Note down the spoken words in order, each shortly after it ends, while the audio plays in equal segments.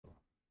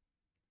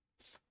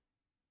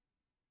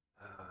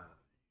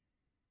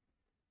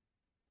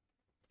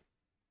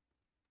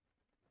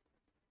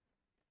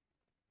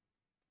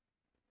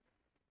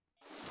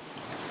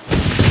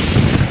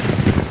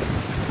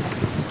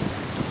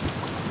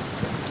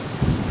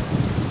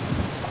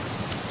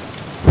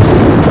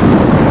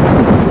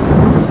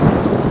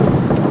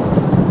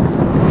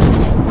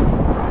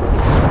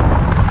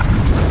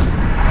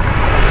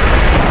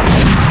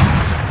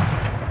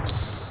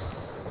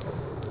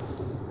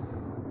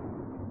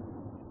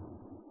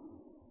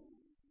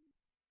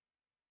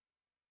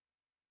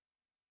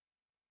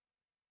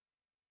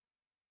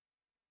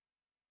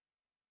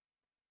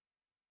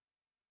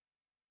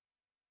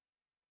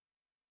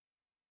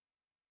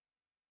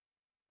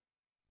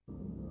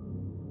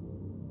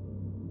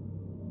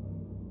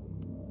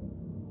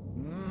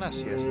Na,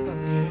 sziasztok!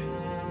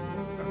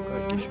 Akkor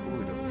egy kis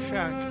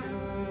újdonság.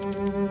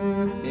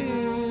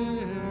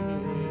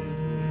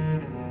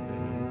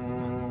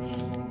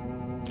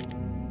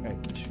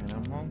 Egy kis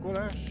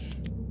finomhangolás.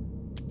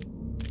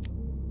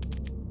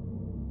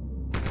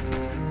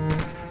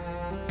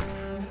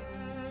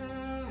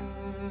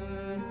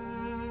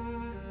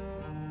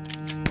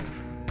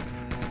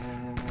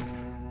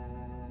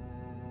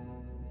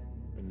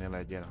 Hogy ne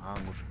legyen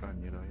hangos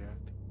annyira a játék.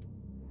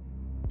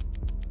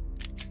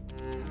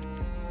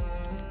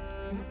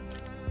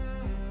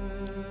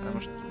 Na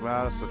most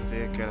válasz a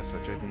célkereszt,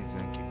 hogy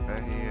nézzen ki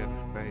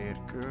fehér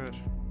kör.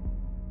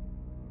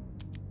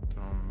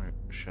 Tudom,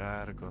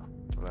 sárga,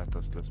 lehet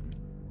azt lesz mi.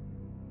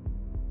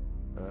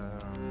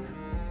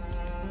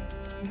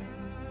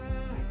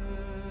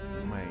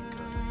 Melyik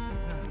az?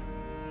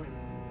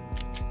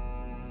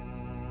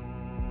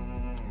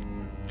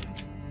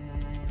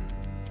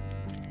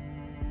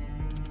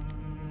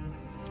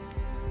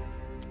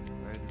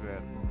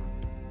 Fegyver.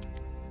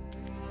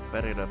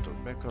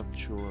 Feliratot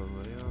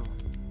bekapcsolva, jó.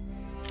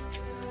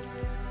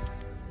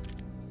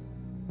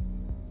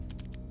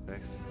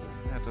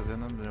 Hát azért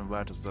nem nagyon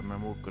változtat, mert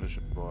múltkor is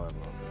a barna,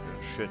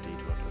 olyan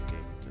sötét volt a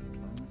kép.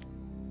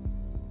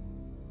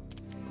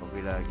 A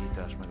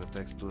világítás meg a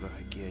textúra,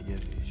 hogy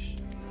kiegyezés.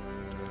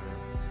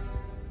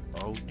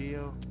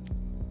 Audio.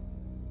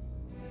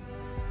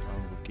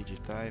 Akkor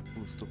kicsit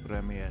tájpusztuk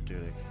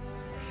remélhetőleg.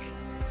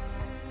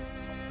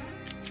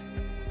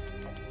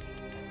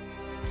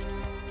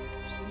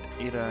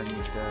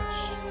 Irányítás.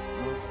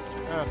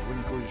 Hát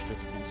mondjuk úgy is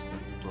tetszik, mint a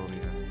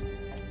tutorial.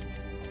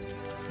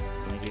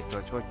 Még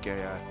itt, hogy kell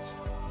játsz.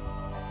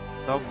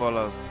 Tabbal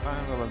az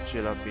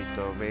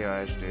államcsillapító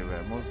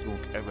VHSD-vel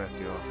mozgunk,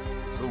 evető a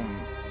zoom,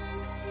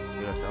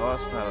 illetve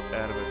használat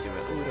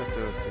elvetével újra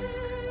töltünk.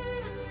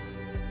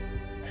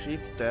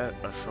 Shift-tel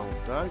a show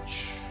touch,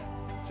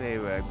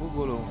 C-vel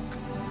googolunk,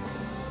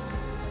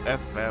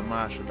 F-fel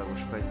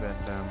másodlagos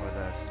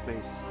fegyvertámadás,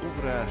 space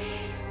ugrás,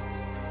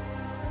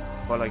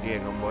 bal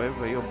G-gombbal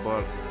jövő,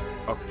 jobbal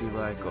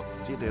aktiváljuk a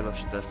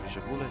CD-lassítást és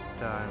a bullet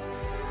time,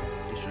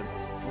 és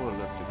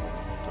forgatjuk a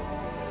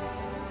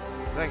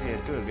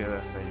regér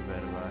körgevel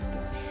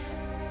fegyverváltás.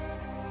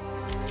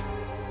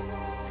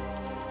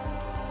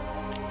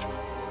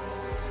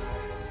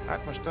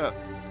 Hát most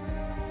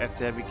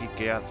egyszer végig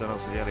kell játszani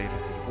az, hogy elérjük,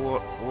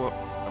 hogy hol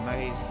a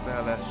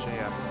nehézvel lehessen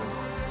játszani.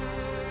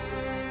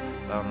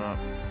 Talán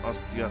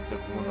azt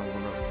játszok volna,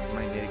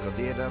 megnyerik a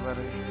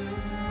délreverés,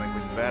 meg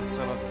hogy perc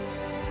alatt,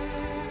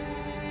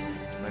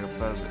 meg a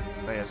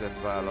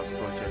fejezet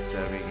választó, hogy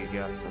egyszer végig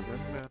játsz az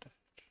ember.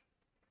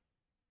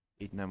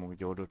 Itt nem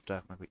úgy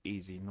oldották meg, hogy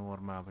easy,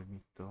 normál, vagy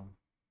mit tudom.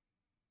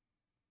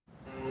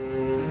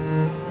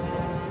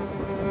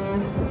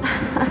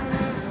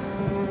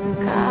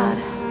 God,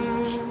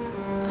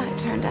 I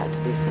turned out to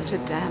be such a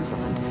damsel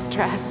in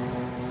distress.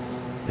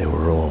 They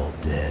were all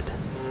dead.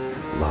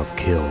 Love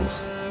kills.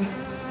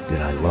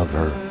 Did I love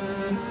her?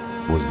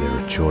 Was there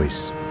a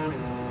choice?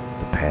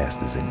 The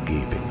past is a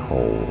gaping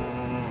hole.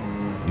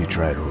 You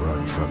try to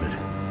run from it.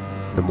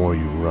 The more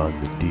you run,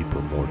 the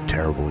deeper, more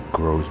terrible it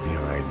grows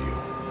behind you.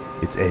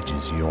 Its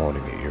edges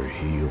yawning at your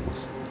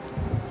heels.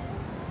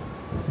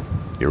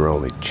 Your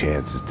only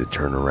chance is to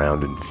turn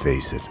around and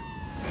face it.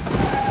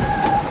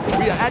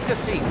 We are at the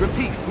sea.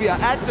 Repeat, we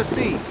are at the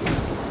sea.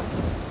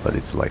 But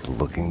it's like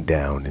looking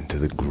down into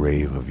the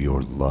grave of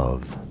your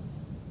love.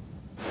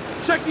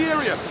 Check the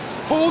area.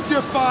 Hold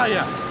your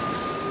fire.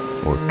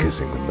 Or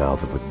kissing the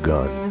mouth of a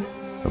gun,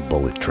 a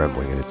bullet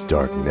trembling in its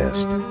dark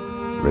nest,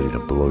 ready to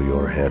blow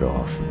your head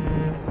off.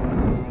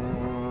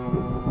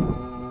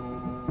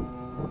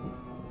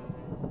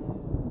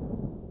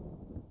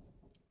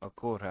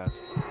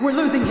 We're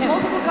losing him.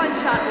 Multiple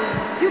gunshot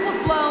wounds,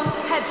 pupils blown,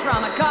 head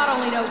trauma, God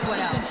only knows what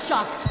else. He's in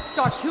shock.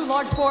 Start 2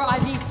 large bore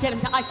IVs, get him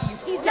to ICU.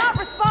 He's not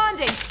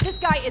responding. This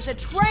guy is a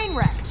train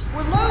wreck.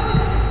 We're losing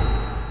him.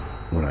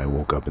 When I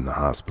woke up in the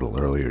hospital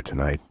earlier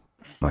tonight,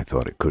 I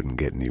thought it couldn't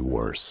get any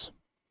worse.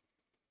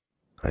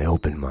 I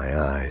opened my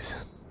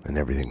eyes, and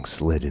everything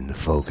slid into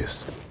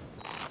focus.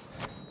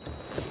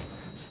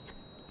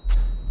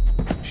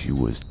 She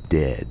was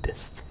dead.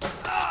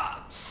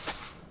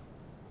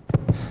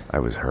 I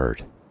was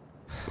hurt.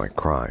 My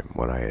crime,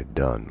 what I had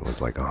done, was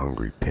like a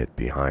hungry pit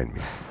behind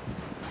me.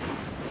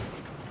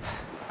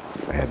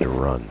 I had to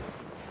run,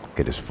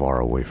 get as far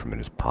away from it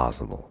as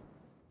possible.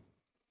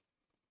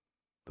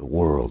 The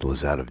world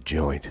was out of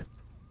joint.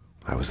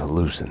 I was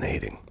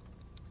hallucinating.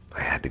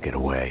 I had to get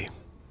away.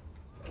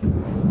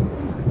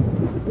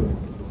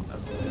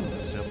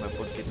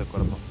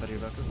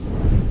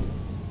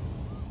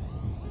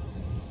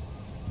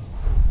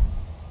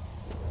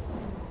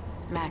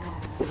 Max,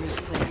 the route's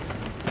clear.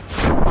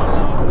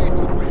 Allow me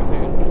to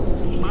present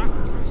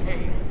Max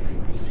Payne.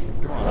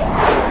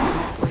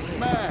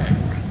 Max,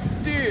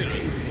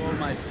 dearest of all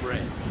my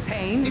friends.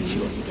 Payne? You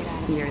need to get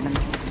out of here in the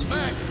morning.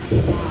 Max,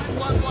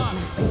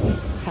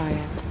 911. Sorry, I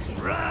left you.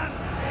 Run!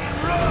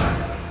 Run!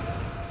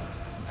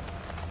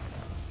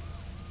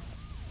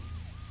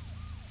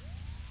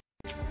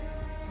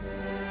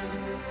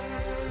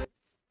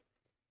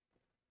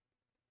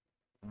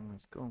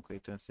 Ezt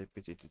konkrétan szép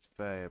picit itt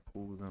feljebb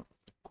húzom,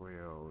 akkor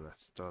jó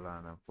lesz.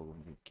 Talán nem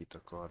fogom így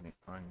kitakarni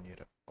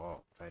annyira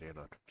a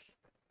feliratot.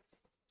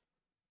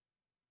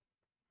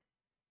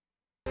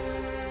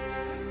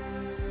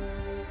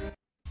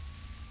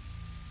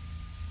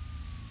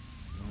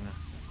 Na,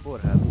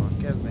 kórházban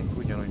kezdnénk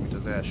ugyanúgy, mint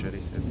az első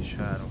részhez is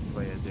 3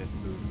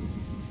 fejezetből.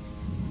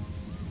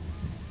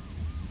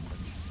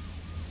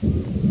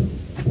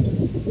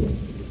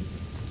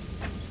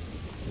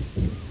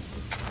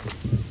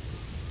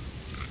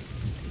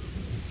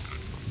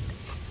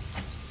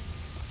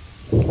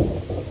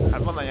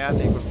 Hát van a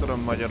játékos,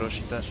 tudom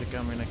magyarosítások,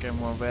 ami nekem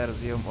van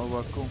verzióm,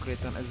 ahol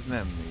konkrétan ez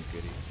nem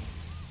működik.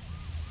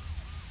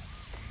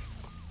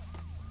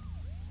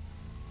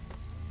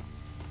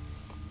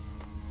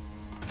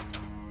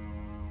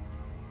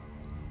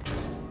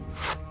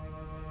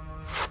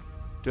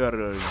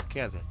 Töröljünk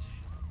kezet.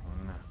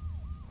 Na.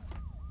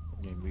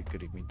 Ugyan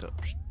működik, mint a...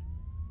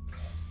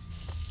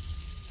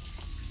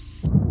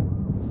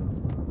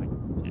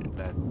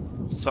 Lehet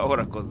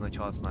szórakozni, hogy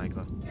használjuk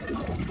a...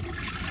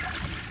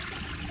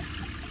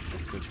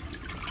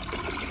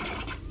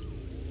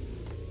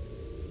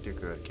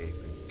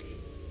 Tükörképünk.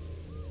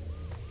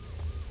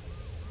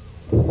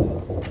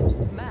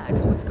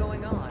 Max, what's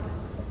going on?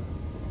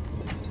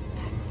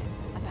 Max,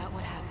 about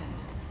what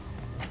happened.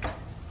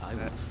 I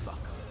will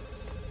fuck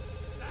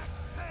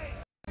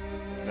her.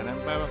 De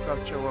nem be van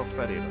kapcsolva a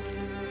felirat.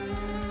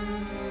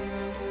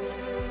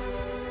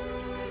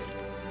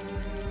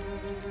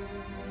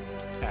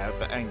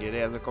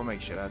 Engedélyezek, akkor meg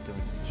se látom,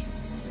 hogy nincs.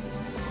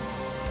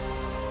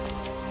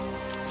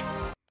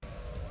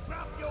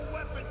 Drop your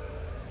weapon!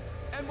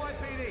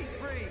 NYPD,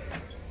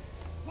 freeze!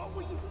 What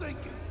were you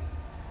thinking?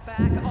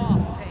 Back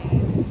off,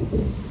 Payne.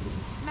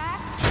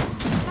 Max?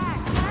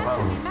 Max,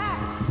 answer me, Max!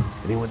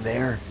 Anyone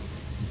there?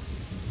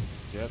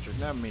 Ja, csak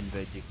nem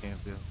mindegyik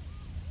néző.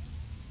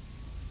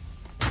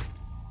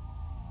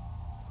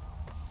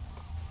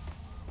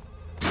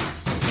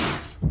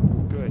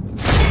 Good.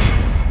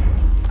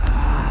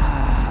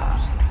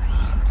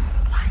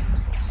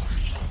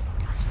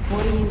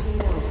 What are you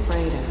so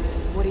afraid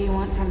of? What do you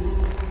want from me?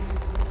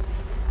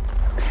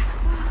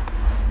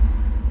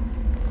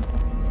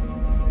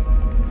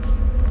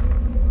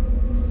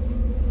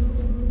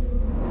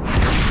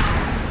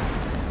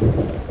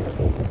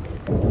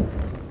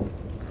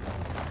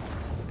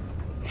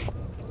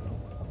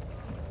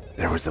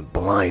 There was a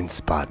blind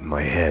spot in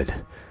my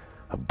head.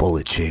 A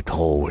bullet-shaped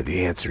hole where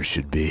the answer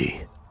should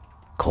be.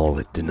 Call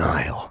it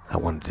denial. I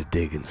wanted to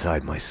dig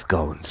inside my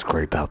skull and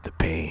scrape out the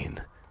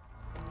pain.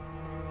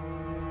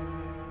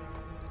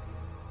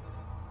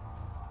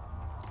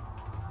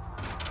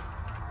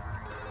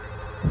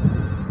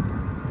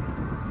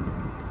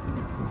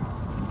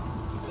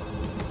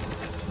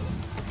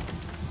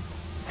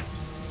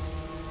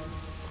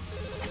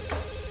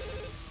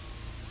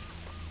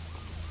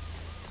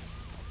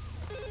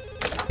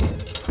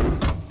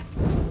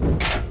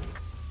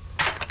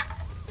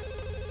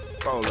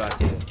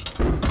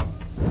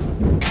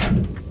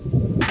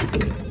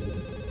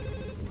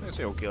 Ez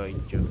jó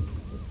kiajtja.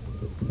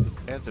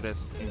 Adress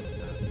innen.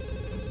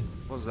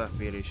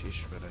 Hozzáférés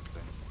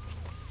ismeretlen.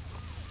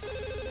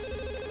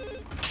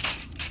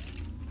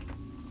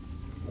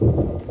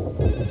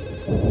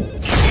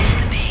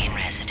 Payne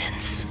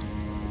residence.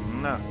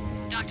 Na.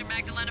 Dr.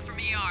 Magdalena from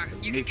ER.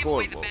 You can give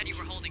away the bed you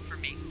were holding for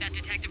me. That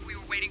detective we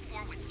were waiting for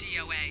was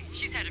DOA.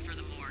 She's headed for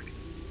the morgue.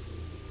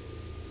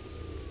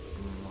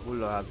 A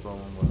hullaházban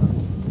van valami.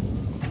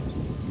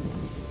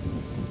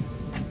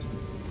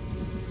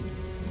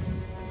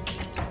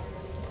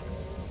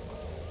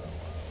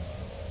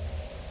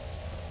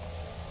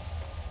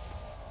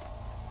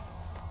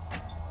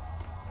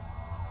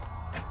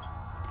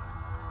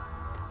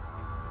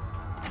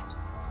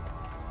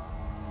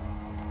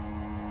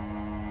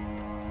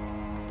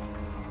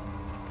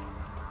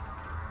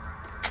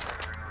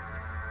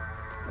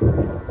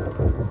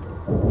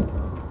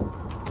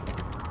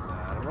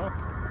 Zárva.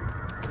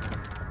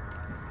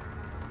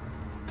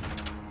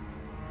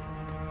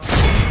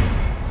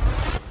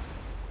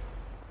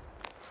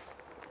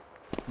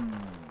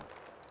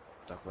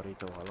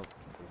 Takarító halok.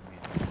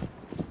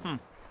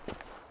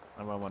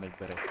 Van egy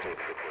berettő.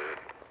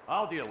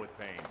 I'll deal with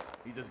Payne.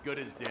 He's as good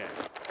as dead.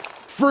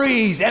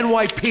 Freeze,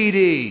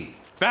 NYPD!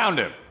 Found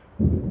him!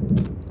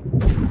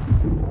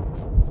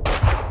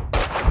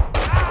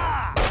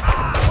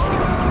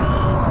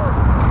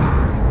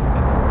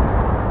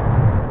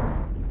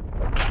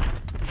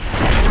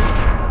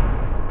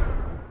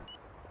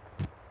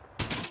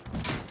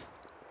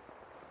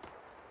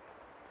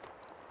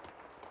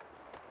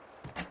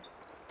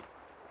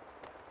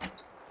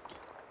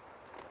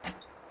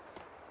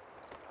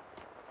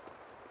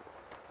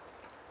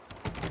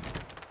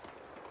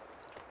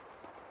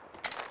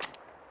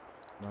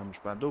 Na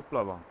most már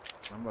dupla van,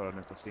 nem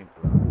maradnak a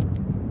szimpla.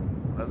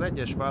 Ha az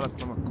egyes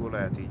választom, akkor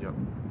lehet így a...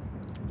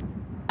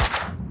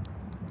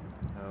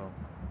 Jó.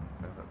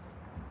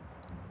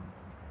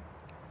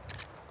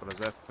 Akkor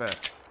az F-fel.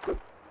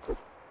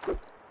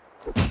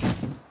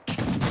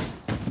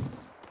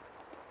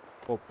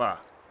 Hoppá!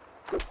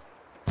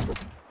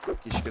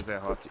 Kis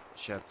közelharc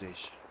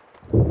sebzés.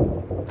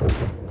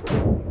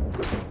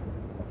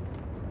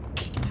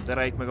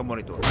 Tereljük meg a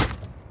monitort.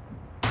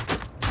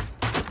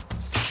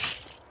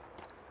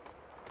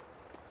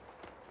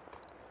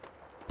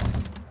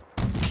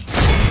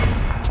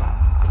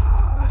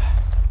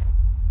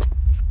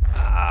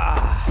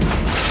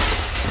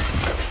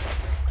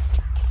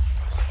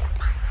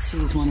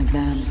 She's one of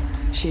them.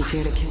 She's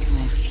here to kill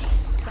me.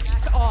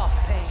 Back off,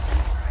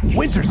 Payne.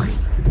 Winterson!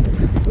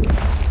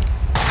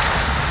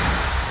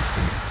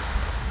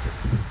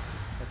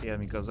 Hát ilyen,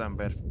 mikor az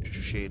ember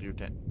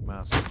sérült,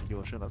 mászik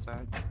gyorsan az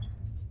ágy.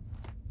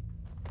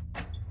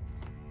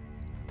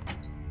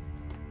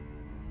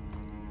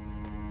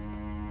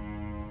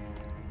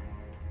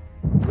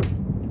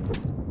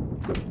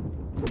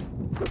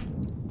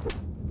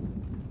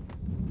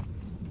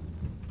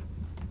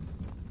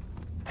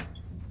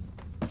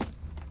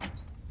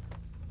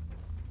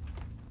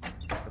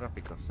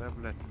 Grafika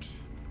szebb lett.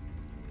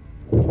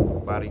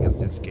 Bár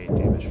igaz, ez 2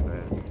 éves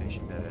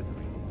fejlesztési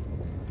eredmény.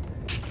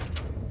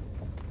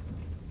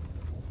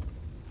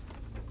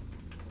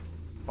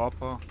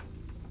 Apa.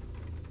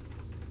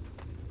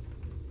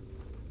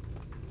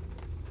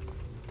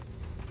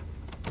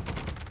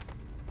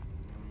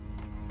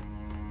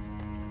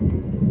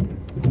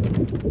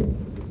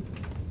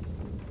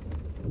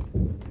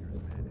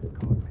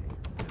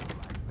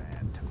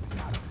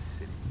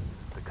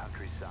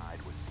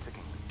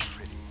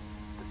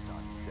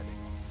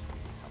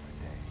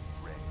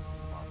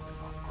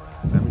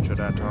 Nem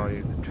csodát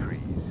halljuk.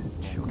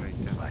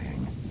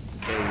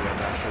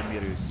 Előadás, hogy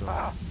miről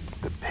szól.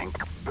 The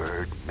Pink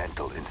Bird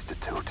Mental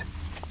Institute.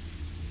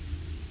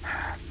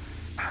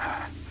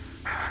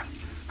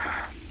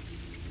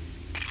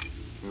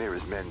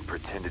 Mira's men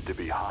pretended to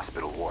be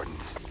hospital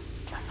wardens.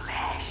 The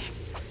flesh.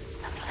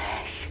 The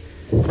flesh.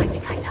 I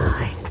think I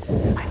died.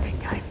 I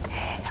think I'm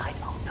dead. I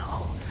don't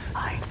know.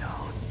 I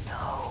don't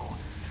know.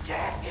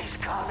 Death is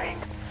coming.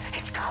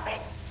 It's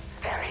coming.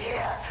 They're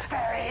here.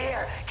 They're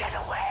here. Get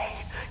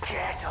away.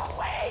 Get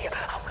away.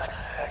 I'm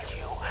gonna hurt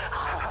you.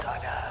 I'm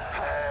gonna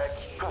hurt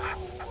you.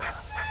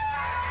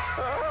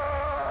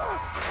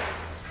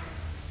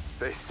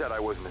 They said I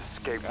was an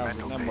escaped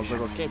mental Nem mozog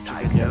a patient. kép,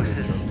 csak egy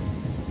jelent.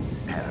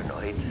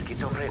 Paranoid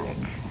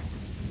schizophrenic.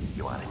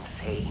 You are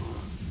insane.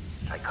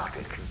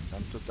 Psychotic.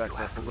 Nem tudták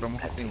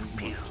felprogramolni.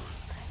 Pills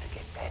to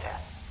get better.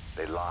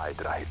 They lied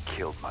that I had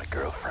killed my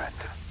girlfriend.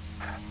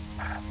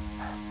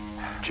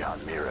 John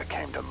Mira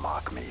came to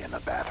mock me in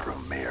the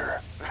bathroom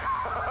mirror.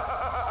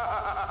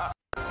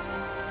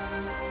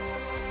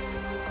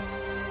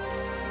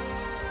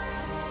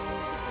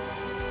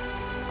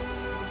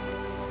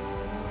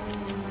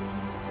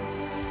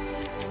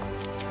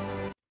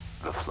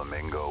 The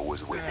flamingo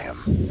was with him.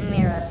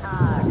 Mirror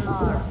are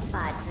more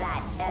but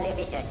that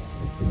television.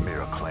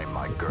 Mira claimed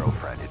my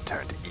girlfriend had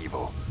turned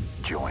evil,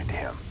 joined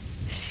him.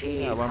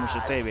 She Ja, vamos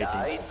a tévét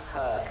died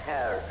her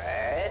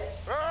head.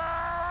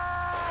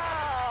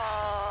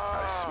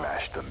 I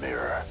smashed the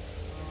mirror.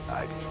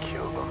 I'd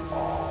kill them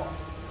all.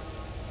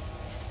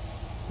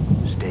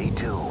 Stay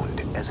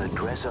tuned as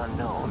Address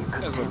Unknown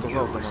Ez volt az continues.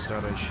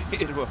 automatára is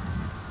írva.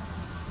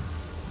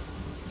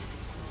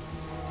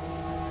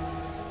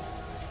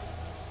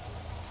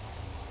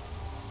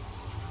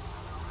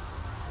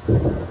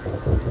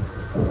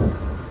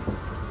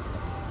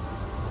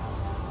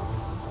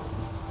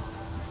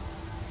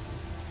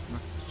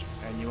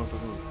 Ennyi volt az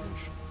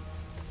úrkós.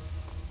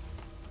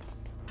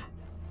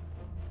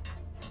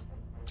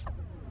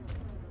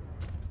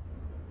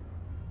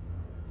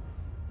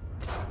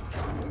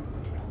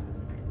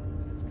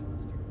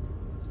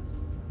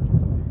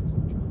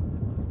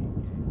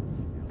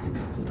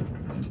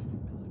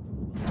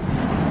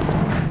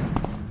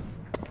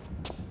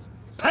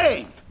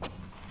 Payne!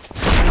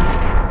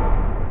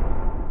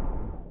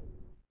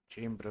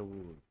 Csimbre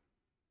úr.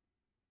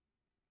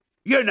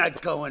 You're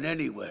not going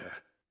anywhere.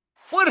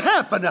 What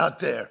happened out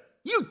there?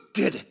 You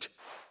did it.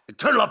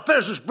 Internal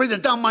Affairs was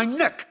breathing down my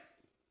neck.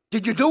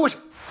 Did you do it?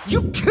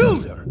 You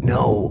killed her.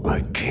 No,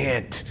 I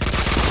can't.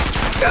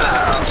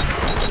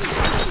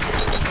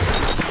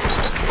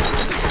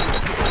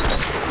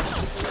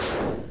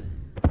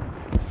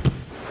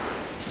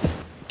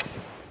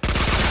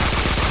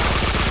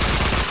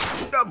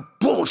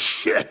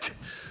 Bullshit.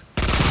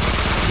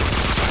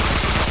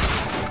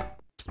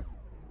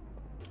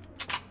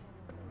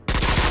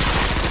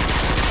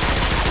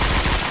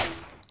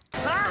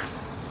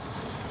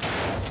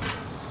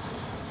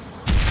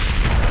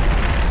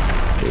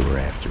 They were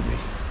after me.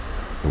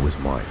 It was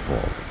my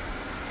fault.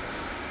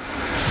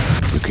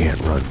 You can't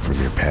run from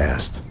your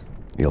past.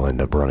 You'll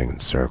end up running in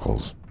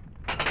circles.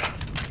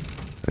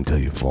 Until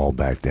you fall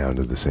back down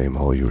to the same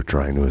hole you were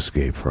trying to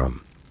escape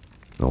from.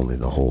 Only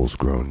the hole's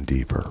grown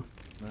deeper.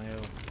 Na jó,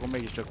 akkor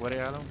mégiscsak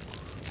variálom.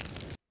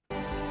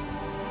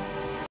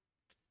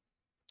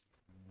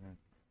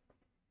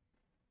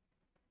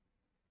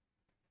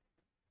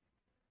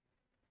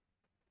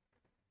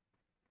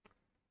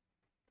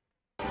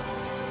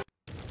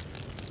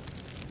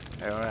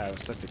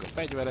 Elvesztettük a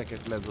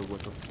fegyvereket,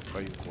 lezúgottuk a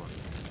lyukon.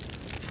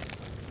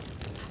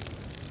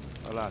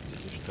 Ha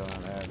látszik is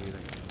talán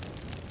elvileg.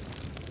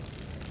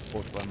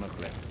 Ott vannak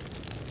le.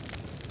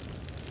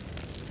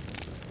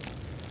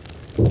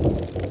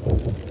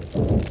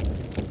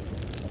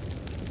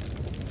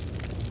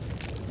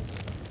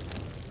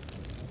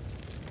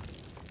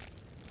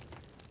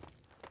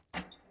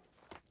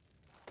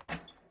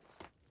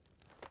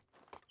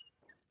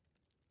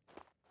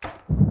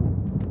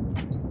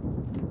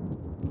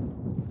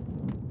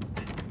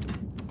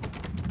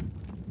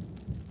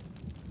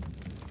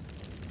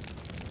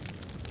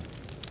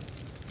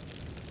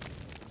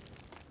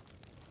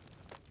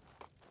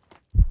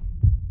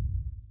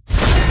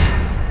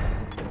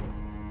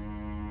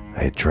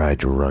 I had tried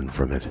to run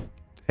from it,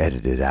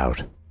 edit it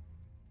out.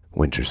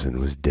 Winterson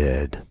was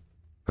dead.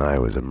 I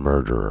was a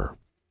murderer.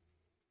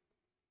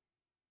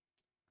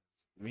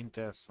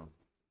 Winterson.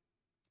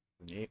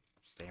 Én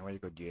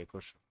vagyok a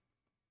gyilkos.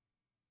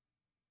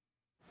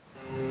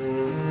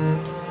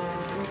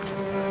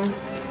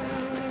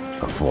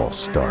 A false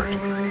start.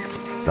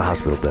 The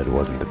hospital bed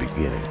wasn't the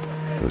beginning.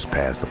 It was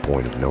past the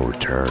point of no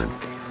return.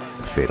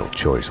 The fatal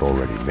choice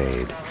already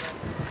made.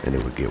 And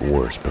it would get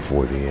worse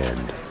before the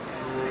end.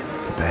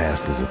 The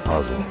past is a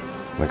puzzle,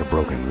 like a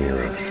broken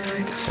mirror.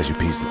 As you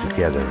piece it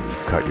together and you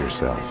cut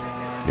yourself,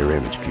 your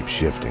image keeps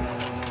shifting,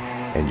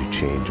 and you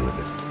change with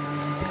it.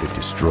 It could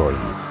destroy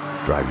you,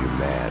 drive you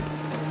mad.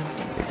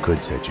 It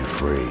could set you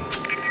free.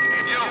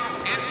 You,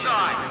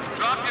 inside!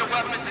 Drop your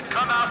weapons and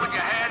come out with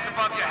your hands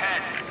above your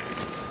head!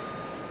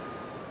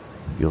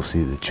 You'll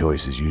see the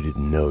choices you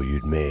didn't know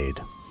you'd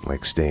made,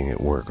 like staying at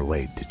work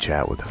late to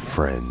chat with a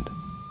friend,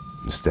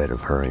 instead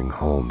of hurrying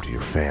home to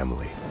your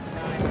family.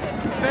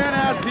 Fan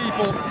out,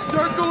 people!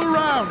 Circle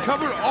around!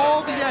 Cover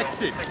all the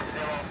exits!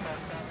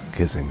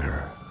 Kissing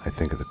her, I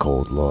think of the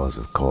cold laws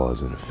of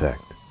cause and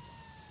effect.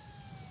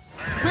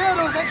 Where are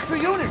those extra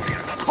units?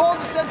 Call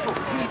the Central.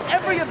 We need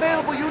every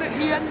available unit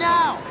here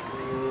now!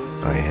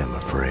 I am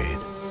afraid,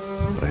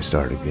 but I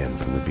start again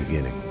from the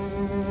beginning.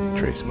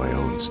 Trace my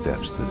own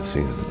steps to the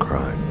scene of the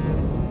crime.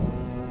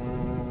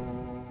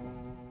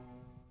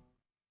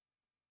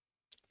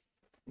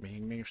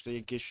 Még most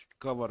egy kis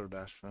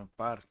kavarodás van,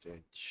 párt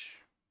egy...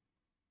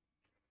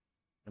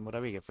 Nem a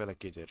vége fele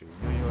kiderül.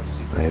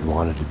 I had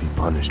wanted to be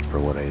punished for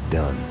what I had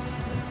done,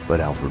 but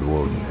Alfred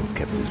Woden had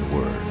kept his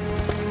word.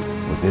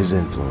 With his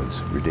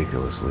influence,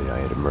 ridiculously, I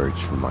had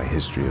emerged from my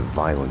history of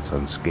violence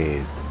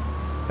unscathed.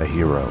 A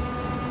hero.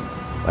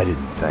 I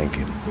didn't thank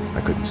him.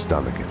 I couldn't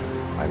stomach it.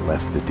 I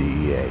left the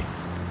DEA.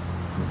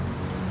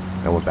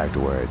 I went back to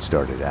where I had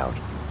started out.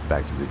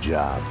 Back to the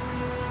job.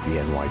 The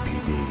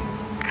NYPD.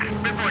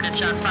 Reported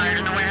shots fired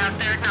in the warehouse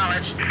there,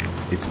 acknowledged.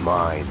 It's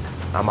mine.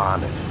 I'm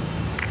on it.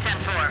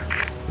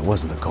 10-4. It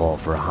wasn't a call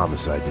for a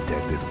homicide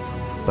detective,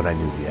 but I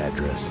knew the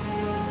address.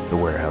 The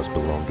warehouse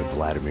belonged to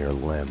Vladimir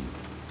Lem.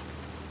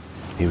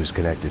 He was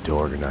connected to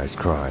organized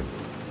crime.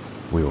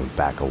 We went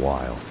back a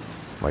while,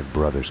 like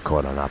brothers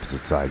caught on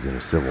opposite sides in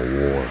a civil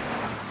war.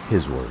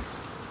 His words.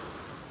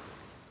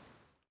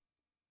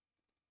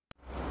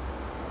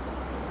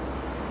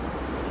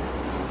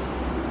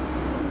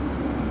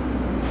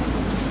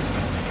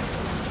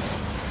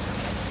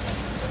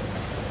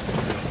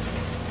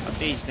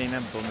 Tízni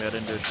nem tudom, mi a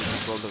rendőrségi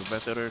szolgok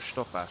betörő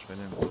stopás, vagy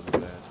nem tudom, mi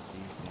lehet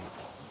tízni.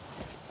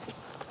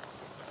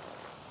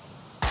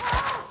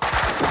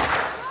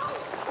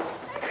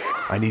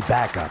 I need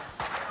backup.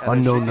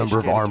 Unknown number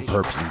of armed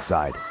perps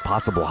inside.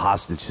 Possible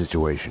hostage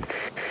situation.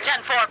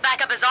 10-4,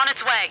 backup is on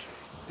its way.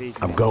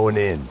 I'm going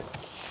in.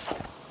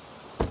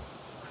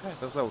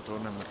 Hát az autó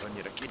nem lett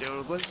annyira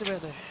kidolgozva,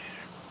 de...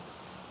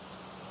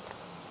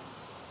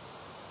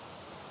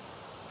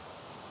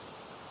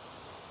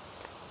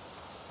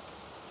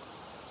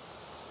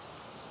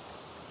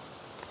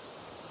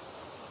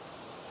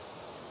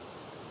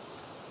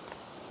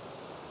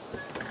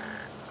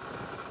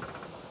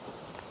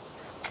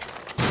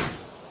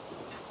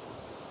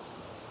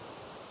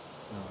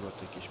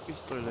 Volt egy kis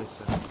pisztoly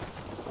lesz.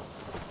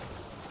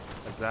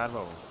 Ez zárva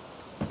van?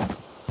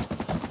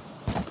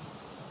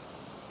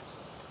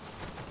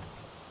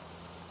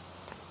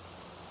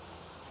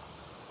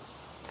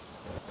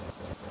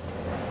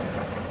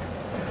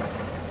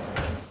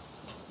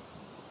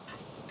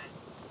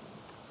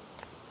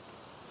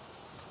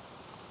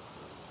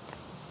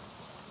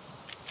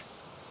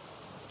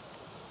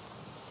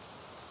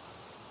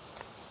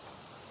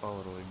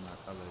 Pauroljunk már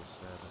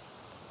először.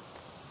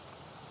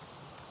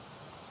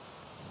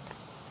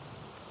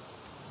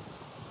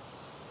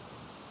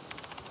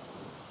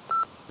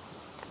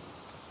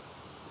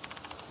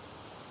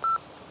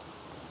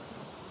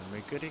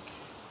 Működik.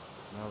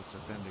 Na,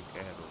 azt tennünk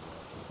elrólva.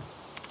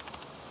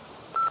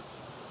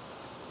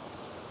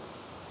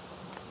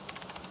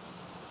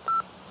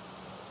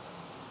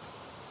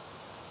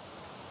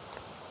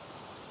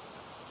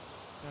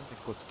 Nem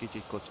egy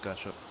kicsit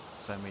kockás a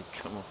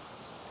szemétcsomó.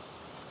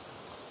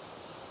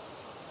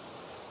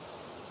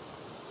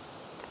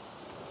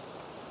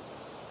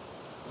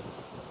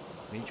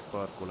 Nincs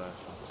parkolás.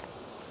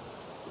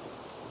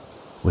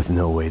 With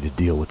no way to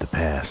deal with the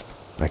past,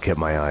 I kept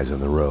my eyes on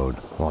the road,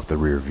 off the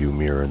rear view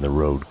mirror and the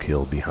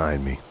roadkill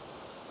behind me.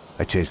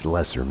 I chased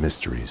lesser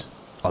mysteries,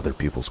 other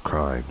people's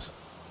crimes.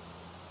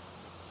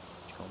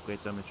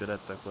 Konkrétan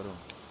micsodát akarunk?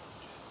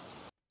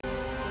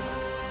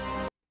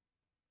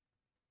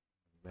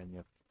 Mennyi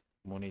a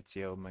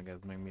muníció, meg ez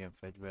meg milyen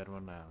fegyver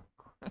van nálunk.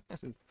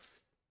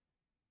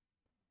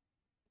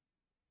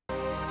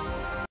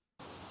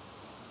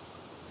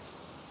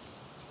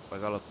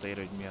 Meg alatta ér,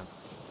 hogy milyen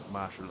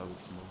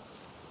másodlagos mód.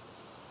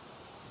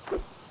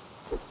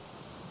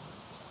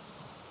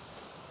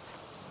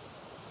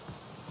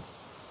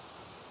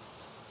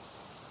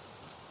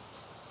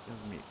 Ez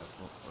mi?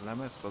 A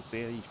lemezt a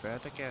szél így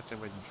feltekerte,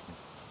 vagy most mi?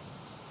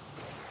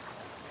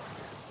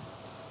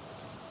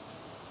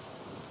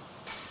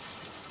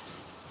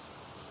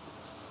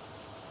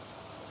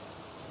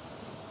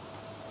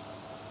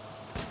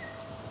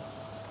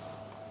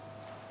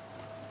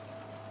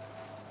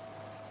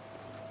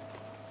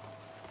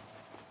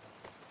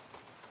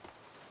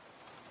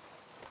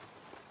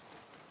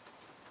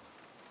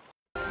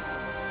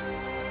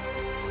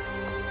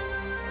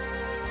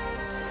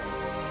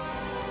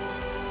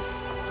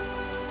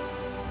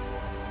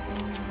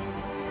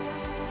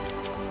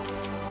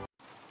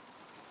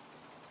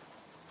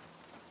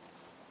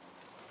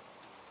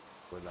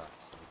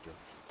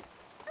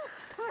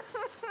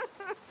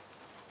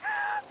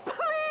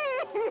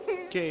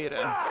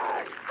 Kérem!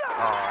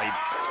 Aj!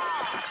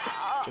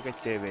 Csak egy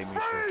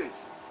tévéműsor.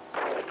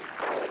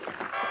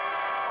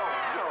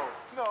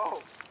 No!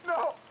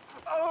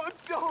 Oh,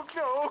 don't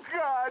go! Oh,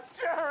 God!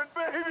 Sharon,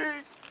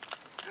 baby!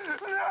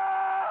 No!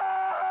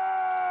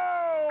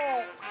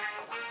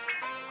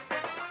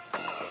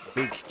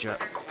 Big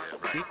Justice.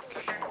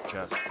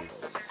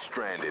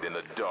 Stranded in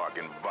the dark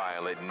and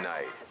violent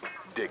night.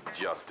 Dick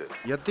Justice.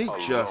 Ja, Dick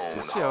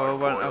Justice. Jó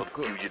van,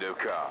 akkor... fugitive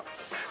cop.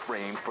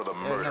 Framed for the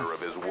murder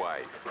of his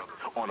wife.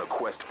 On a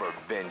quest for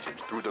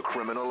vengeance through the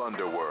criminal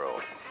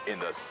underworld. In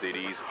the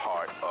city's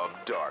heart of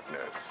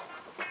darkness.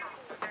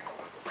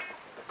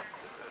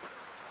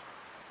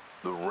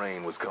 The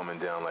rain was coming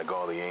down like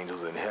all the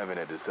angels in heaven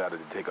had decided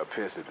to take a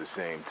piss at the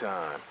same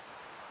time.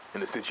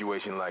 In a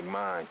situation like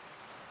mine,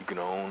 you can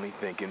only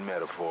think in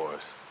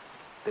metaphors.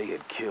 They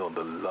had killed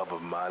the love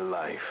of my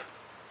life.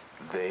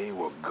 They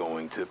were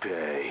going to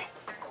pay.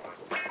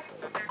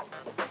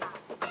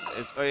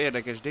 Ez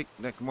érdekes,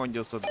 Dicknek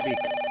mondja azt a Dick.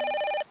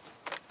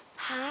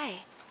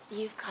 Hi,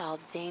 you've called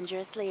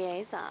Dangerous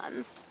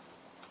Liaisons.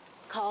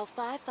 Call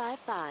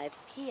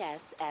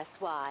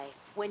 555-PSSY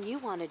when you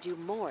want to do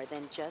more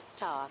than just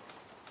talk.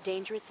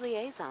 Dangerous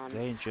Liaisons.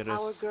 Dangerous.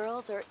 Our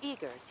girls are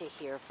eager to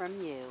hear from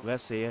you.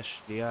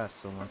 Veszélyes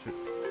diászom.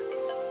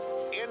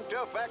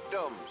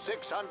 Interfectum,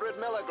 600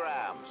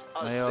 milligrams.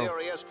 A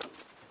serious...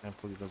 Nem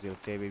fogjuk azért a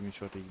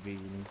tévéműsort így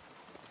végigni.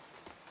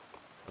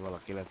 Ha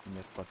valaki lett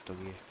mindjárt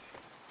pattogja.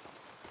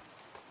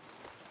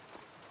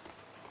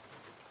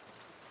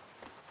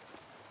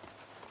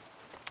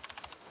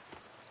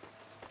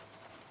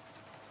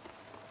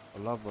 A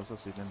lab az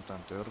azt, hogy nem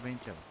talán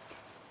törvényt jelent?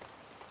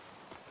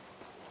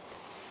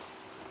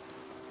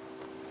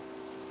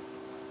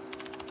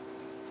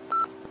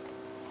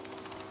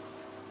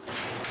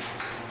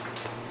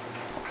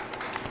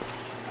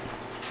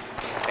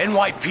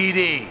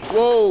 NYPD!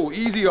 Whoa,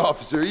 easy,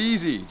 officer,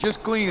 easy.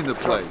 Just cleaning the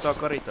place.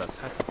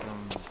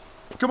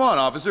 Come on,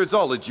 officer, it's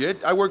all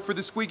legit. I work for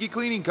the squeaky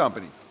cleaning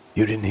company.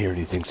 You didn't hear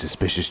anything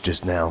suspicious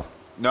just now?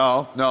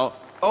 No.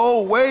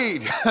 Oh,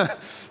 wait!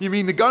 You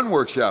mean the gun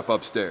workshop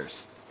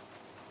upstairs?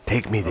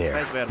 Take me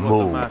there.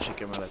 Move.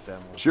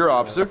 Sure,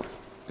 officer.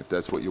 If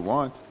that's what you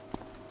want.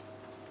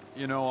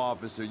 You know,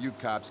 officer, you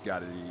cops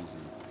got it easy.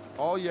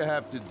 All you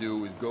have to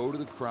do is go to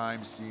the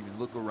crime scene and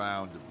look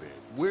around a bit.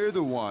 We're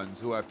the ones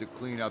who have to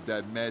clean up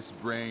that mess,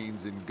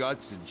 brains and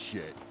guts and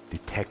shit.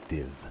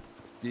 Detective.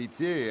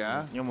 DT,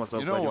 huh? You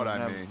know what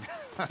I mean.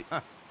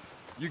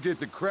 You get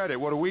the credit,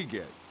 what do we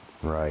get?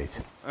 Right.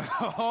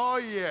 Oh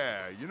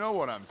yeah, you know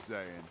what I'm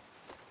saying.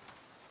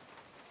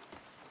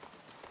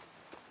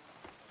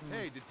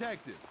 Hey,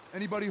 detective,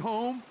 anybody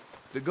home?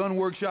 The gun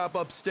workshop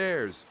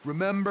upstairs.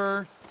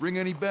 Remember? Ring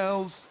any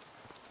bells?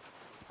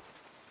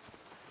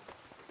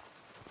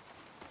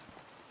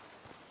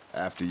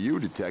 After you,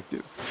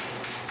 detective.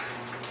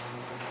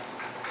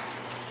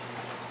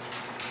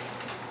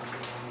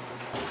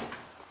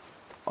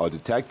 Oh,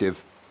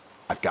 detective,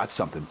 I've got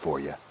something for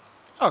you.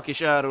 A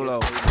kis áruló.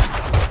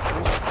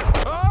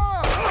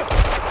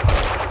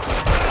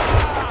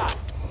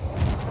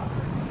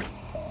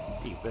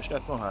 Képes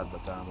lett van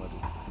hátba támadni.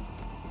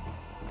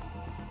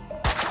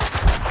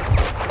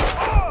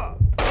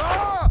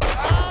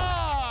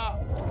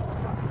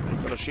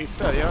 Mikor a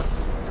shifterja?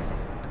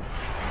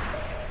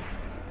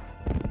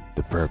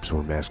 The perps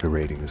were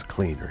masquerading as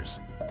cleaners.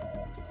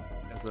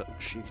 Ez a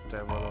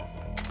shifter való.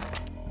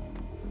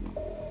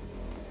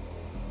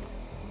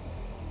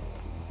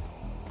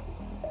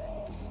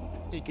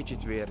 Egy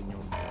kicsit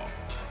vérnyom.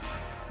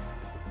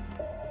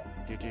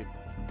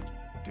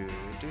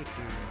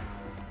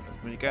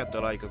 Ezt mondjuk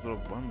eltaláljuk az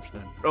orokban, most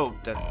nem. Ó,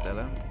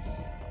 tesztelem.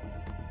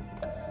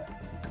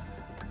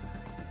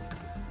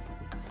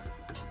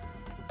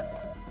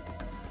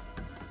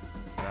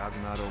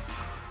 Ragnarok.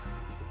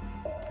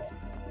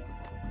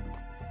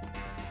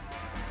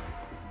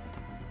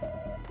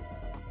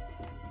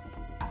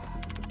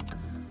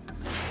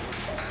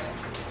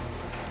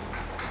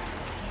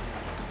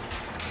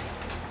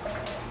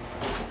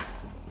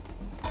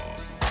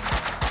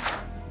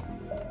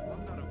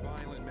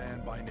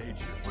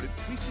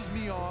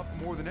 off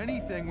more than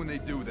anything when they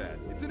do that.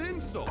 It's an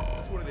insult.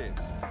 That's what it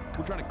is.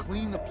 We're trying to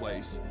clean the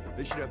place.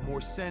 They should have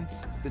more sense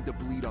than to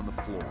bleed on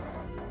the floor.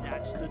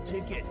 That's the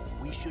ticket.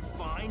 We should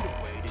find a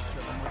way to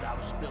kill them without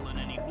spilling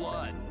any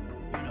blood.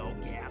 You know,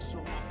 gas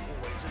or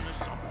poison or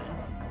something.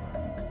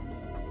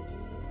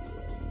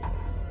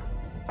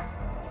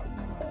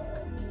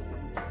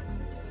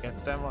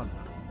 Ketten van.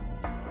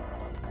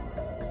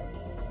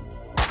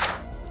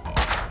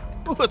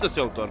 Hát ezt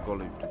jól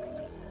tarkolítjuk.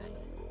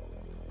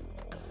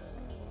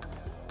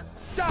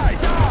 Die!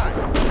 Die!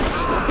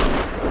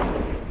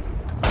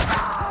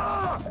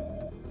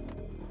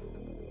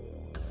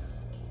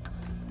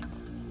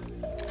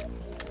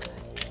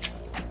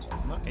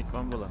 Na, itt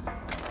van valami.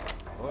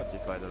 Volt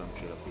egy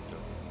fájdalomcsillapító.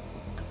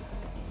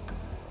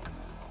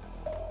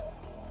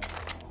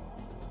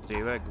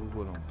 Tényleg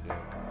googolunk?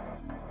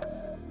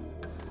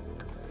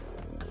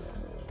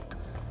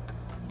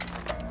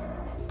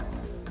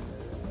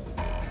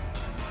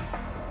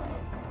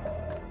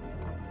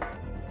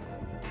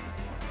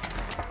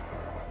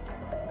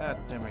 Hát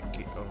nem meg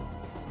ki...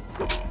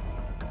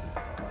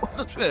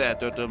 Ott fel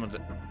eltöltöm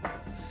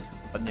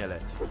a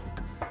nyelet.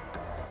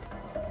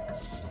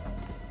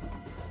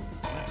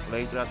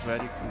 Leitrát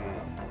verjük hülyét.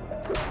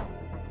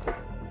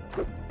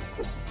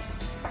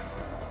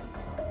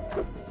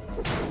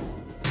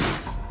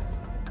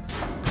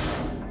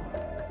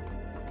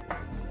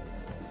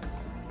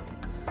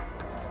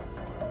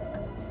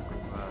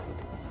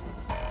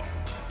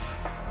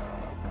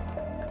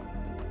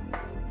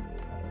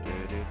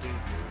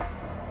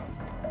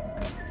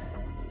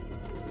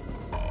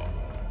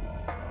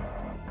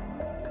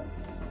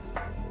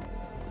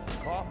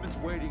 Hoffman's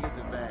waiting at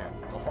the van.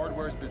 The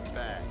hardware's been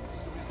bagged. As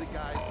soon as the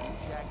guys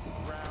get Jack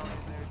and Brown in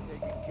there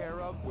taken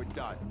care of, we're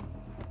done.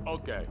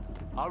 Okay,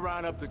 I'll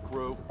round up the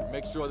crew,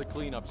 make sure the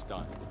cleanup's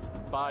done.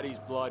 Bodies,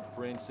 blood,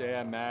 prints,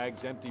 air,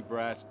 mags, empty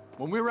brass.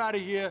 When we're out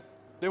of here,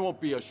 there won't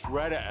be a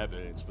shred of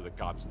evidence for the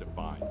cops to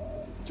find.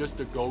 Just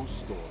a ghost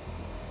story.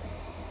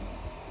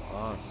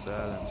 Oh,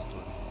 silent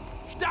story.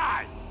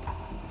 Stein!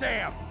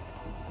 Damn!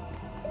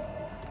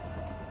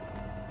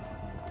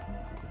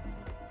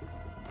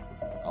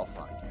 I'll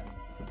find you.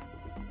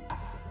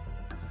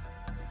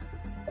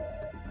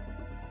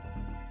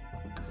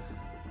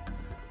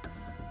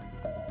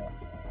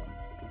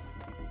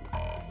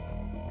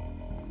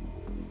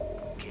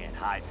 Can't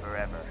hide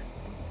forever.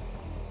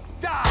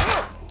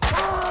 Die!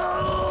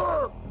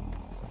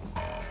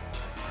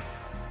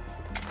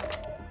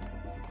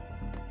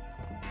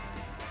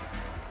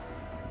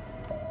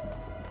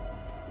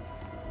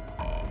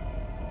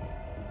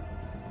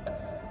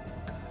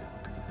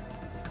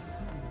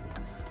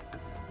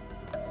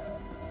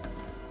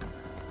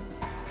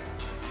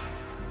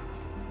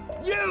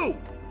 You!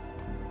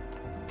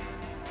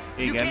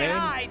 You Igen, can't én?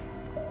 hide!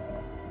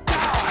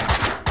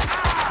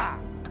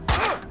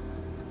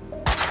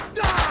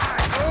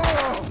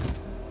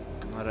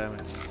 Na remény.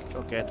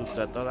 Oké,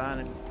 tudtál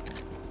találni.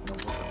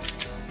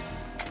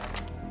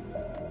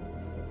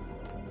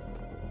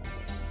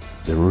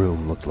 The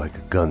room looked like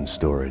a gun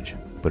storage,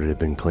 but it had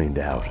been cleaned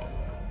out.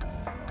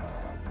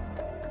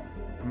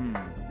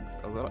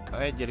 A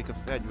egyedik a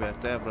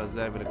fegyvertervre, az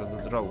elvileg az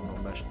a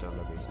Draunon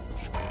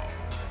mesterlövészes.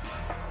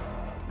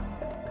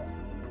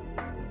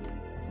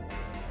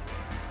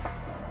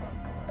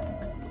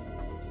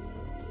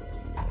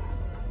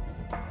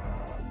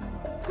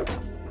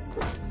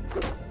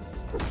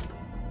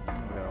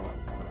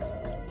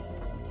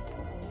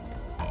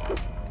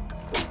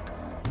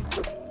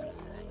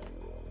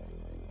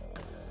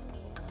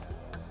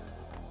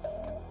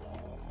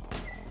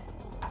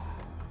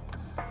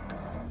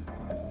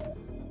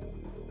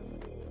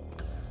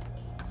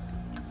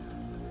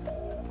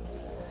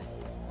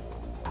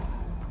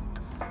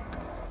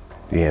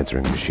 The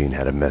answering machine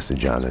had a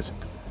message on it.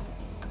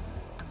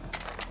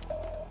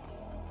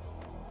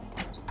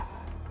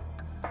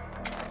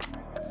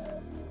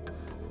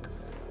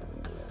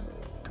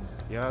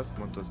 Ja, azt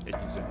mondta, az egy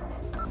üzenet.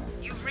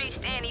 You've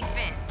reached Annie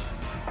Finn.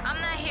 I'm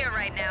not here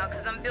right now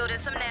because I'm building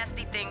some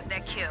nasty things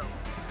that kill.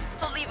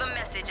 So leave a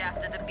message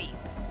after the beep.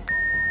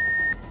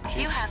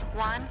 You have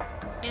one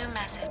new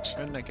message.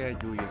 Önnek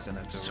egy új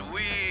üzenete van.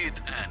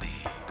 Sweet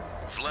Annie.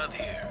 Flood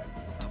here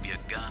to be a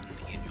gun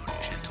in your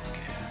gentle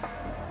care.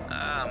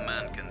 Ah,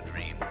 man can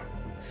dream.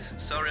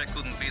 Sorry I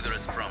couldn't be there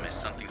as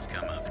promised. Something's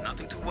come up.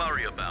 Nothing to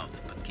worry about,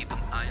 but keep an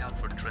eye out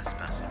for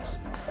trespassers.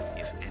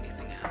 If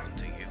anything happened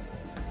to you,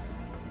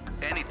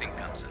 anything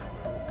comes up,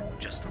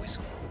 just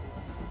whistle,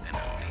 and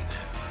I'll be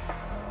there.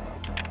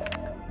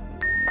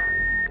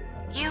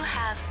 You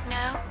have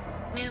no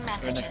new Önnek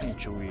messages.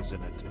 nincs új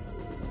üzenete.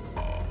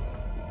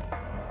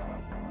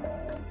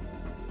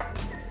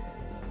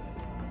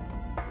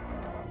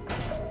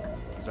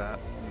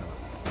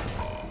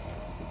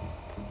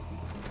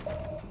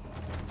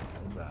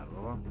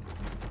 Zárva van.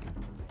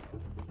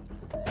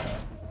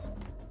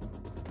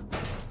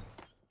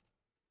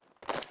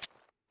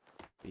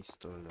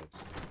 Pisztoly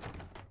lesz.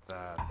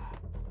 Zárva.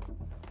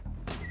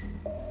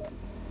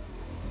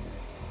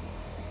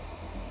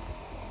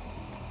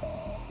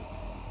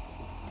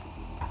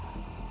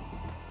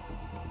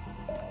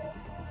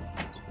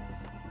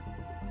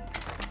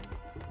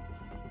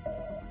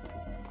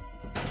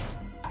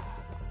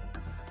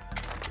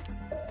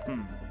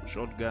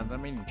 Shotgun, de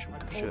még nincs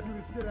se.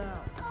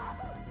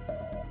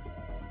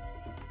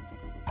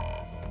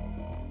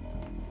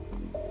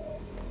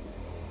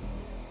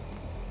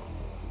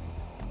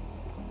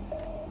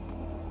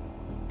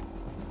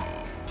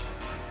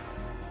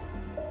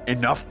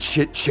 Enough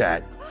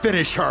chit-chat.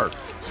 Finish her.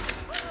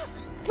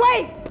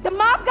 Wait! The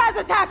mob guys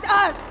attacked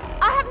us!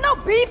 I have no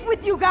beef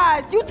with you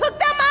guys! You took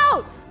them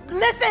out!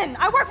 Listen,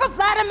 I work for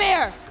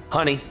Vladimir!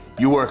 Honey,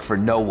 you work for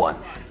no one.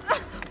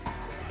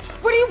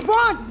 What do you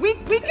want? We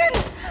can...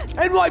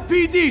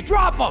 NYPD,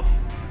 drop them!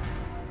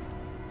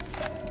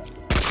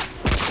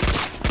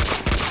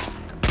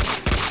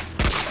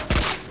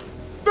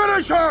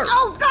 Finish her!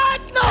 Oh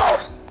God, no!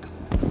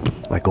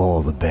 Like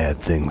all the bad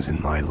things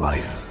in my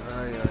life,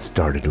 it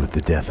started with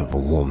the death of a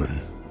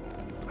woman.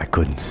 I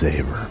couldn't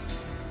save her.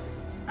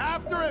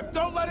 After him!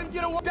 Don't let him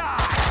get away! Die!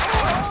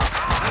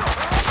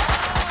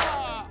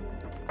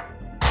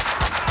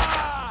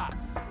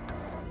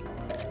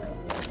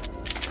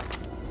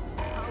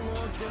 How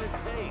long can it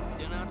take?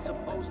 They're not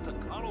supposed to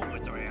cuddle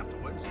with her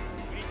afterwards.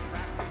 We need to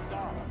wrap this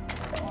up.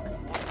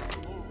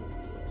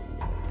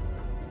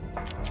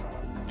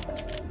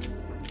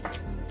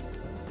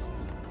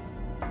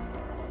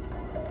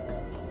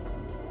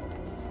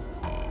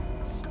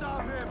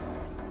 Stop him!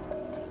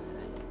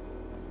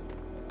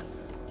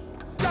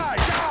 Die!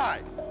 Die!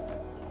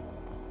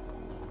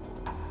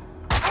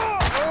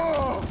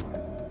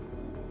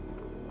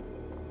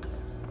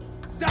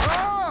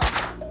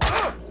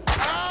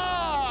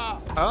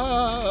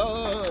 Oh!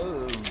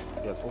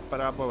 Ugye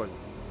operában vagy?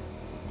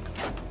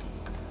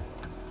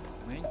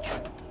 Nincs.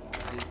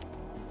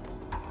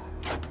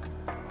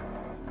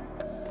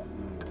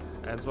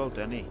 Ez volt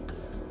Eni?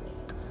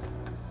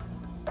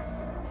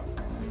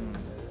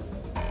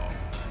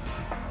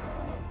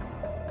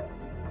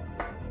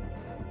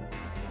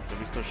 A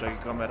biztonsági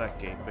kamerák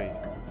képei.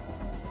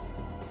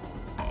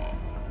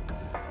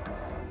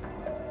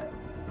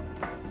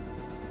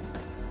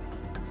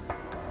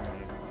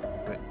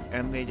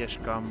 M4-es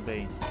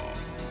campaign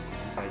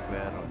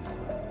fegyverrajz.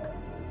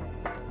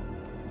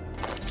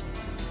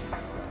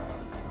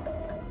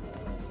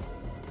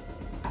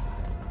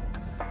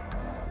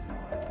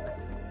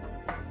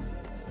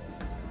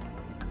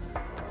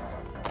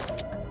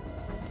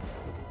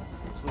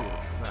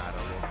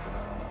 Zára volt.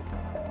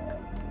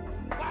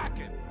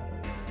 Whack-it!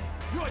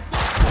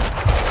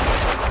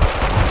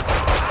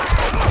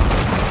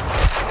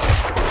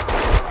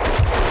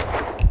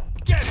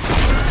 Get it!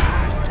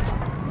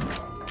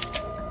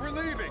 We're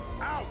leaving!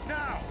 Out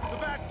now! The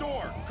back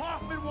door!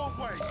 Kaufman won't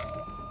wait!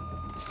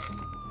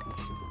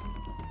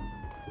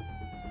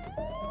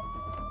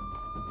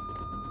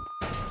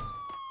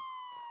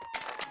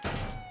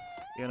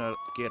 Jön a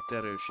kért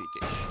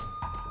erősítés.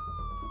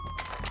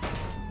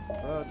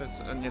 Hát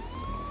ezt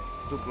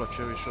dupla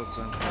csövű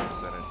shotgun nem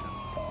szeretem.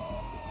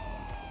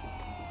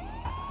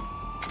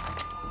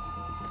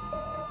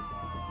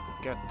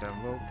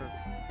 Ketten voltak.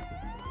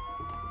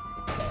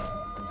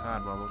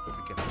 Hárman voltak,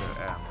 a kettő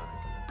elmennek.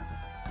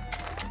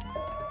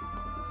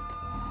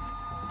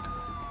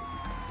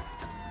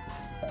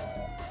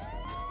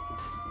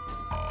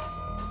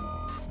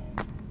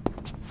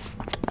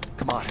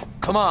 Come on,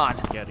 come on!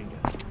 Gyerünk.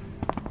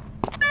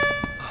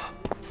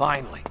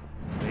 Finally.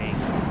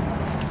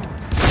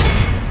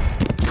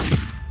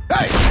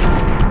 Hey!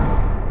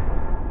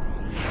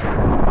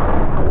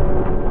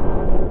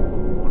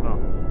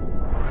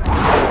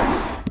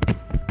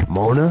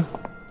 Mona?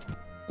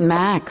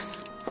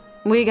 Max,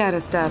 we gotta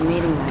stop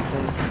meeting like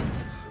this.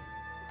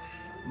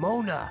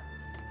 Mona!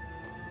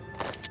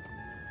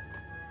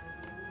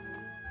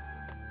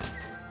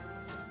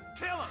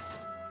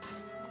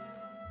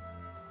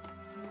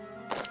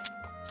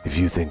 If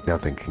you think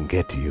nothing can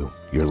get to you,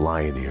 you're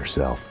lying to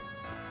yourself.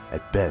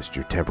 At best,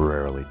 you're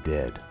temporarily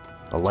dead.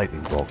 A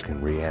lightning bolt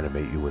can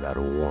reanimate you without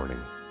a warning.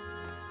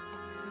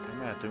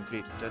 Mehetünk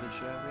liftel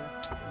is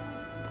elvileg.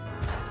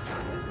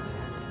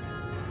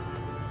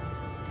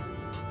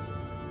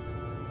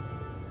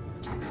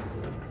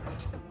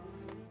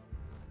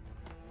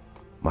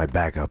 My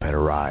backup had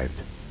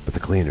arrived, but the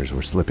cleaners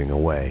were slipping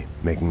away,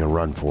 making a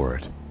run for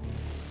it.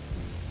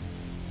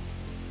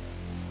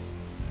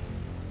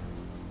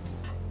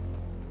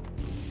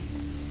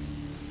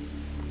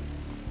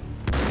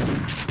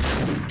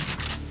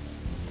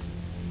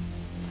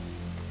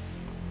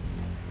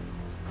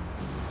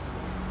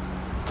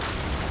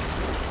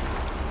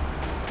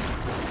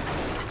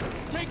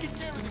 Taking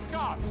care of the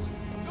cops!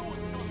 No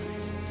one's coming!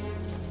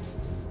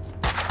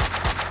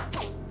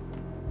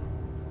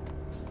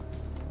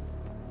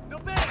 No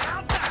bad!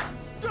 Out back!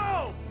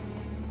 Go!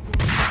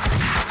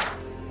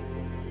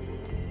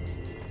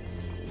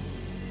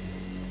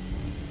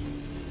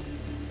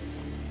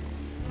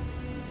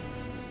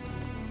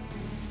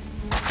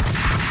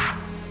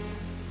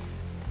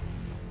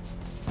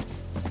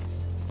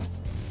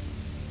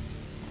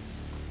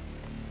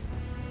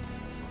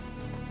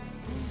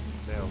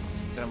 Jó,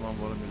 te van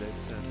valami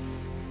légyszer.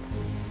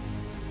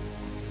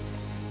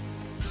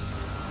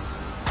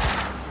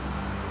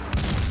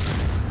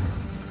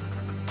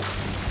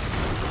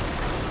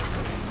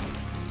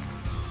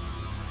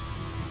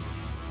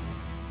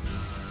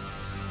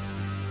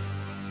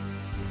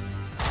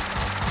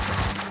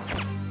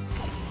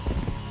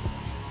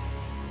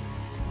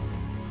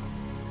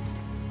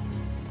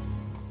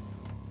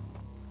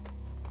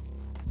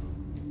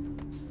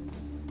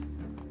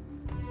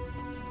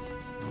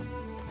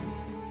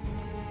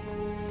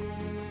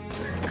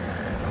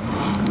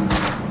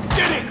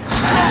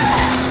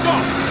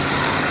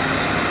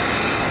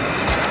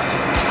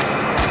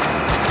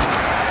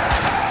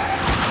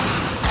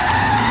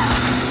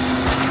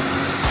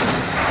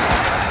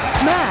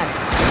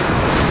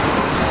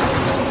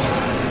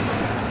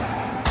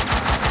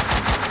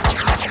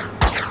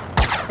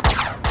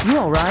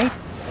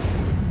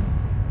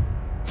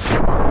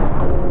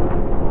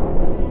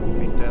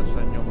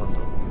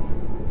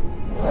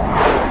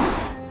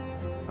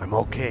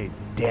 okay,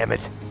 damn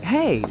it.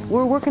 Hey,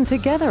 we're working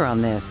together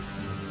on this.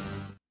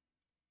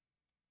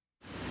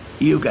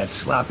 You got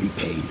sloppy,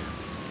 Payne.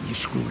 You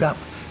screwed up.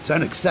 It's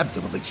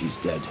unacceptable that she's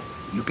dead.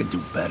 You can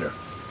do better.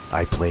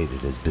 I played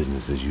it as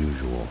business as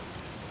usual.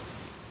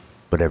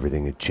 But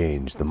everything had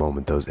changed the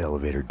moment those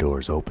elevator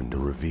doors opened to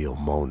reveal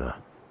Mona.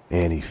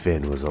 Annie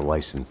Finn was a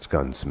licensed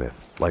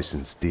gunsmith,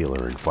 licensed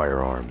dealer in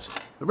firearms.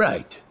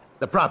 Right.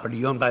 The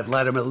property owned by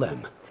Vladimir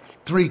Lem.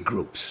 3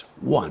 groups.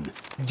 1,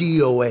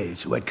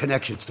 DOAs who had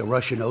connections to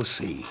Russian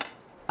OC.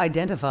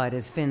 Identified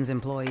as Finn's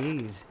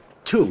employees.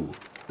 2,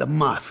 the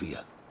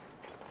Mafia.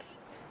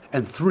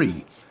 And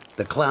 3,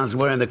 the clowns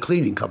wearing the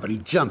cleaning company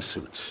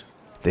jumpsuits.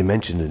 They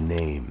mentioned a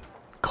name,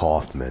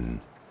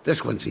 Kaufman.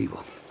 This one's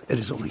evil. It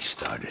has only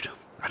started.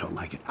 I don't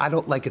like it. I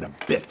don't like it a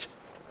bit.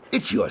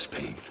 It's yours,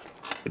 Payne.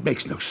 It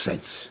makes no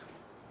sense.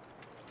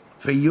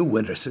 For you,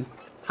 Winterson,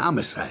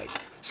 homicide,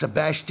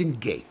 Sebastian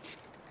Gate.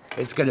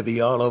 It's gonna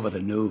be all over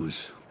the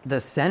news. The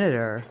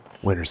senator?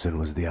 Winterson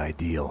was the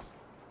ideal.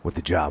 What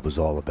the job was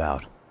all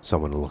about.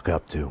 Someone to look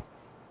up to.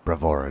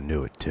 Bravura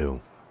knew it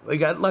too. We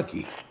got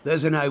lucky.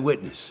 There's an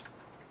eyewitness.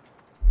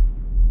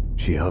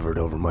 She hovered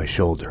over my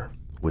shoulder,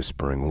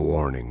 whispering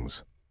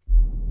warnings.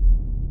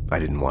 I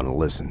didn't want to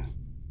listen.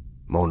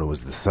 Mona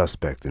was the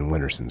suspect in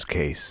Winterson's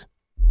case.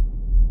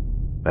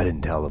 I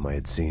didn't tell them I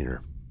had seen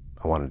her.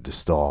 I wanted to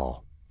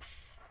stall.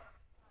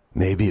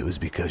 Maybe it was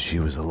because she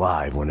was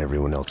alive when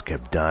everyone else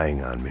kept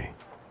dying on me.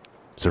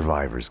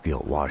 Survivor's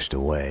guilt washed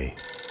away.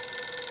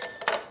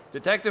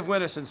 Detective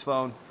Winterson's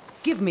phone.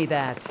 Give me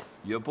that.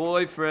 Your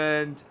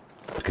boyfriend.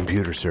 The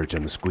computer search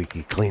on the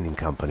squeaky cleaning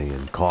company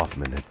and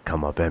Kaufman had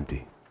come up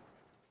empty.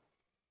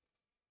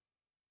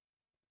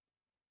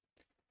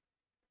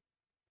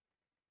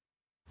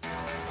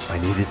 I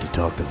needed to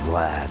talk to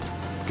Vlad,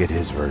 get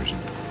his version,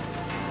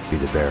 be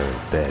the bearer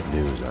of bad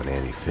news on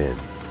Annie Finn.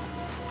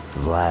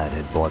 Vlad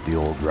had bought the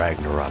old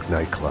Ragnarok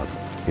nightclub.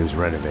 He was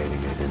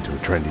renovating it into a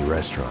trendy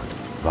restaurant,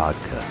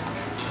 Vodka.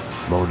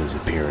 Mona's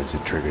appearance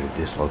had triggered a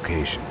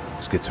dislocation,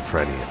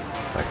 schizophrenia.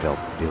 I felt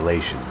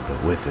elation,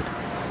 but with it,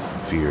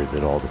 fear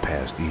that all the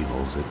past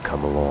evils had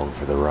come along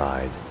for the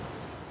ride.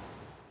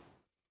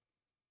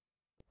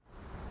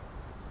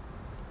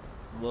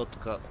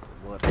 Vodka,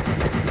 what?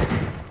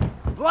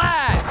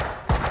 Vlad!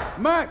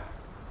 Max!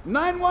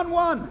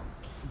 911!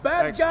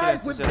 Bad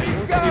guys with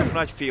big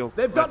guns!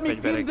 They've got me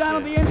pinned down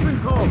on the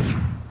entrance hall!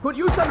 Could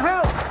use some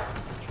help!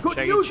 Could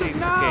use it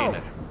now!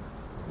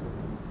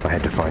 I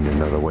had to find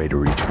another way to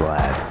reach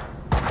Vlad.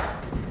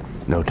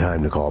 No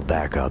time to call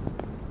backup.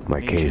 My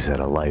case had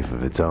a life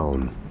of its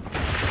own.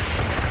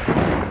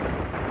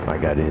 I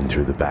got in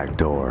through the back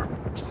door.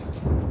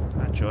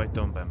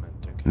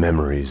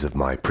 Memories of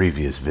my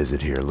previous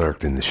visit here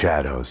lurked in the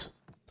shadows.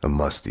 A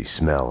musty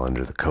smell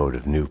under the coat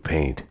of new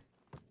paint.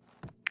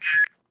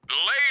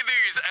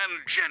 Ladies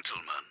and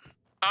gentlemen,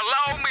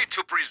 allow me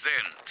to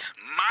present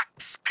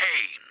Max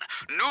Payne,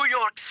 New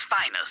York's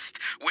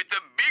finest, with the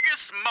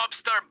biggest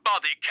mobster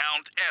body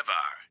count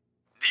ever.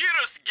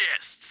 Dearest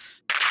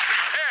guests,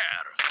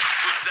 prepare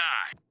to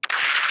die.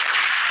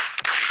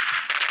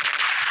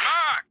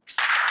 Max,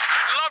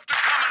 I'd love to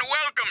come and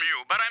welcome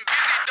you, but I'm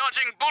busy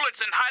dodging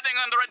bullets and hiding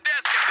under a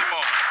desk at the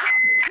moment.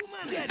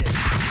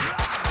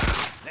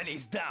 Then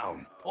he's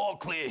down. All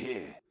clear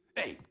here.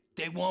 Hey,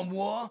 they want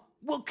war?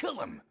 We'll kill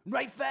him.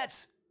 Right,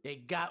 Fats? They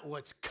got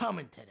what's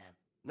coming to them.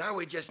 Now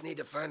we just need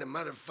to find a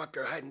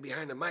motherfucker hiding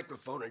behind the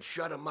microphone and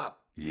shut him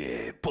up.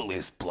 Yeah, pull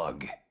his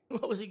plug.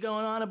 What was he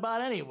going on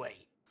about anyway?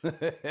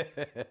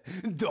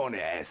 Don't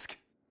ask.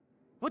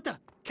 What the?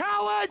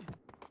 Coward!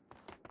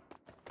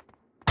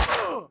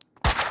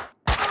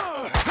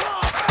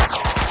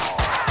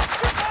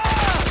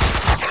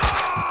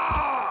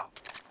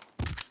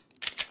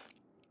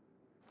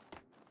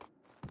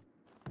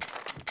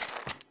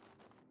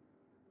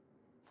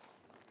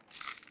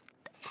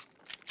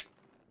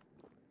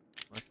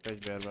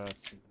 Fegyverbe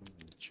nincs.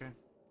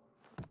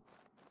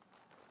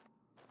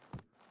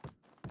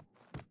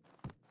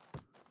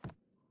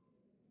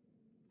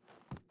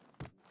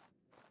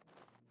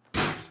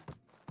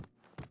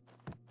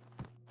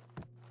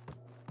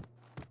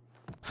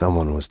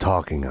 Someone was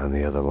talking on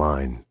the other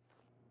line.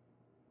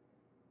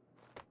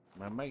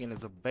 Már megint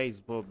ez a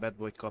baseball bad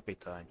boy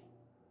kapitány.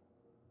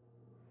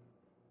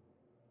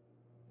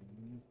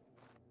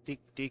 Tik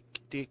tik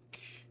tik.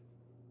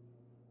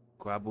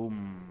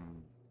 Kabum.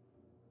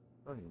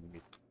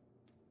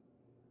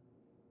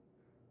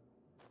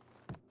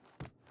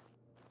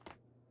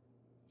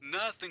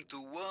 Nothing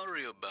to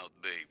worry about,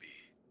 baby.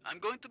 I'm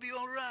going to be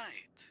all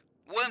right.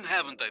 When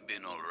haven't I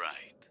been all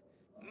right?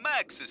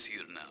 Max is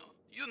here now.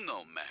 You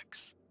know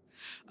Max.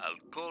 I'll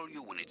call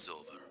you when it's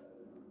over.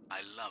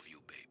 I love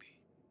you, baby.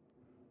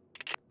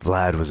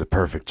 Vlad was a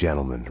perfect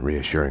gentleman,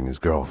 reassuring his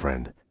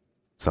girlfriend.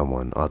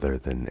 Someone other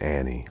than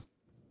Annie.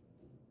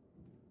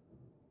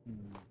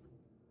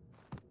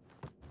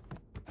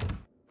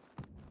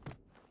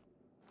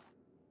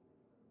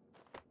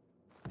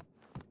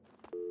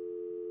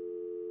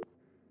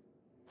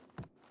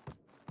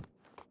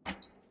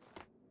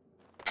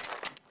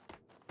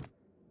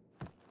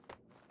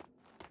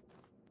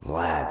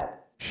 Lad,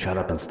 shut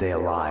up and stay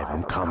alive.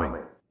 I'm coming.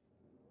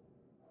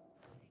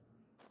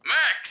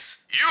 Max,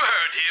 you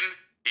heard him.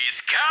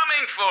 He's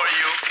coming for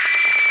you.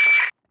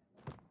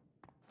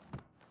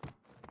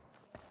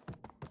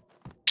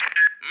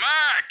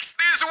 Max,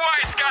 these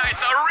wise guys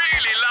are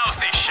really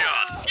lousy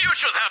shots. You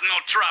should have no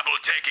trouble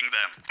taking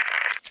them.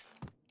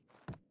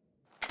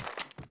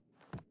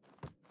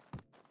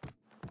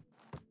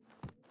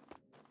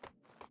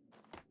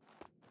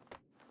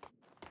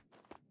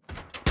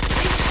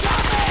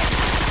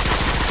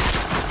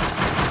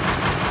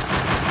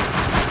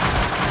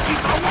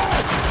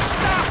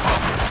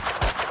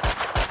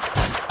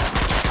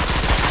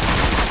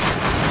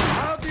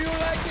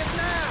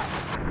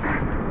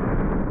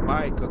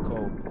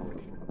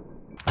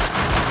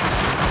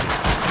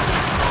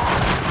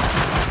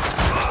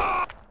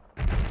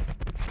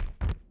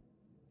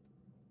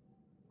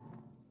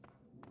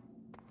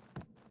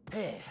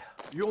 Hey,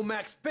 you're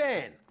Max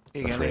Payne.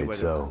 Afraid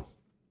so.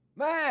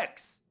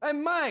 Max,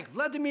 I'm Mike,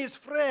 Vladimir's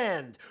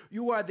friend.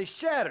 You are the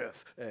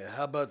sheriff.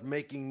 How about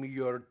making me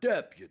your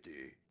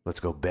deputy? Let's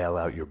go bail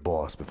out your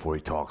boss before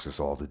he talks us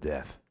all to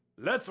death.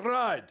 Let's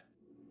ride.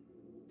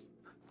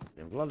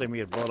 Én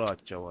Vladimir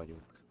barátja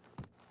vagyok.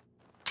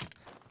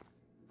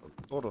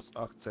 Orosz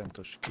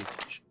akcentus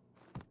kicsi.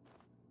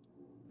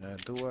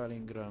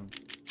 Duelingram.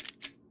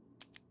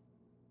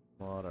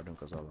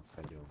 Maradunk az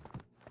alapfegyóban.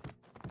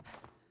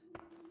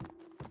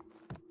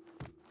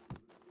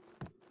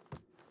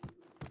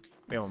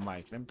 Mi van,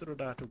 Mike? Nem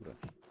tudod átugrani?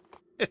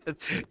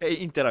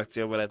 Egy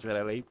interakcióban lehet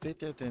vele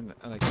leépíteni, én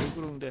ennek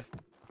ugrunk, de...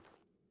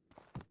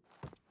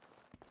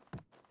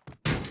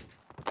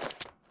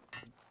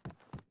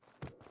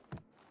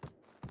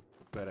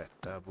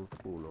 Berettából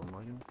fullon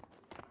vagyunk.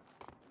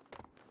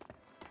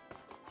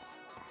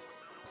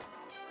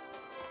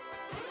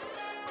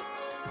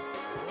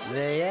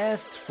 They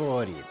asked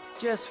for it.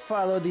 Just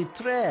follow the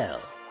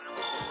trail.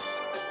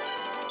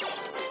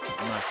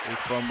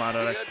 Itt van már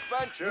a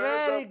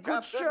Very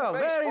good show,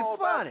 very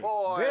funny.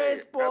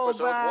 Baseball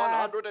Episode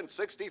bat.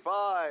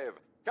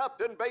 165.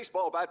 Captain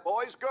Baseball Bat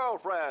Boy's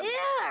girlfriend.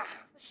 Yeah,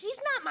 she's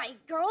not my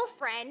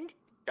girlfriend.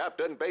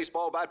 Captain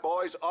Baseball Bat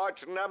Boy's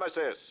arch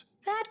nemesis.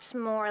 That's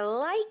more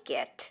like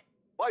it.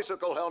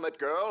 Bicycle Helmet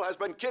Girl has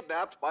been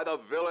kidnapped by the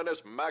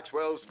villainous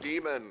Maxwell's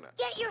demon.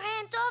 Get your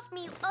hands off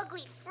me, you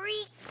ugly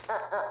freak.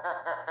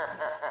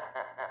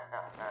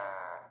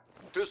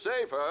 To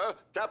save her,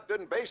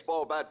 Captain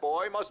Baseball Bat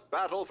Boy must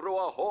battle through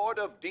a horde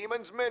of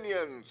demons'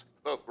 minions,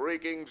 the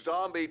freaking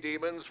zombie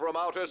demons from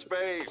outer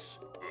space.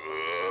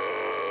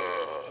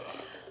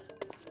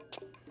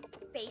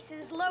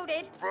 Bases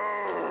loaded.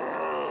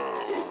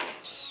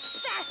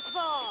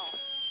 Fastball.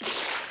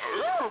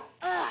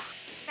 Ugh,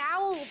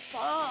 foul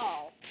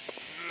ball.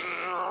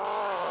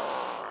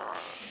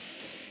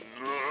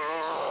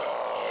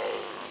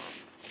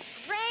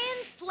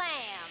 Grand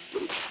slam.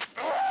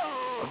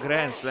 A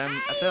Grand Slam,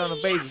 hát olyan a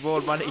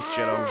baseballban itt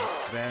sem a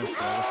Grand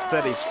Slam, az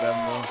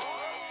tenisben van.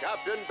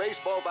 Captain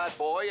Baseball Bat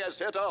Boy has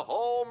hit a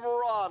home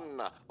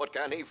run, but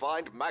can he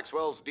find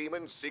Maxwell's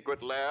demon's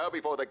secret lair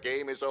before the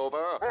game is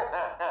over?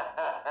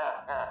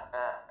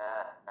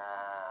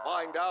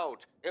 Find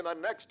out in the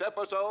next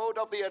episode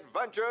of The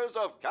Adventures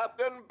of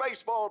Captain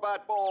Baseball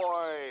Bat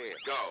Boy.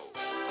 Go.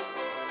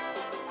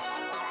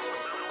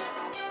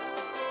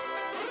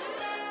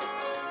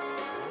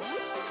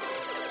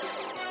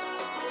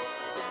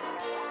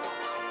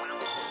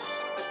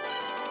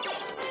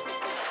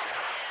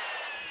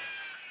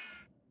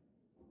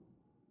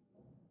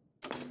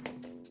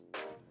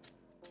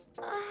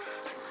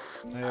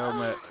 Na jó,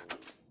 mert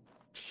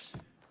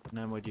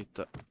nem, hogy itt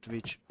a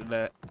Twitch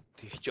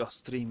letiltja a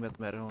streamet,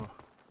 mert a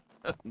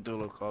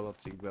dolog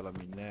hallatszik bele,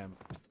 ami nem.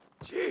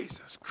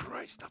 Jesus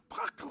Christ,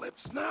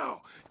 apocalypse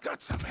now.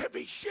 Got some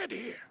heavy shit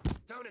here.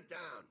 Tone it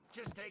down.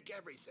 Just take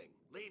everything.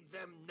 Leave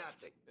them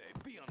nothing. Hey,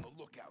 be on the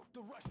lookout.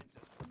 The Russians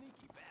are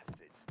sneaky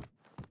bastards.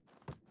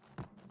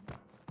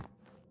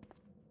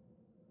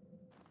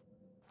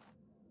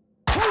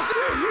 Who's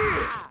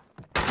here?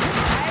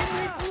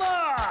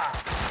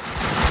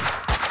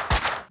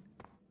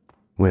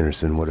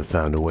 Winterson would have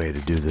found a way to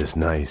do this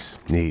nice,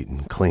 neat,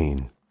 and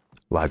clean.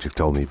 Logic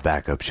told me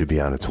backup should be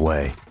on its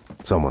way.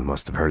 Someone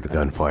must have heard the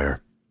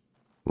gunfire.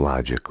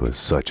 Logic was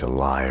such a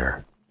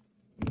liar.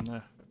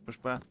 Na,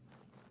 most már...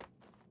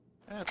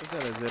 Hát az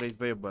előző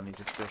részben jobban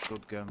nézett ki a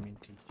shotgun,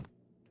 mint így.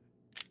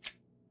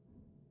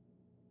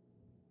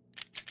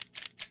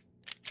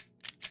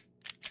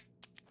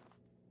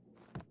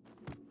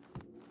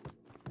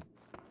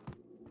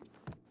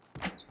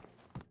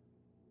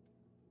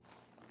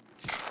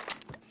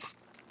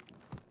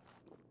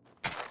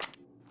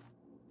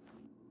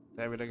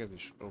 Elvileg ez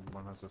is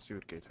robban, az a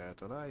szürkét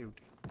hát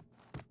alájut.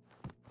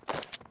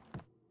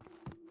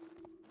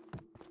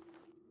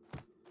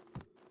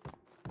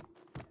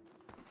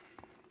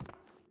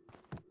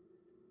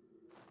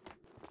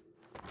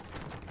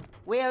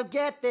 We'll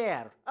get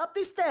there. Up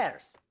the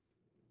stairs.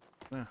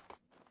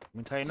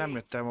 Mintha én nem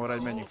jöttem volna,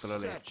 hogy menjünk fel a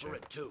Set for lépcsőn.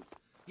 it, too.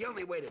 The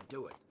only way to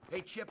do it.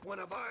 They chip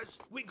one of ours,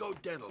 we go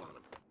dental on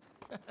them.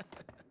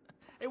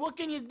 Hey, what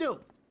can you do?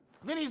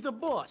 Vinny's the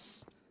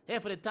boss.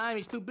 Half of the time,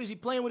 he's too busy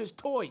playing with his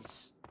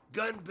toys.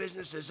 Gun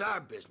business is our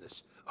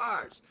business.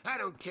 Ours. I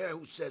don't care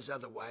who says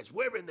otherwise.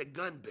 We're in the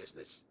gun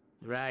business.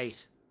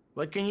 Right.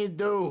 What can you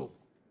do?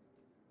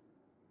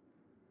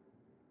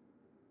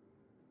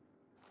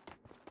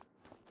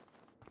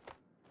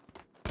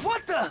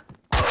 What the?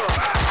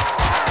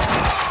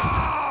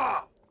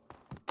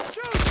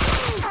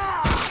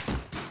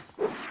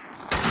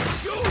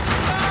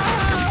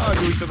 A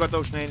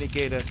gyújtogatós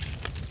nénikére.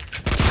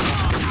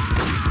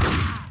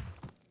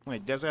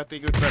 Egy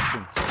dezertégőt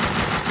vettünk.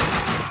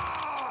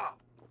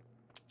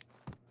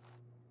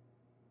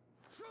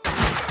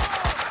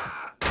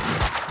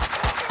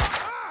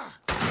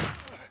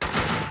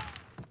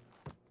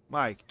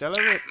 Mike, tell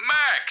her it.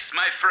 Max,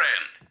 my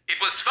friend. It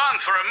was fun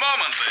for a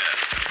moment there.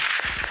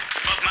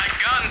 But my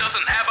gun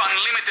doesn't have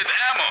unlimited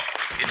ammo.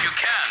 If you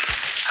can,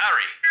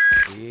 hurry.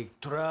 Big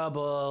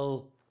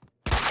trouble.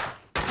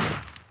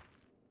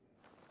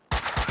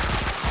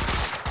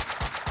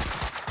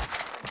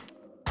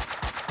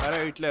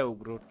 Várj, itt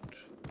leugrott.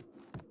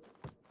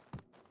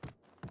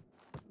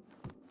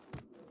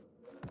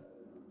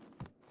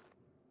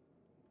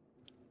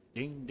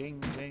 Ding,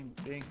 ding, ding,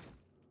 ding.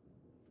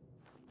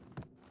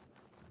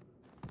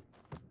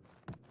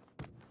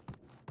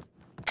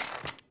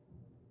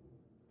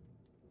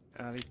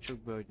 Állítsuk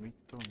be, hogy mit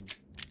tudom.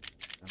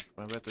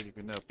 Már betudjuk,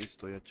 hogy ne a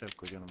pisztolyat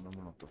csekkodjon, hanem a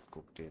molotov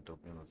koktélt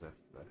dobjon az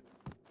F-be.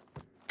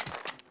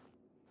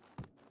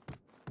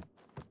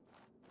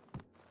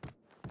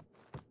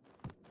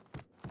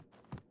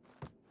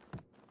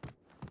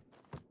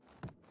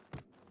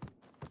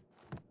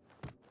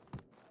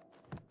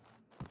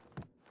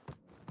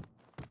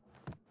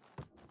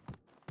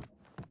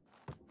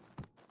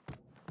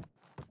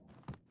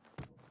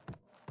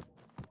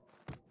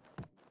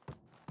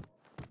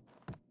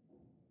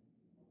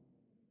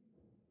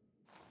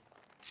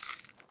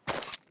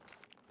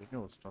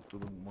 Nyolcnak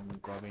tudunk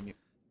magunkkal venni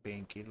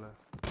painkiller.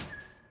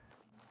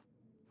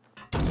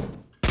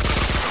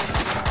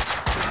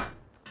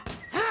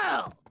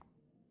 Hell!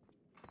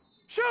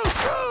 Shoot!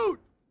 Shoot!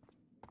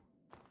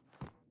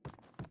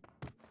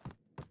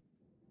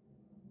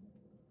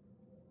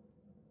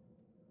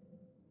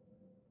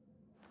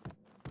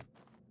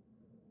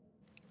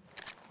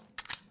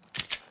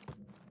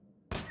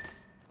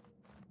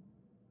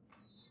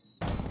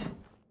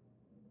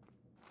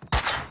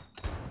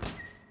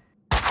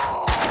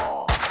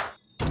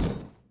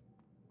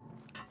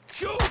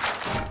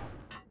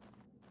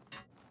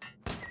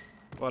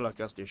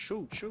 Valaki azt is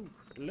shoot, shoot,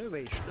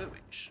 lövés,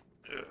 lövés.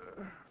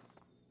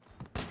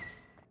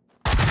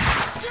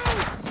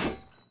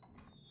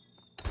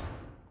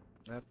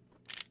 De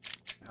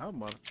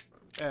hamar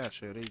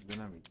első részben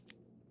nem így.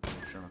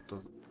 Most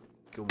attól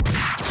komoly.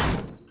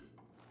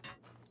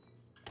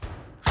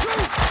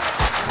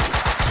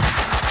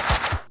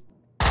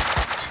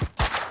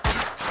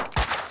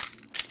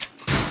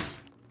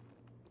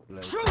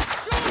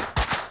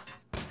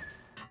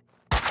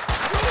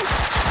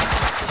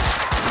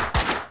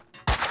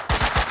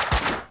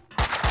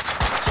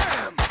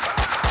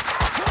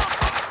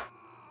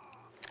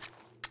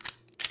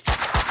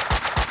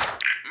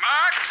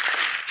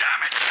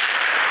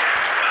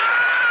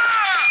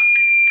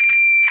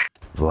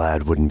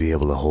 Vlad wouldn't be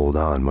able to hold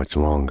on much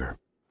longer,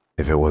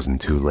 if it wasn't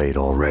too late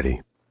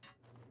already.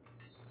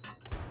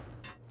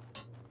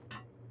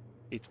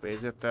 Itt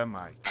fejezett el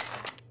Mike.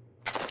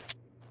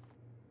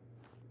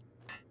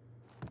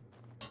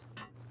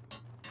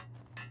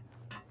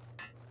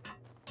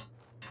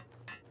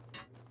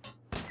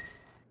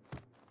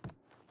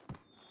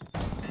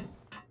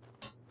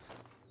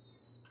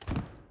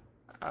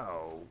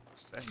 Au,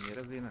 ennyire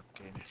azért nem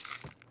kéne.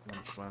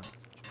 Nem is van.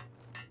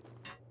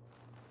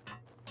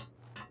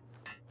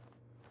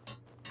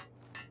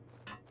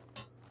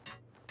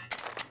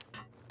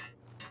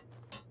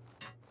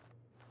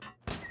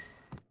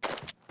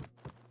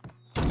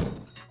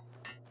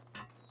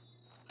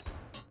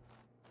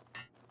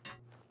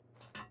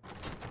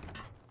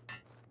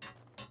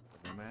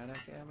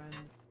 Merre kell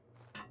menni?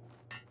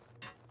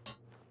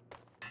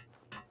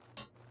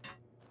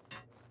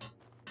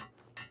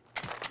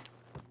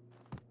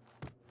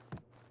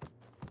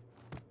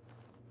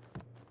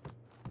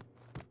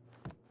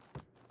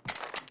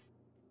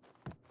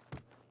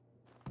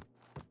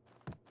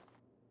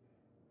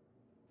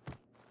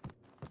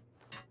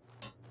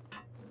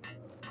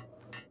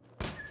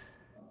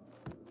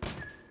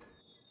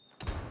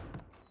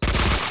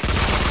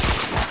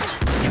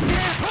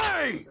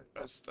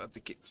 Azt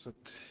addig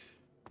képzott.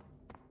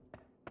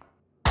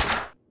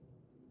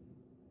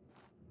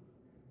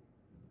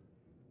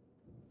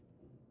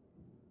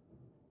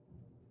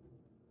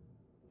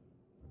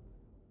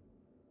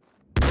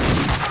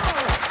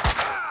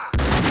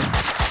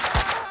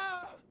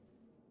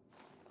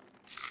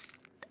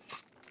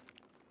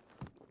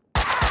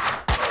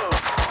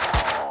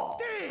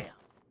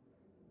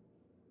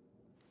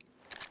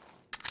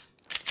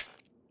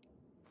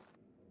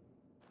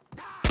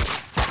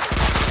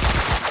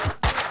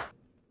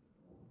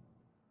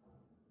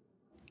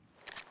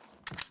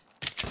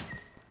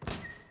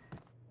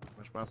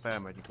 Már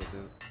felmegyünk az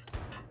ő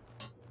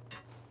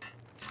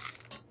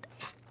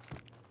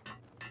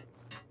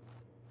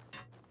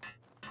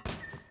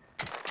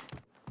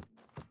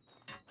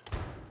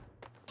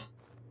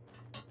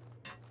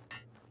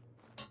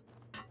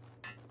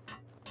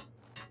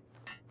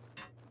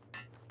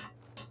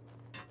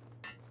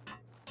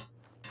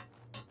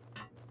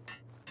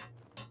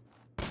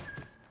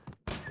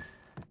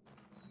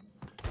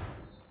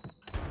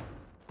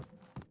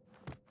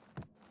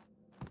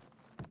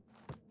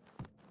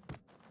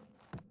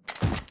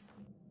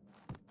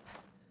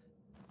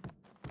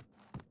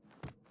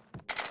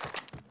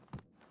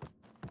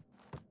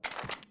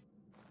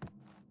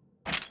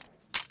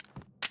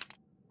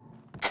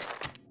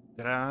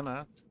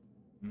Gránát?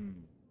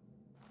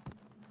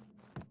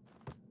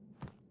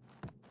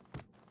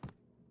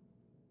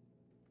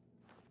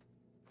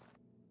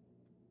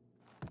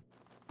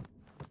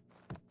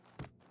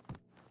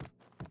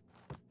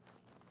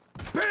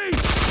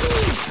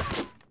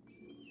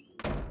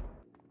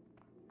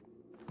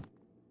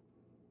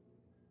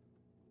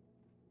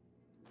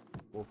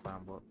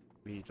 Opámba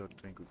vízott,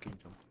 amikor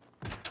kincsont.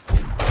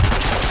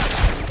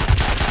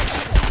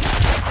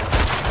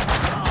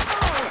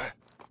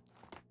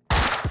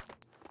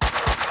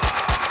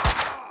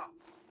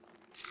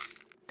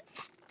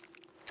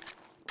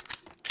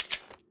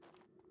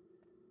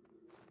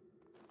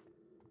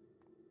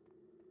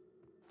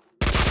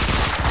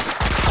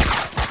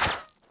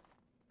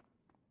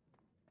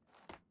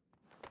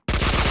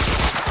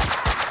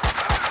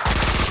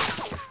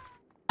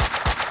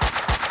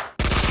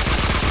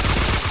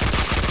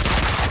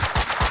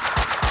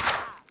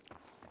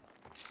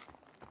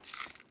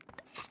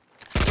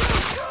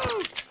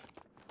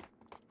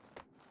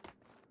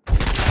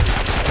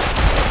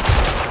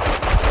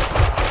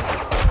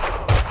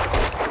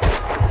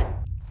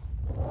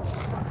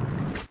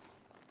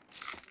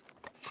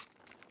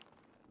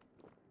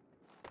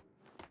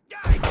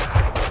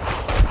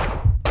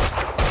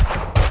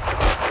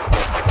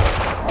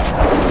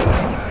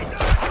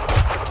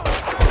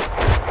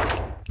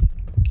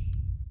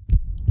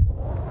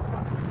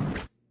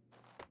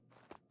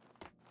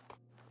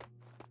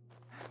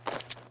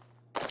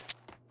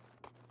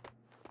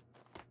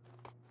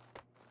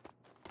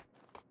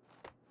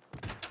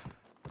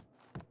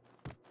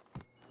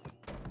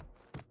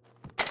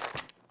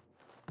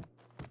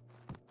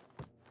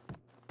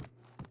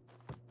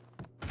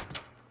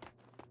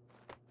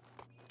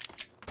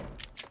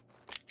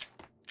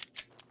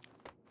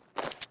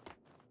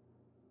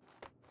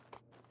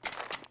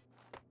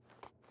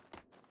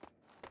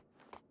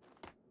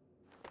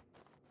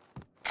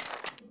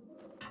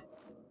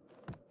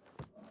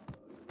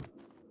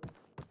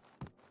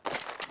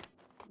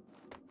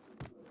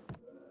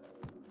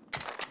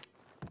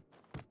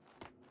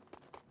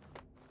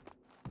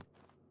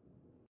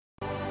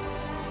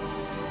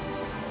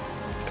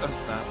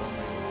 Aztán van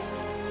meg.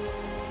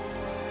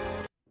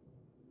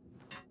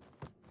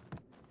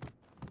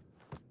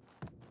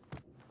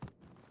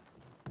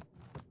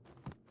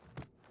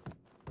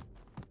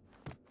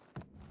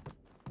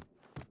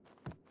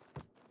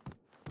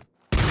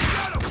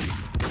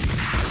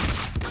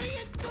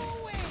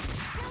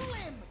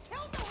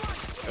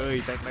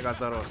 Öljtek meg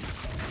az a rossz.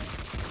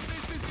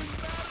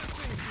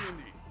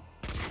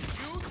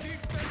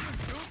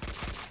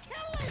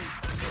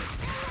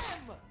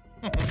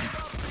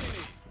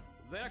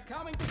 They're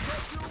coming to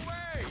take you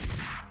away!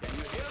 Can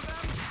you hear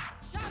them?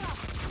 Shut up!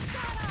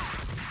 Shut up!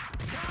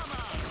 Come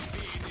on,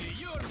 Beanie,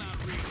 you're not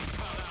really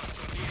cut out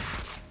for this.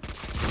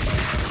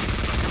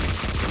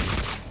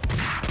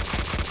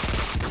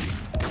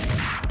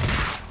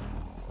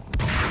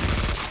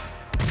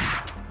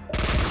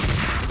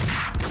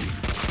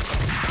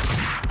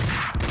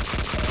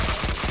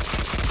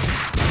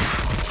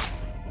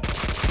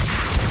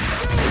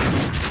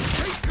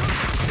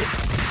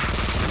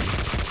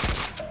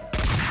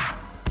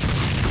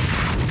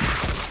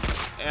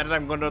 Erre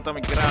nem gondoltam,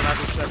 hogy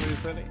gránátot sem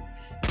műfölni.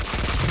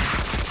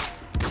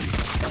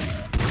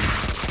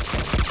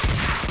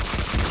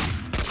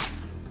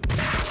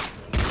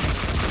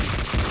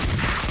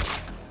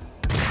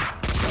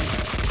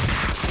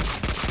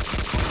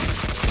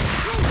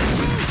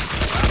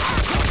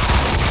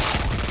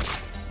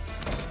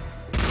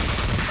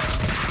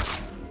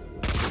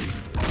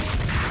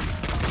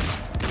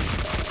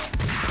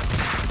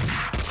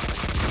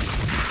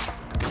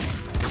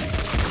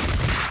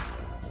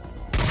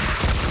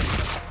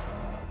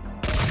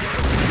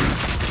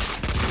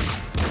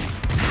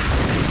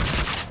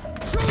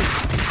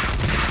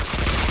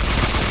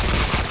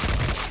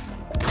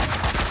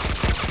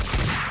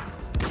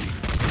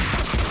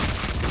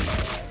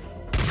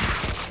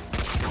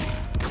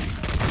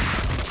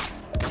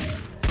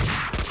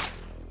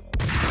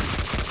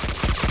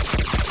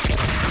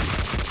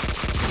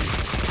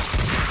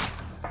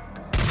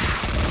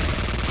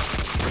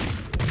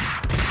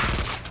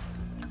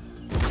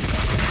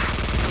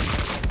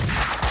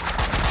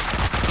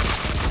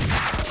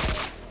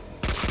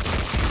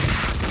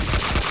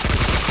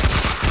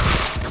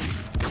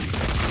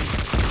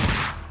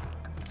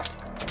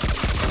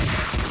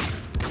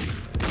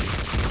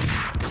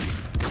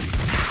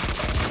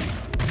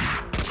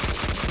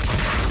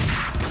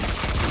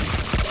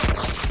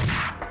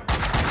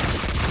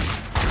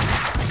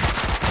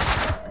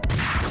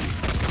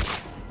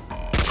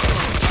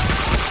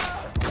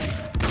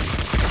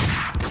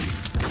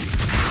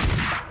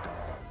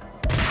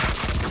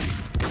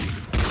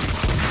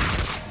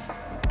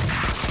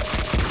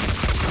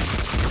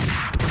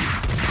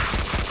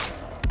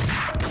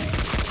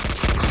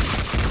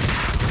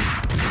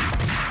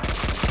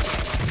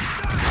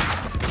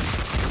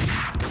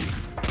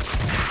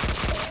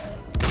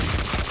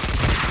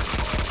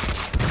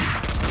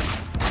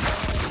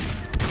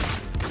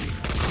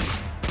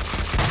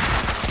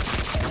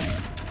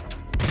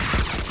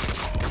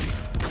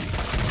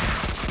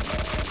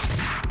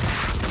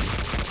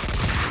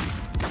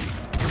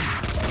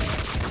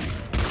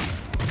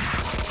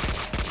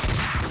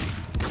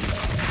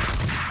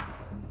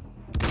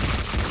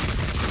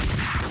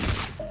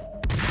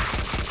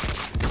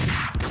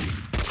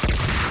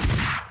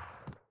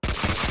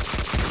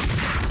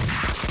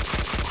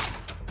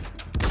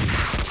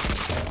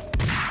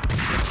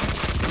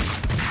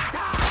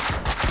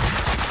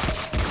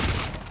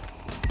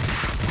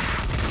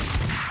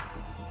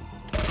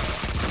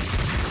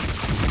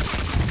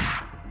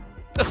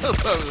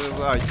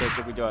 Hagyta,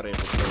 csak úgy arrébb.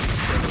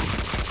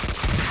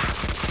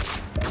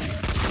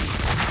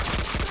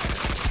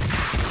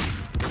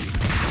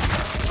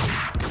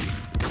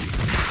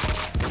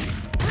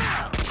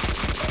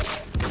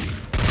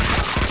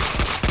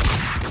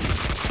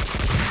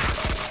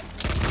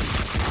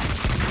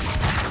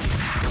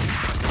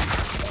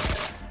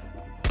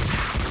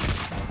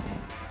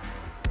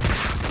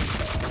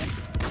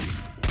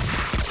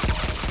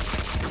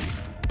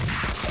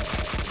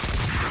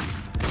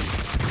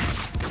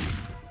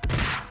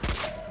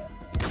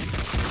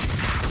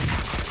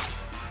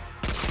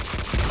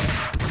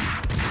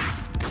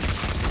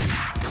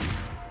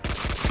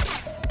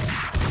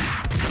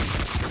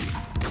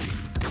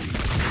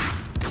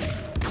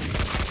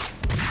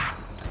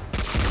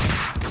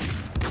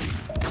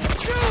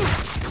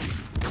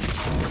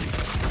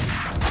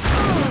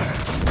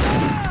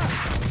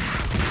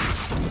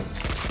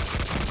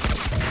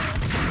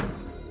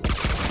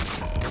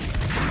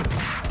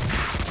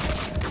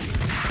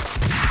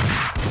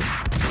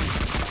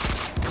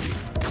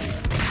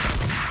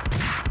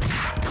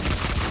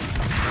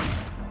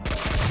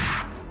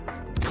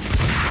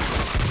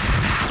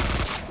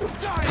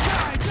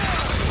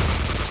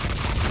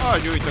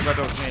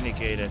 Gyújtogatok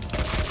nénikédet.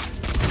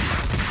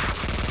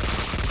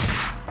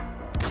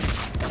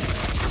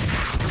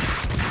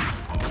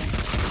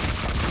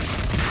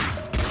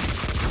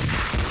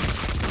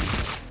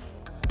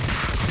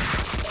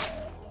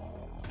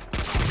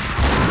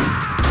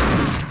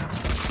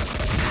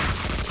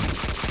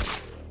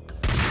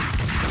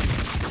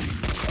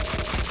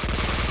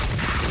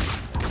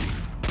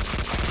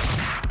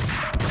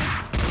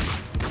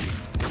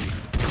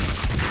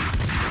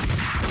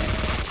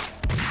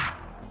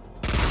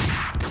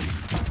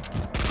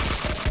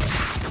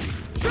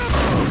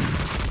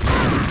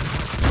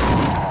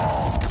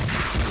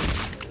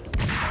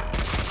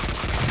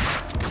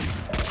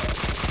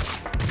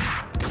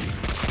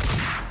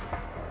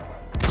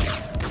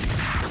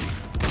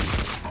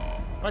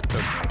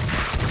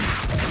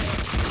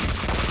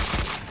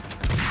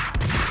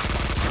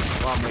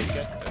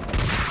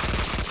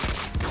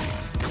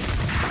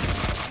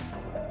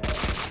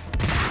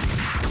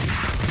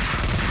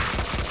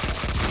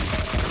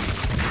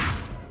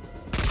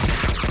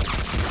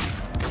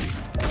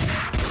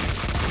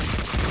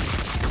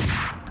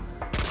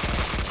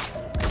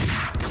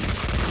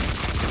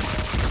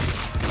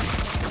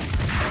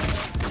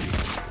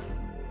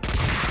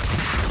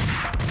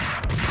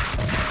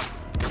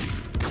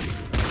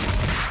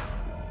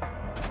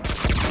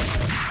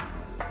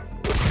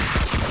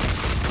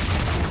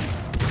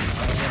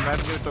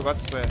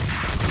 Gyújtogatsz fel.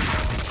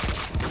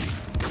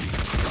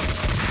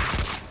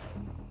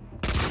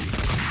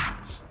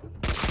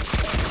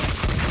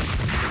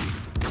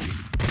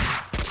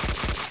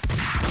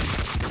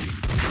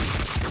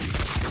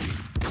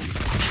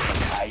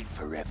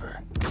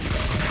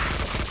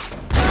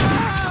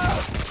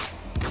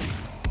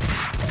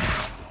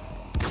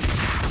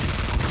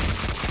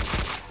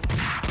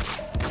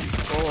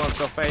 Ó, az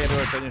a fehér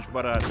öltönyös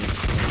barátom.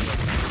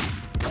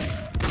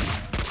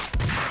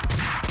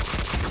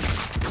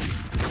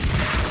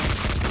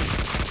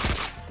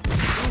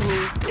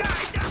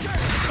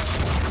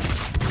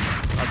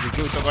 Addig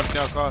gyújtogatni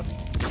akar.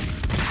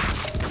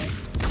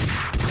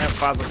 Nem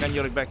fázok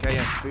ennyire, hogy be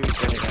kelljen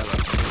fűteni vele.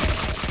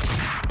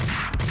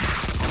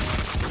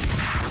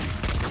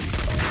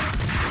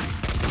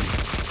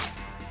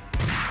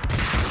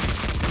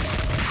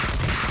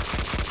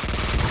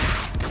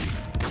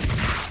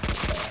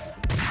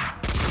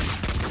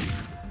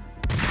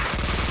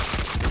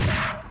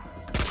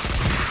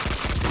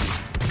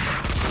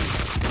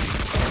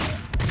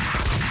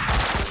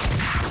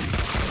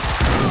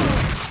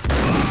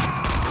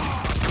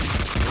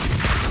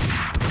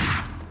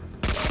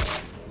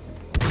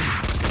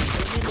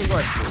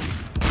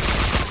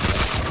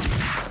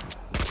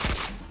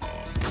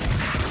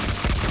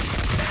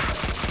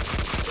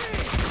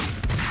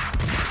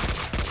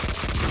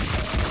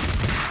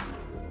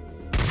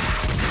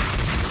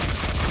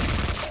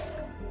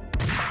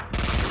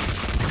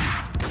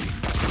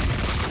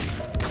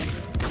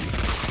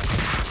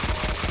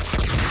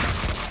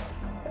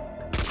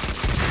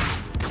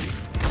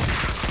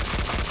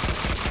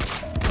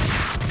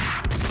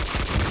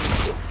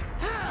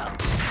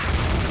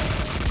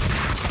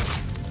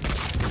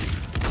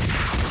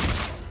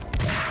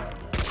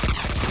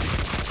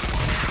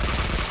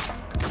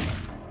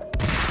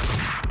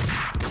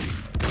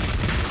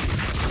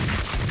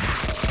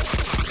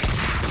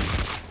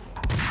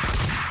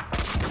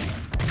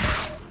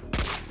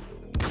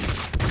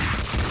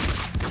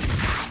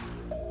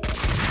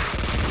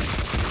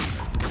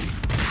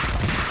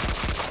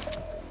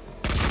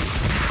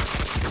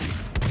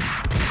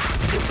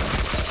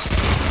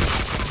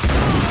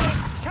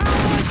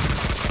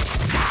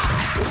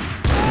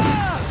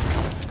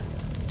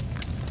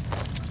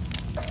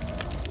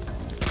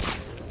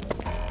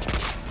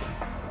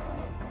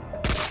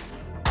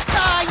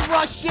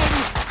 Russian!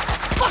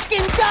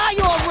 Fucking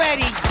die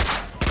already!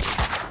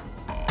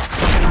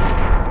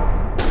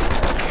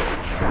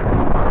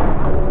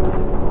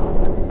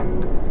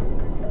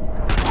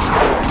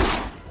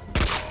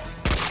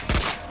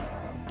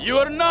 You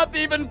are not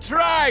even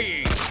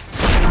trying!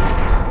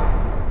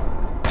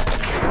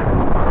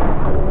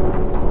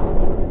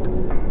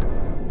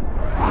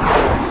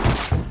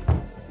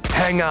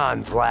 Hang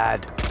on,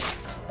 Vlad.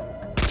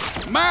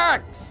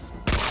 Max!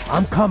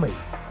 I'm coming.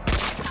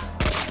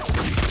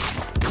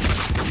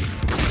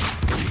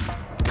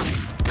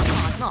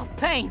 Oh, no,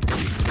 Payne!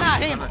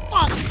 Not him!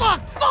 Fuck!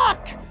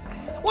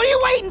 What are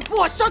you waiting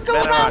for? Circle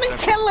around and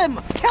kill him!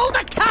 Kill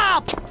the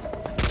cop!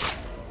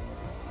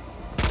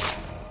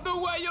 The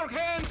way your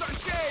hands are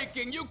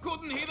shaking, you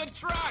couldn't hit a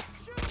truck!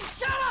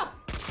 Shut up!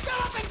 Shut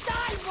up and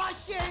die,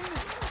 Russian!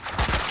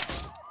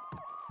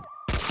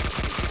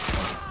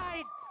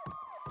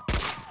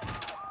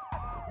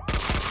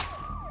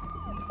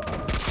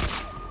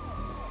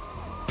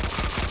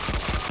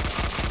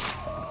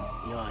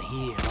 You're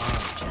here,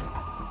 aren't you?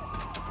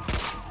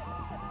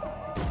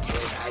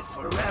 Can't hide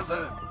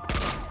forever.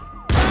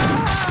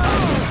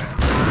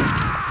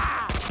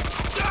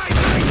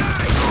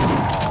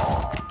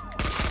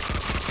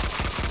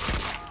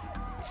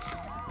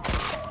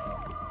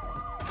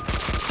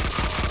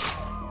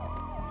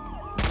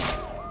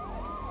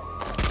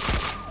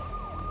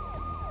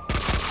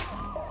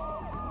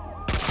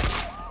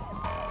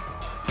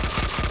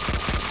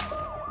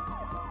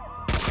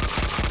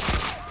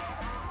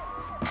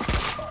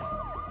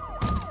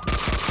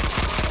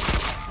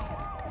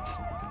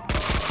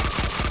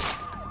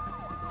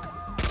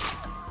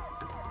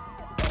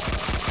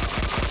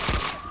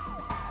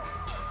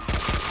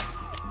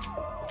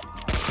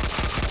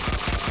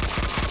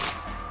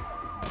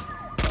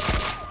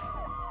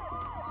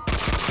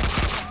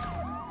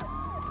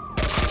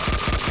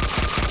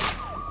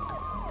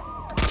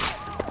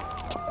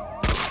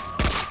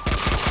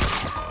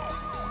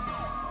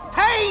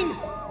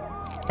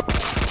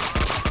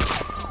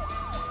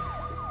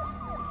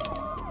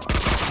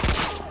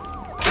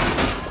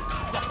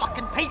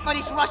 For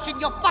this Russian,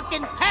 you'll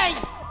fucking pay!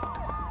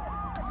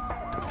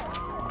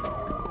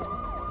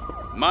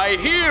 My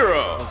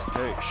hero!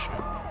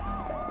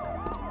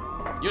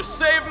 You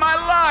saved my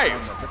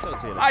life!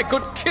 I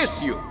could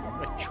kiss you!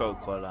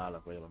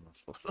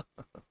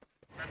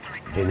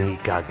 Vinny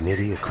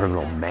Gognitti, a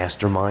criminal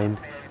mastermind?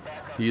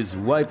 He is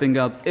wiping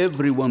out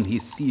everyone he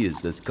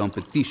sees as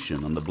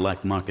competition on the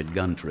black market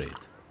gun trade.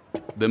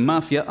 The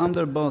mafia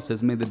underboss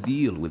has made a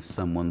deal with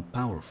someone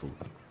powerful.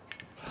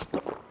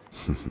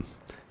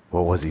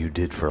 What was it you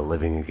did for a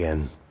living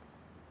again?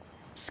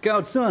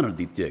 Scout's honor,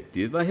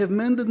 detective. I have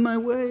mended my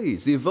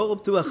ways,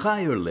 evolved to a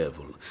higher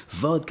level.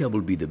 Vodka will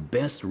be the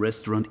best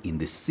restaurant in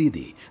the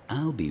city.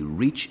 I'll be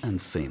rich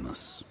and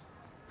famous.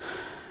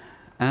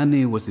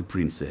 Annie was a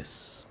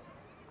princess.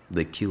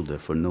 They killed her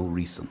for no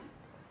reason.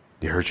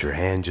 You hurt your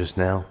hand just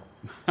now?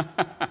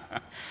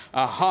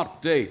 A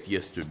hot date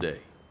yesterday.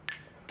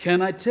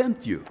 Can I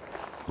tempt you?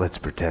 Let's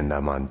pretend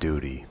I'm on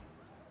duty.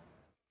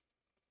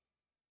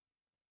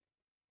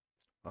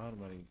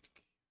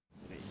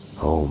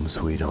 Home,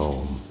 sweet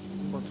home.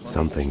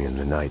 Something in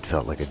the night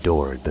felt like a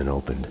door had been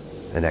opened.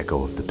 An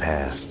echo of the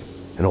past.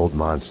 An old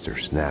monster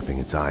snapping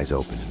its eyes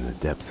open in the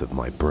depths of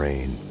my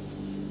brain.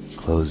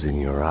 Closing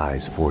your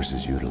eyes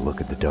forces you to look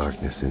at the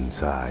darkness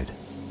inside.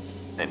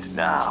 And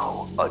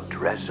now,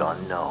 address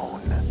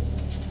unknown.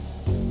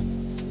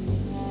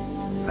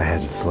 I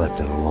hadn't slept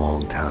in a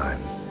long time.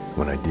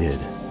 When I did,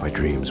 my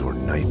dreams were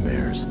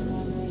nightmares.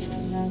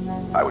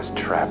 I was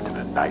trapped in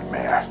a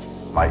nightmare.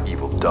 My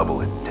evil double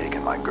had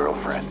taken my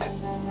girlfriend.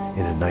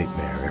 In a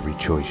nightmare, every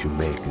choice you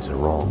make is a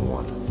wrong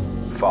one.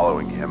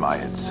 Following him, I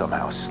had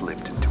somehow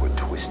slipped into a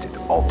twisted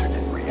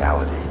alternate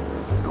reality.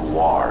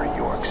 Noir,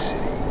 York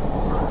City.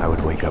 I would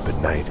wake up at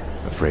night,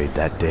 afraid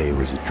that day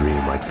was a dream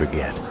I'd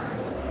forget.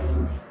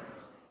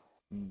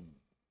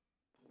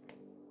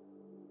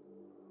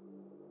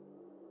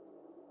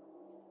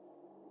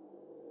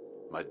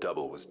 My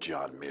double was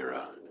John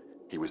Mira.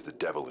 He was the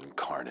devil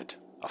incarnate,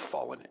 a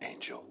fallen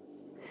angel.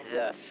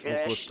 The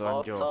flesh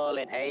of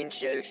fallen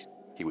angels.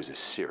 He was a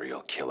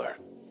serial killer.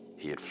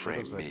 He had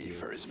framed me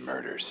for his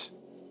murders.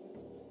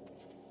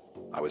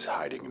 I was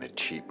hiding in a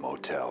cheap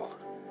motel.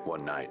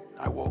 One night,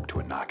 I woke to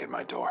a knock at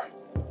my door.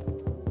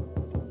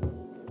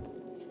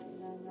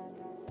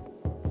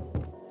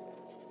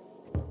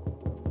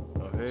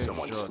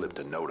 Someone slipped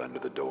a note under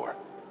the door.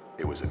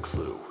 It was a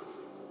clue.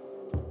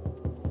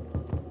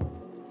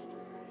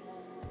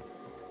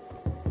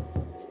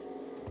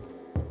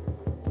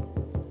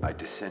 I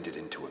descended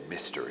into a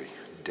mystery,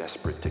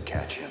 desperate to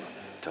catch him,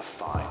 to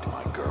find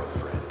my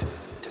girlfriend,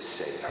 to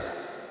save her.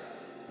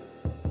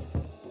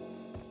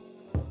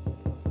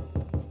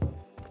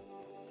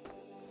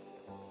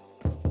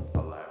 A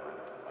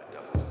labyrinth, my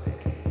double's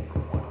making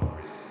from one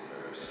risen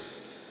verse.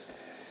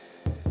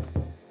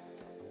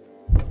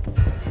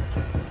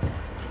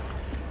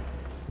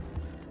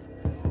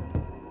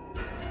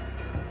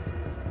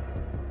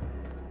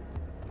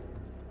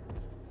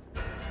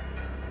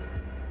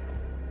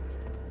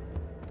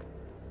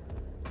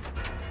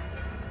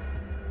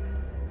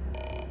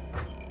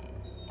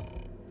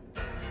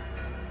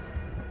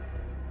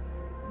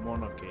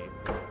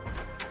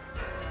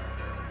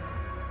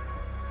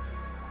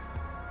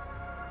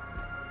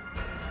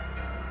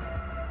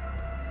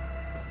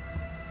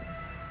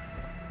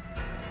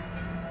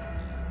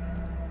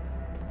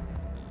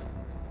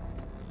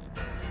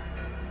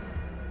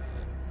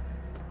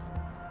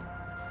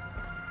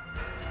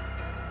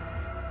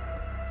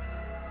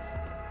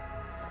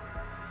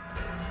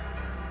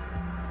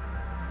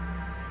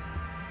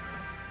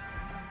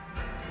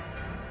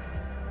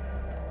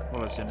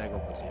 Valószínűleg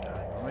abba az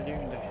irányba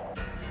megyünk, de...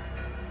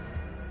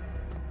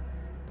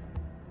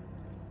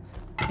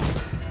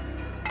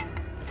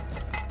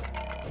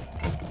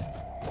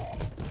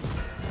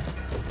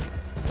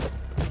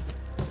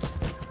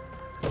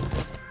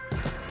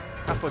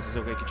 Hát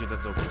folytatok egy kicsit a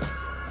dolgot.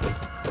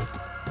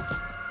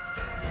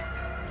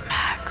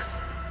 Max.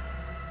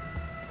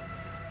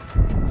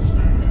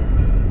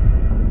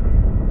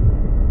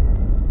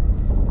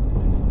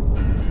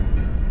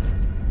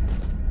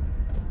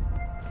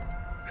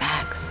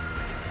 Max.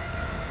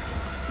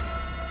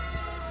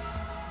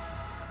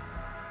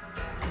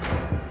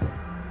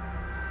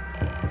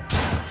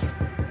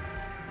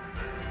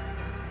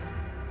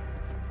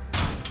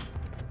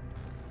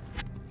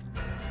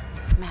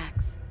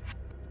 Max.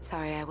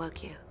 Sorry I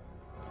woke you.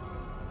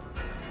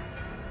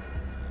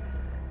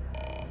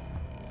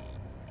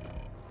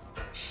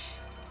 Shh.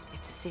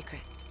 It's a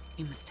secret.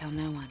 You must tell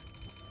no one.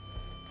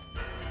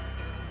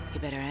 You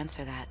better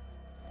answer that.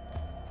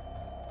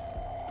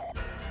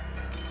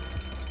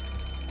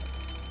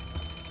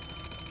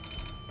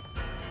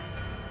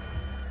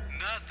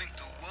 Nothing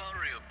to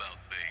worry about,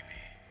 baby.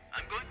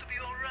 I'm going to be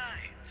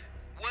alright.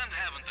 When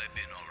haven't I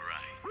been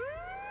alright?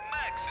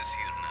 Max is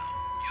here now.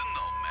 You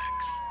know Max.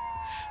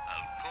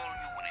 I'll call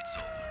you when it's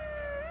over.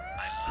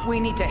 I love We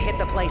need to hit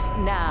the place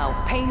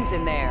now. Payne's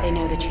in there. They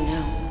know that you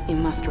know. You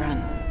must run.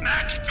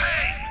 Max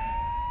Payne!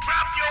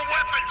 Drop your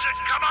weapons and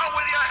come out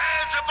with your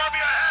hands above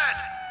your head!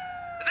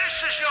 This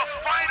is your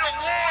final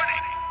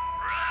warning!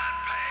 Run,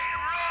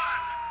 Payne, run!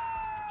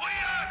 We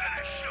are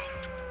gonna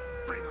shoot!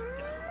 Bring him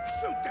down.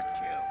 Shoot to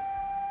kill.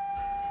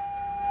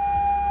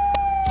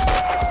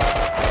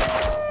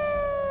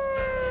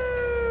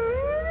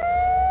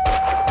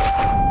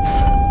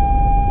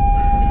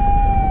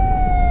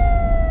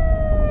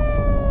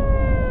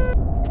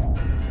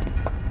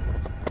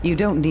 You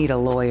don't need a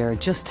lawyer.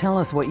 Just tell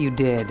us what you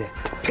did.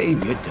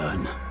 Payne, you're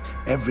done.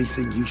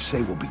 Everything you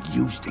say will be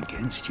used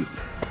against you.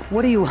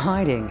 What are you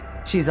hiding?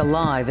 She's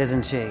alive,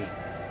 isn't she?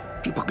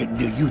 People get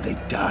near you, they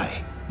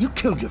die. You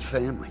killed your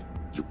family.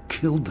 You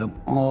killed them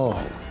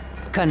all.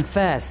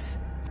 Confess.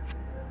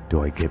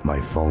 Do I get my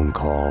phone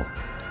call?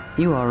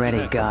 You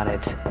already got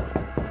it.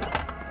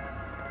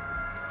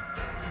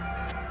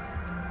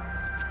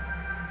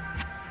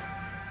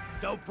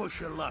 Don't push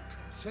your luck.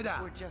 Sit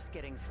down. We're just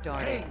getting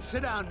started. Hey,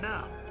 sit down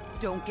now.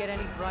 Don't get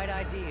any bright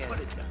ideas.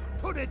 Put it down.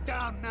 Put it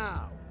down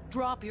now.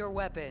 Drop your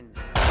weapon.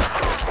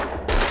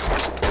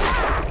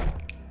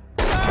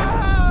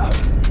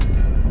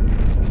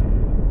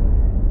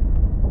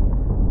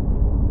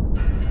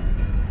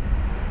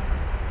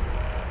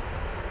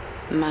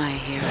 My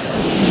hero.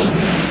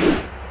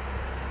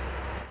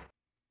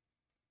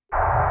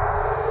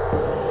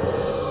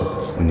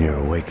 When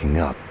you're waking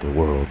up, the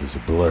world is a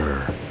blur.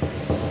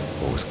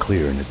 What was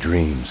clear in a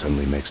dream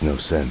suddenly makes no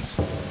sense.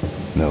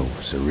 No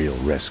surreal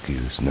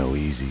rescues, no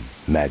easy,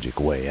 magic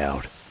way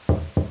out.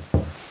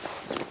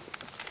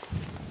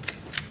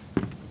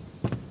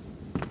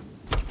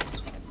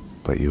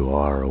 But you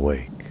are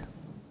awake.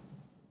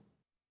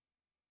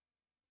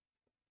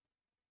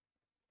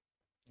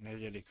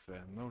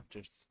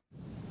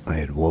 I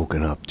had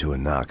woken up to a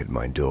knock at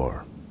my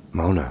door.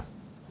 Mona,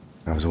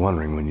 I was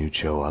wondering when you'd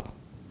show up.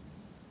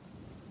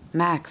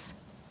 Max,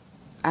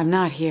 I'm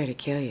not here to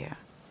kill you.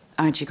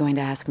 Aren't you going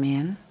to ask me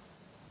in?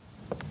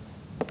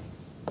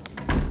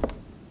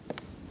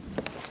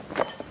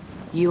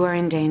 You are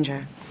in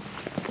danger.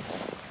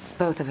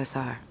 Both of us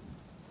are.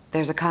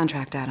 There's a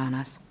contract out on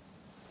us.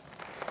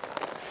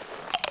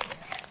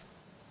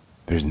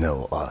 There's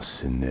no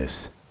us in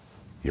this.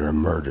 You're a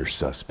murder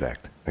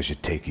suspect. I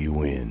should take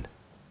you in.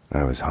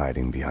 I was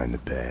hiding behind the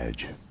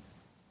badge.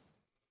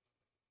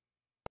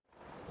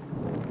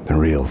 The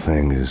real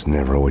thing is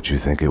never what you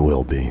think it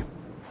will be.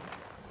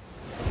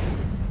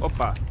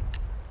 Opa!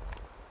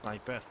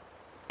 Sniper.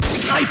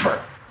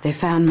 Sniper! They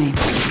found me.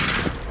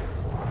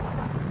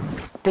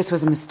 This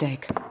was a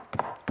mistake.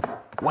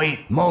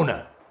 Wait,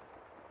 Mona!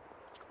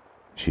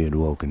 She had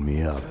woken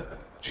me up.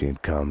 She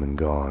had come and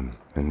gone,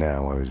 and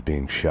now I was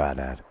being shot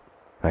at.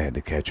 I had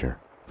to catch her,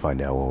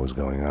 find out what was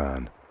going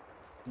on.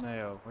 Na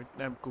jó, hogy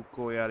nem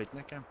kukkoljál itt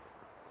nekem.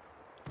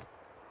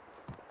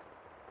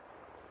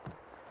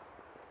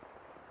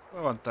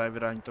 Van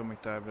távirányító, még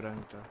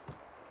távirányító.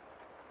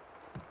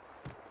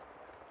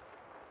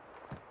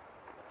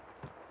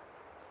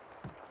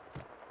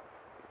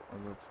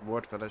 Az ott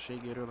volt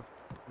feleségéről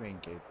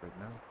fénykép, vagy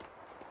nem?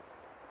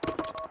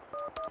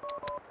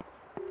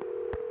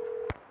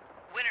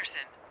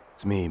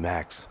 It's me,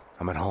 Max.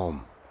 I'm at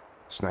home.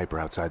 Sniper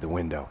outside the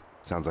window.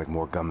 Sounds like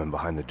more gunmen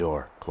behind the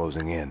door,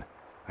 closing in.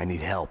 I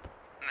need help.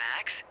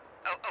 Max?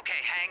 Oh,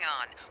 okay, hang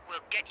on.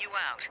 We'll get you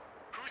out.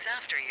 Who's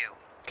after you?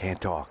 Can't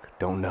talk.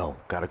 Don't know.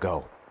 Gotta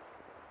go.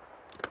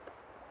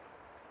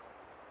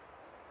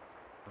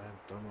 Nem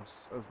tudom,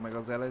 az meg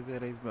az előző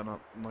részben a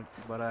nagy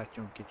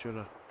barátjunk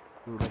kicsoda.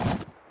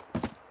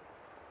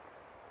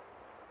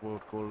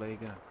 Volt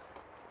kollégánk.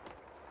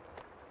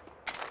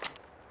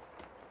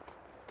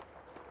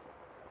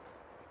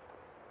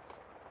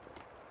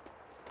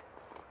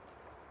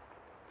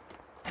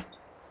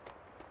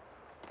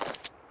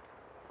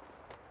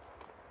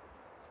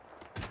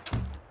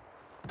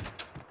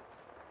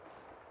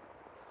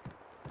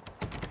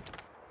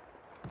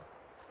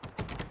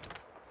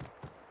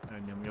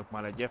 Nyomjak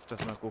már egy F-t,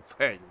 mert akkor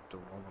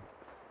feljutom magam.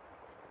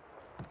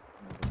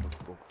 Mondok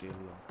a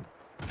koktéllal.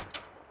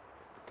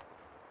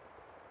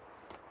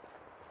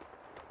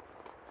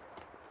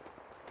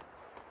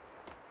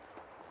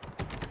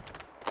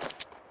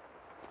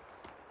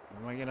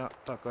 Megint a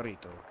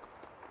takarítók.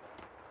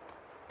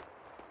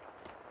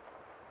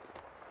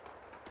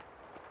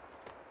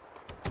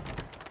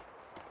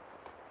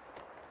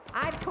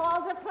 I've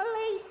called the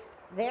police.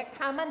 They're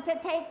coming to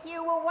take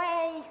you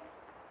away.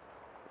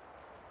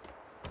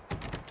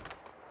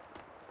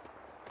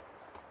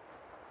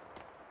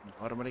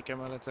 Harmadik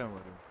emeleten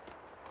vagyunk.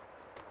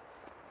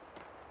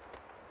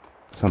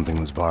 Something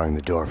was barring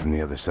the door from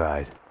the other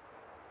side.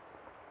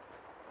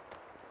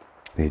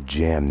 They had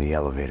jammed the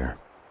elevator.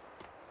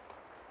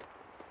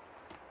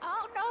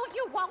 Oh, no,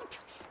 you won't.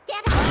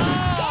 Get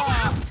out! Get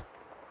out!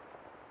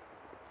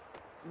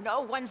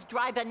 No one's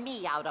driving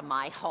me out of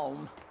my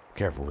home.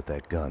 Careful with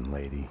that gun,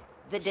 lady.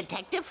 The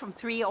detective from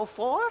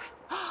 304?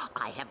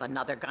 I have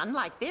another gun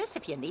like this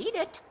if you need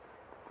it.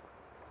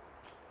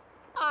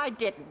 I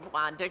didn't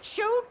want to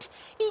shoot.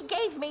 He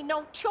gave me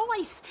no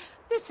choice.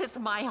 This is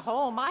my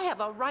home. I have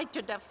a right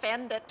to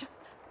defend it.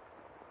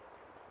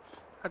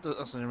 Hát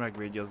azt mondja,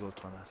 megvédje az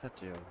otthonát. Hát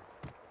jó.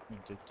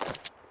 Mint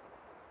itt.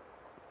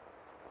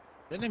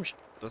 De nem is...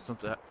 Azt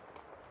mondta...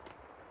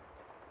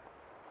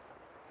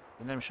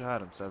 De nem is a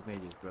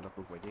 304-esből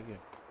lakok, vagy igen?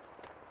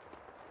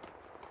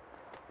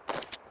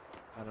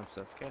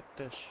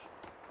 302-es.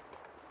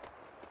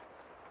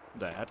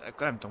 De hát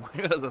akkor nem tudom,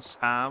 hogy az a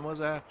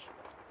számozás.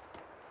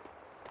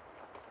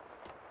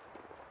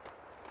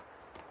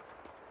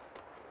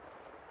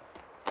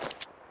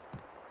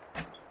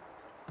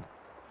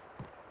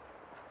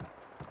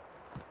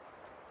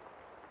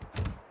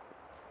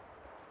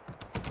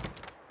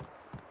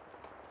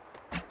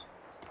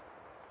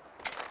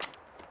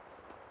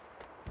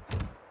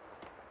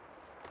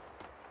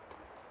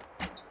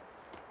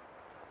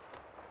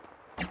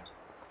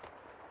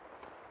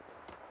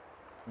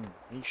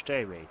 Nincs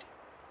tévéd.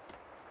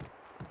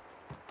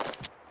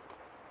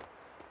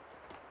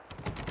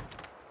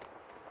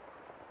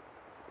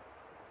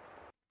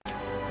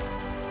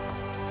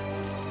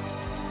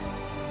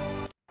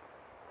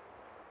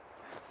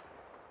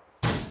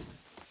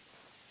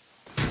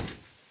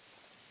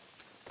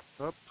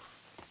 Hopp.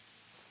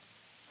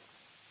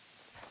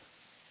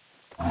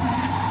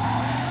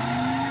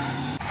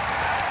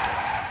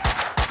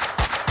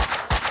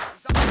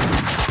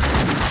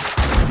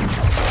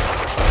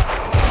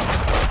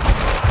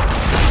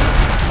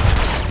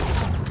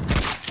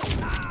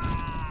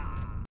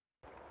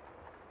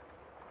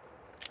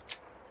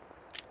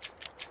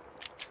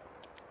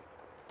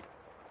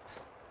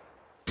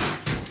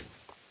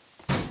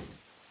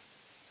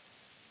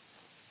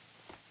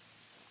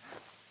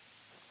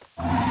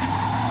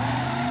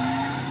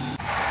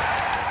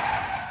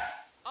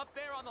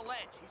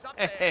 He's up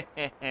there.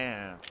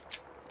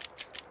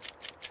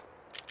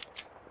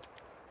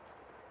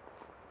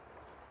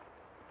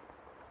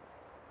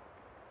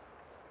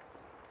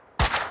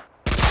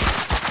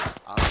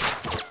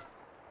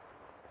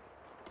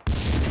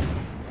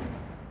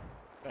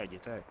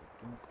 Egyet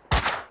elkaptunk.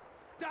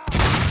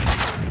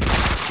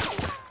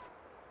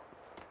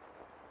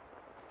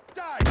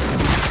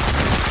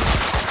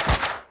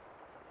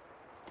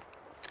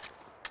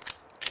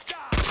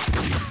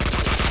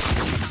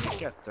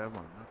 Ketten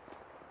vannak.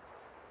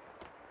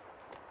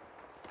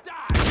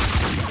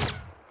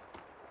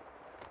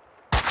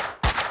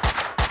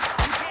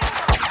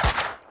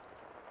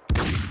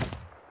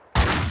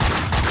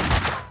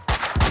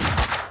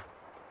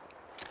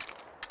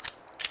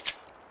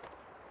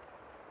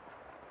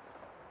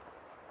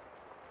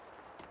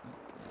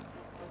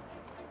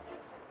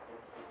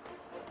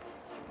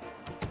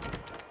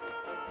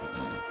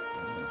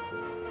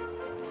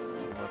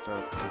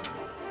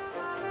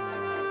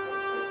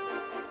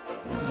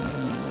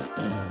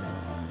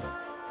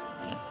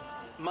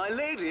 My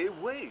lady,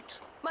 wait.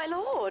 My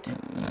lord.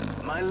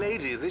 My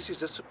lady, this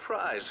is a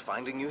surprise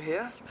finding you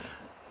here.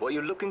 Were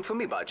you looking for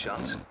me by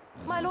chance?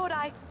 My lord,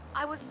 I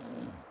was...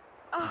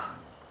 Oh,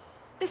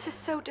 this is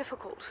so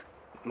difficult.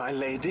 My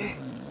lady?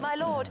 My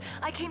lord,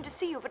 I came to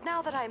see you, but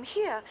now that I'm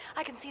here,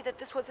 I can see that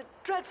this was a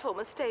dreadful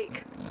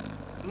mistake.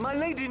 My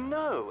lady,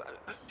 no.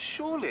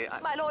 Surely I...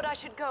 My lord, I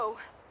should go.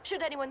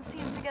 Should anyone see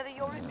us together,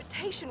 your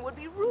reputation would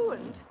be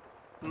ruined.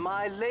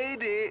 My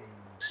lady,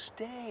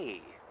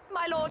 stay.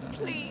 My lord,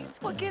 please,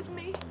 forgive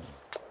me.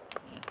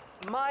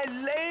 My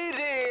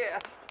lady!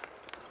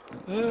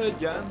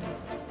 Jan.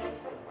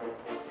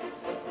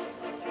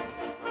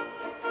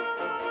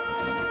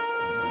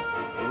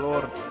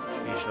 Lord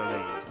és a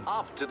lady.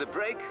 After the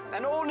break,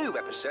 an all-new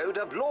episode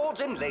of Lords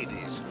and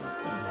Ladies.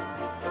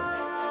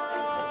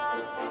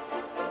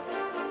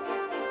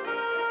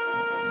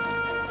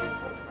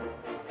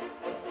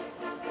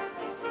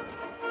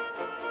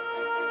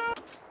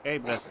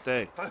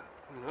 Ébresztő!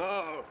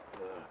 No.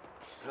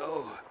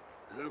 No.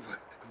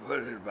 Put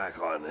it back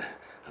on.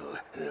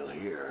 They'll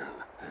hear.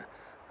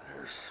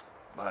 They're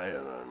spying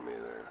on me.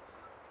 They're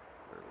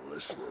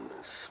listening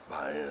and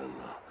spying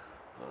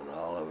on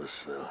all of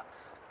us. They'll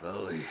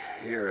Well,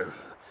 here,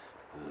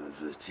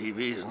 the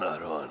TV's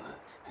not on.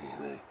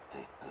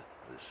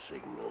 The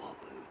signal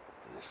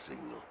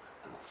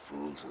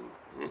fools him.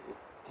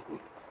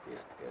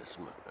 Yes,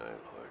 my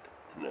lord.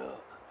 No,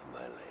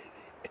 my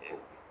lady.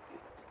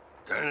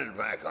 Turn it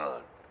back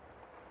on.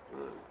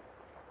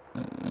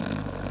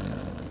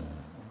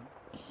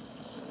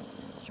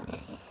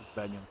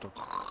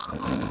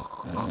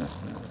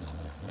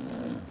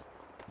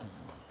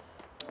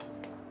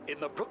 In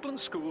the Brooklyn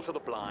School for the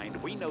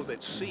Blind, we know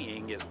that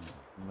seeing is...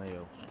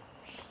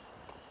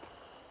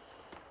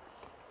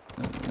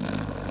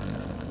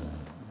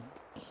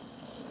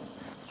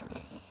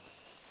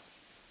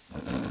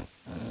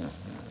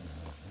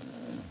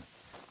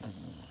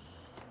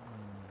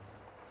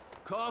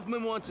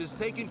 Kaufman wants us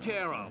taken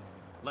care of.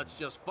 Let's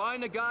just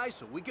find the guy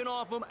so we can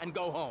off him and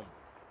go home.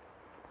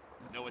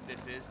 You know what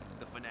this is?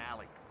 The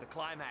finale. The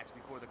climax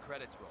before the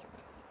credits roll.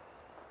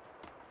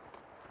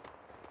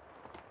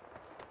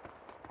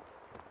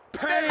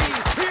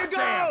 Payne! Here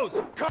goes!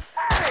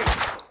 Hey!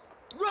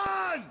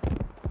 Run!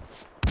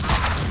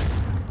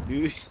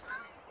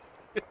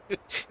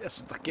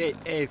 Ezt a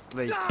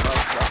észleit.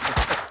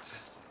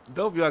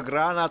 Dobja a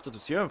gránátot,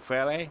 az jön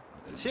felé.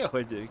 És jó,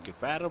 hogy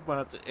felrobban,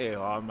 hát ő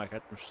hal meg,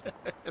 hát most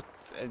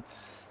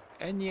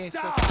ennyi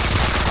észre.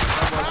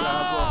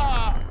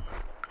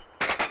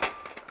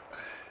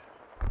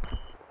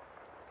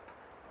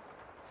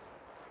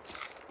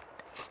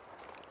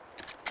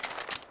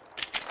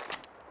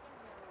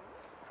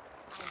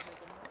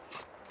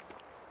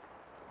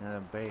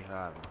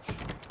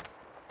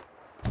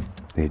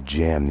 They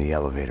jammed the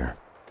elevator.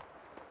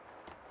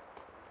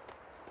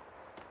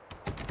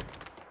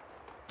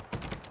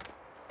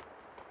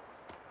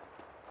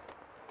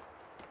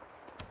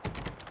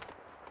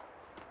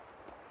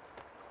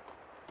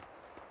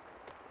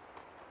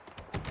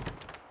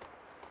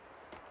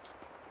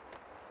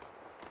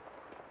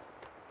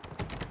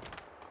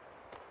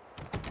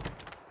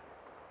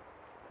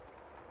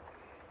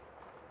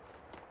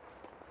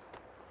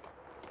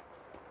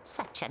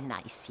 Such a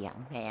nice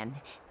young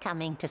man,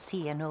 coming to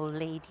see an old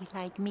lady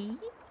like me.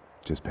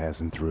 Just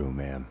passing through,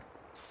 ma'am.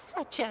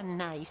 Such a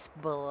nice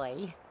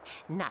boy.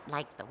 Not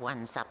like the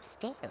ones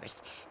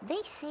upstairs.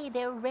 They say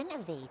they're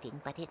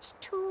renovating, but it's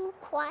too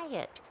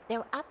quiet.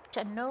 They're up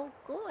to no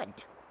good.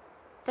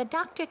 The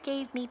doctor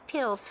gave me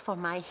pills for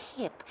my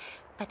hip,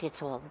 but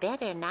it's all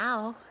better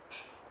now.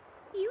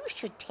 You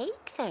should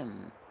take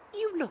them.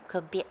 You look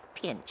a bit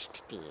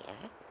pinched, dear.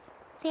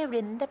 They're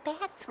in the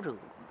bathroom.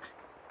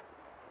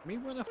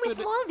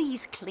 With all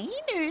these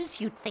cleaners,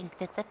 you'd think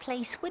that the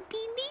place would be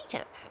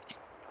neater.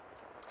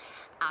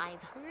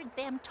 I've heard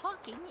them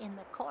talking in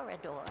the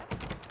corridor.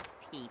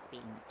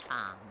 Peeping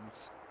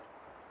Toms.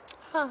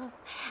 Oh,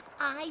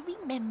 I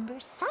remember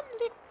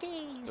sunlit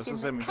days in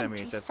the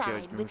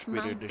countryside with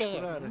my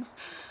Ben.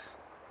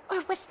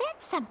 Or was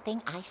that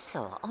something I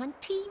saw on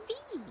TV?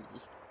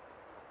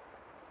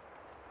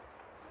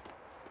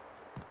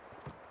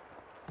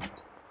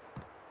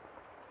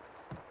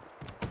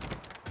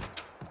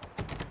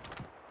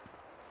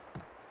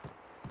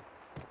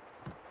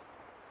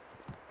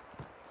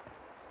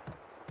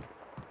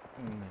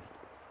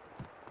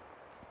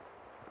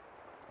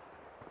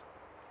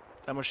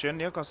 Te most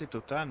jönni akarsz itt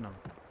utána?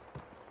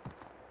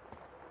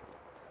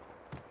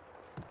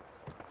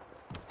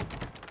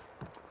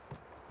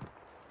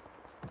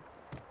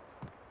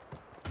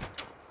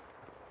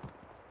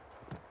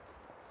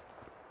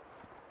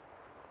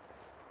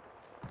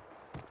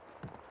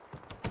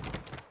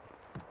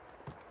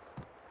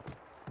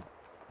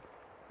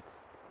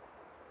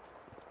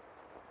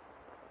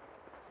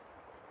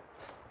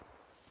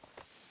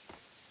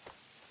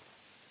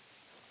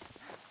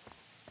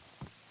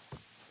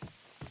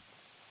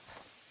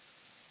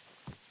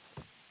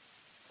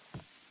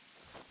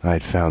 I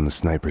had found the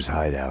sniper's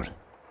hideout.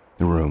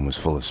 The room was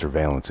full of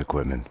surveillance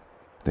equipment.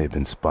 They had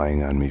been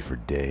spying on me for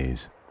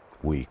days,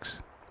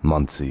 weeks,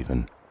 months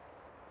even.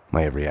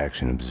 My every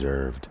action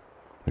observed,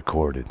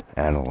 recorded,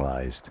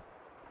 analyzed.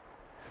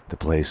 The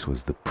place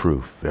was the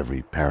proof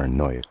every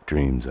paranoiac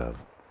dreams of.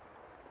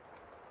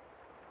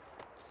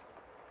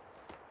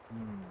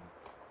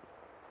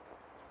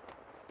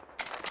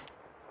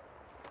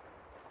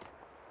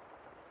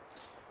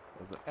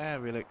 Az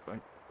elvileg,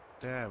 hogy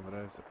távol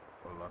ez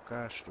a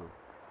lakásról.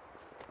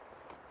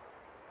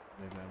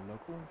 Miben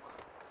lakunk.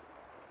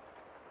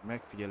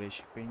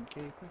 Megfigyelési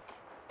fényképek.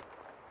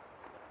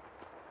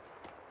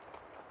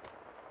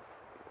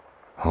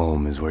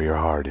 Home is where your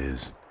heart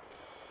is.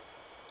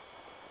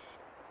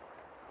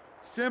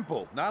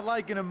 Simple, not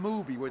like in a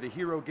movie where the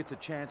hero gets a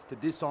chance to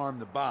disarm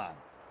the bomb.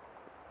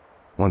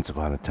 Once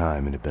upon a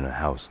time, it had been a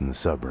house in the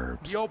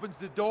suburbs. He opens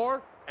the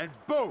door, and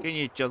boom!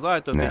 Kinyitja az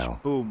ajtót, és Now,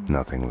 boom!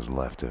 nothing was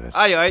left of it.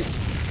 Ajaj!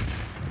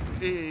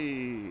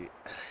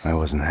 I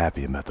wasn't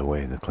happy about the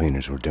way the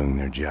cleaners were doing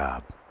their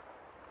job.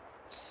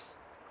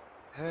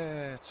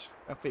 Hát,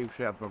 a fiúk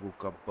saját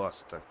magukkal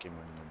basztak ki,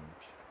 mondom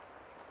úgy.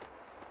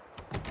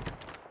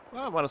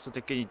 Van azt,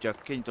 hogy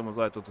kinyitom az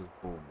ajtót, hogy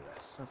boom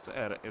lesz. Azt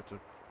erre jött, hogy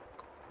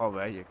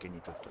haver, egyébként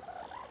kinyitottam.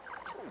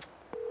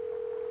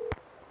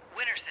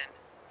 Winterson.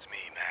 It's me,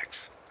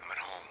 Max. I'm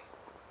at home.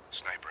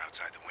 Sniper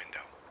outside the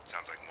window.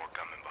 Sounds like more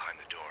gunmen behind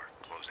the door,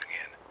 closing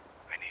in.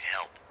 I need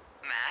help.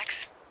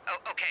 Max? Oh,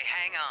 okay,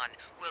 hang on.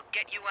 We'll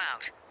get you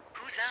out.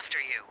 Who's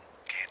after you?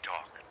 Can't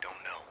talk.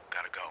 Don't know.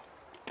 Gotta go.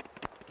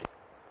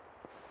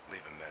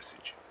 Leave a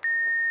message.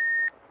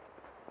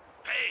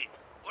 Payne,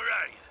 where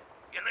are you?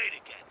 You're late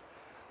again.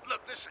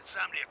 Look, this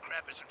insomnia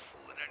crap isn't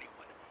fooling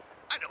anyone.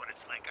 I know what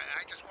it's like.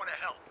 I just want to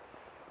help.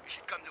 You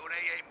should come to an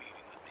AA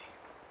meeting with me.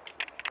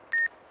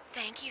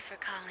 Thank you for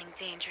calling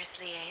Dangerous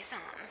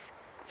Liaisons.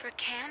 For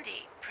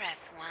Candy, press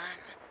 1.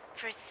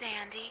 For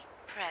Sandy,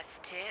 press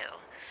 2.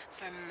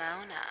 For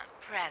Mona,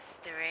 press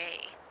 3.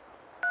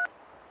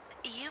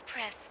 You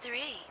press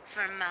 3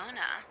 for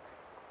Mona.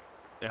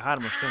 Ja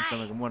hármas nem tudom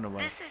meg a Mona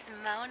van. This is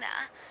Mona.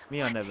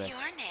 Mi a What's neve?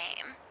 your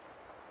name?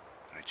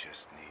 I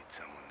just need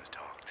someone to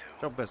talk to.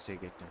 Csak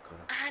beszélgetni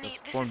akarok. Honey, Ez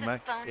this pont is a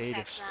meg phone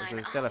édes, sex ez line.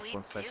 egy All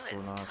telefonszex we do is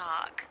szólna,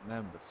 talk.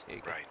 nem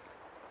beszélget. Right.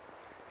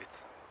 It's...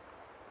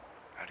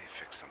 How do you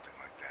fix something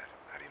like that?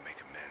 How do you make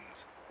amends?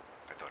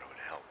 I thought it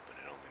would help, but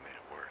it only made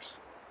it worse.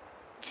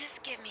 Just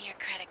give me your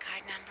credit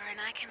card number and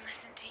I can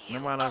listen to you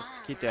Nem all már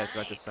kitelt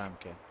rajta night. szám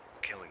kell.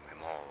 Killing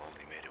them all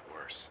only made it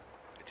worse.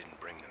 It didn't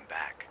bring them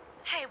back.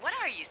 Hey, what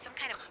are you, some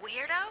kind of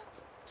weirdo?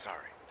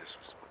 Sorry, this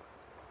was...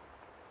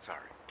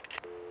 Sorry.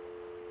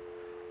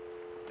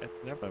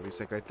 Hát nem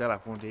elviszek egy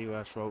telefont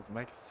hívásról,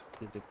 meg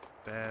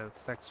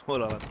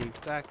szexuál alatt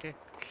hívták-e?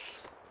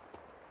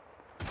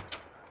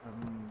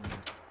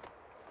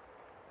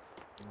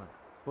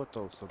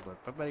 Fotószobor,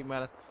 pedig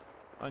mellett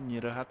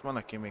annyira, hát van,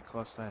 aki még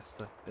használ ezt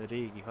a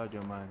régi,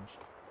 hagyományos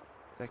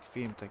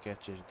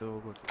filmtekecses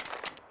dolgot.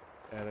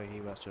 Erre a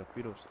hívásra a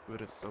piros,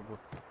 vörös szobor.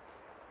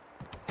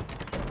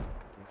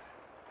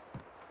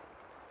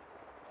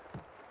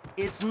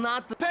 It's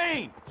not the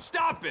Payne!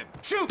 Stop him!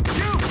 Shoot!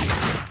 Shoot!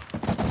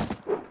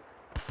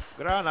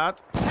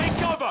 Granát!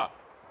 Take cover!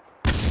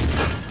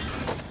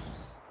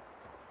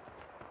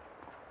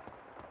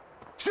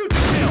 Shoot to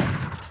kill!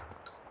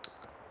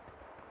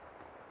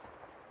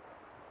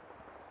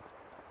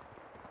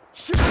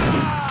 Shoot!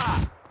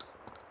 Ah!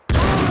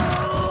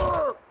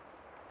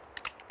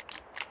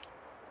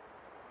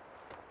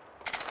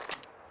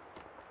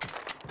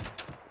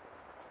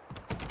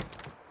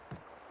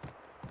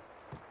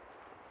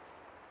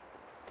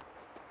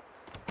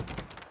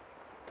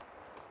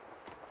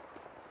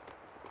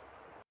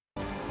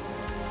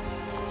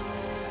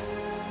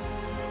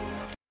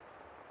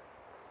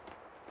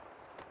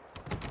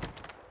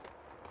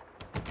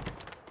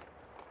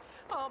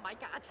 Oh my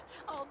god.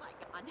 Oh my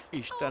god.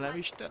 Istenem,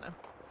 Istenem!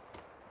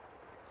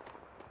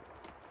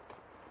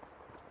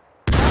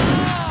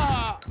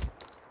 Ah!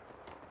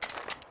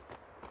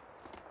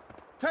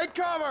 Take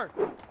cover!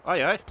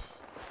 Ajaj!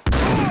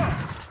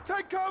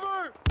 Take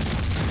cover!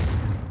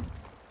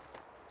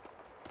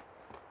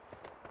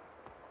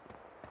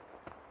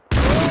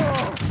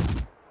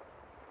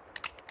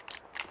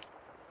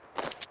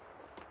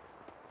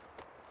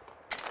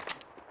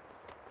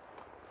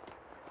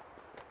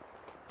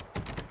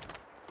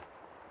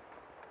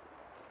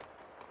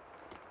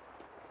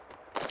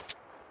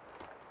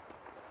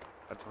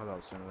 Hát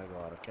valószínűleg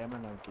arra kell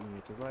mennem,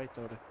 kinyílt az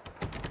ajtóra.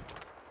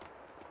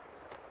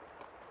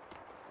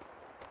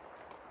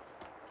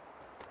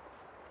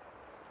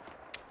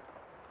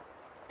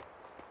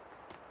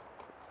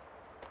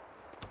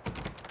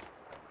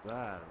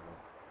 Várom.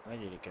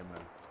 Negyedik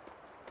emel.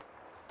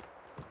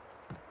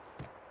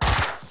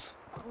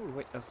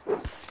 Hogy ez...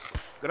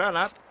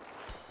 Granát!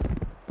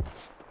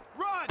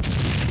 Run!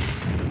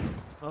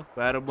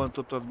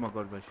 Felrobbantottad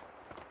magad vagy.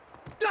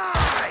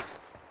 Die!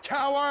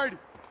 Coward!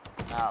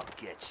 I'll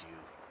get you.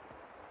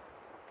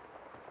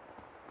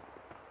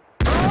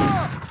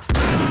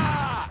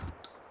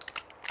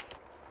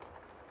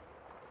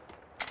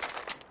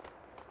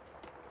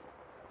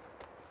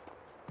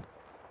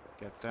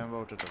 Ketten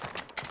voltatok?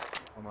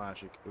 A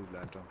másik, úgy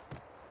látom.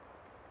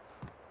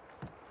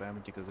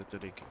 Felmegyik az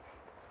ötödik.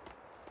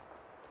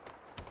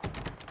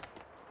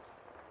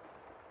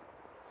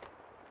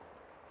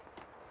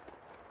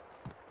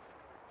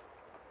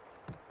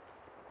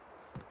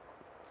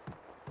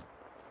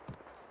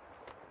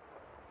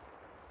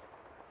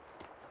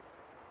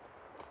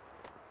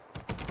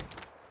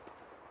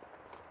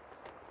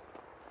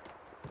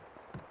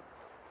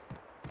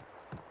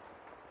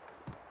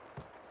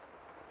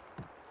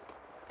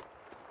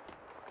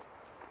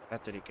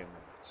 Hetediken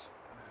volt.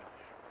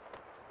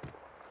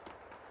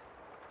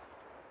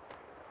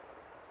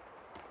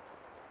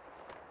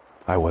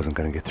 I wasn't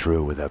gonna get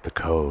through without the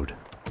code.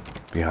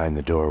 Behind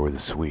the door were the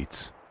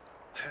suites.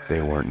 They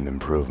weren't an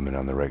improvement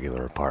on the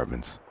regular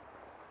apartments.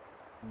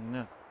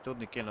 Na,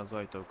 tudni kéne az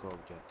ajtó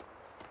kódját.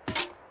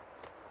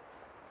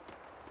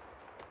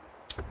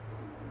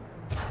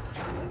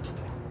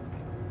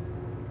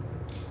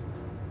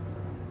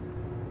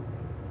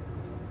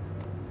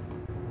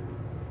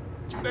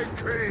 They're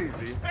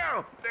crazy.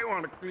 Help! They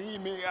want to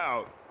clean me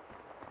out.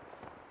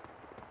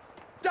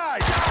 Die!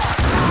 Die!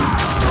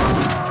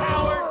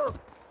 Coward!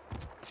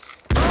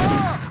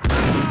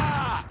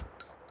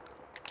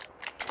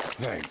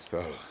 Thanks,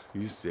 fella.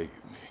 You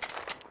saved me.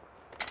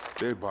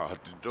 They barred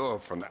the door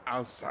from the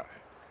outside.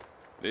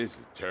 This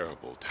is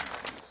terrible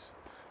times.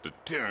 The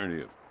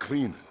tyranny of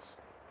cleaners.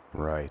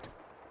 Right.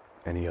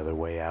 Any other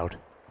way out?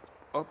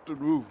 Up the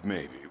roof,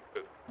 maybe,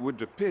 with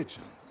the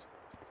pigeons.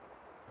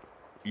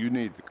 You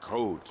need the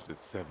code to the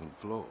 7th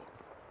floor.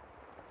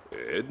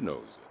 Ed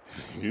knows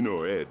it. You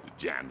know Ed, the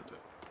janitor.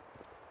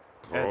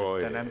 Oh,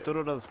 Te nem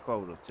tudod az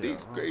kódot.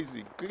 These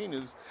crazy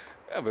cleaners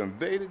have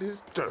invaded his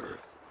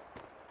turf.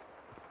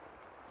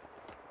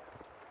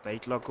 Te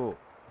itt lakó?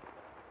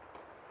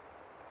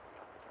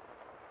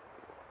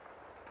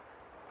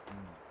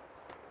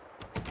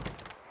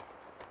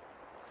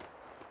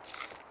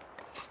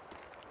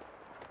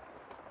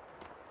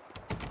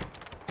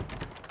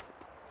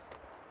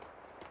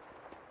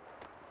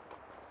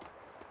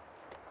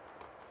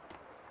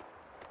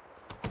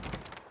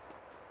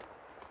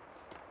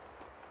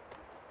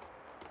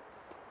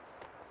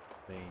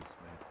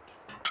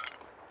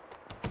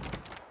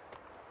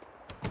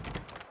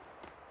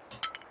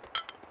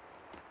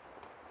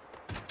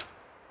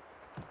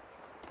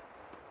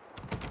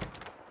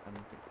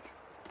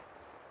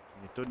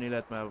 Tudni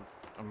lehet, mert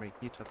amelyik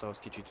nyitható, az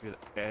kicsit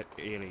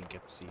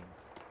élénkebb szín.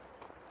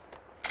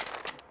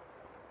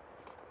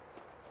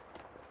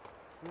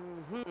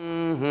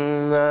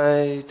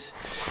 Night,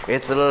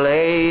 it's a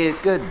late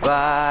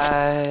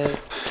goodbye.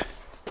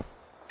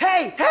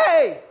 Hey,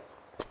 hey!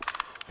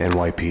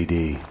 NYPD.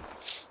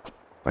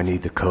 I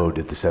need the code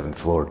to the 7th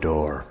floor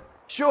door.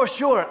 Sure,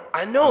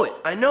 I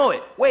know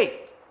it. Wait,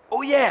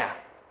 oh yeah,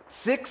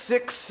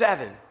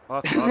 667.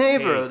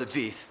 Neighbor of the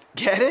beast,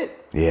 get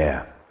it?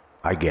 Yeah,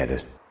 I get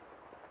it.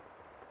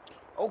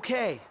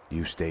 Okay.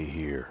 You stay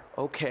here.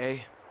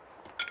 Okay.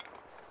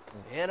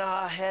 In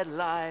our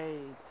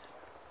headlights.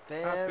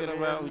 Hát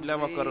például úgy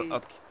nem akarod...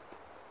 Real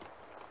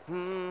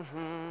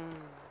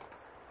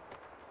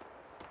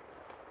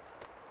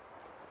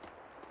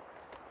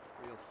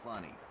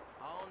funny.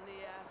 On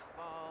the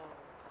asphalt.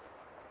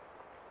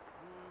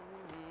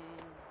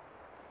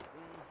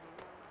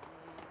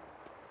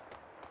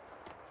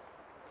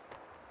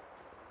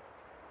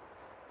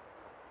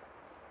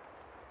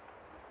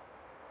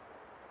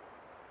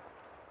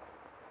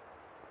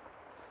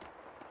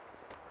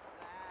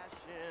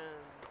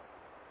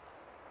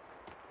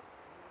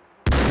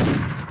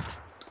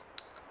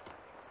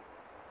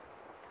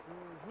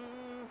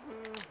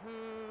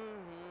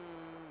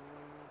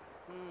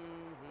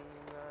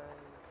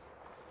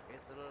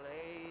 It's a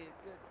late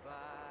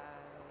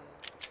goodbye,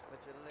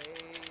 such a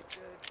late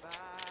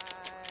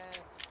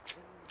goodbye,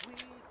 and we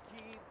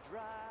keep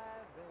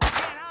driving.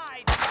 Can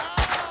I?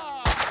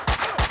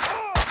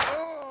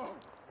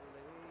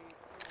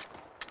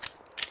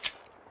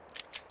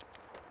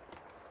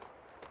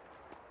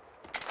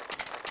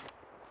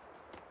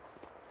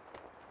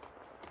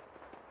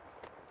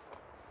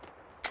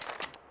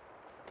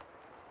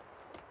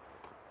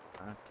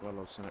 Hát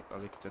valószínűleg a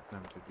liftet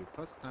nem tudjuk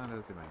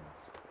használni, de meg.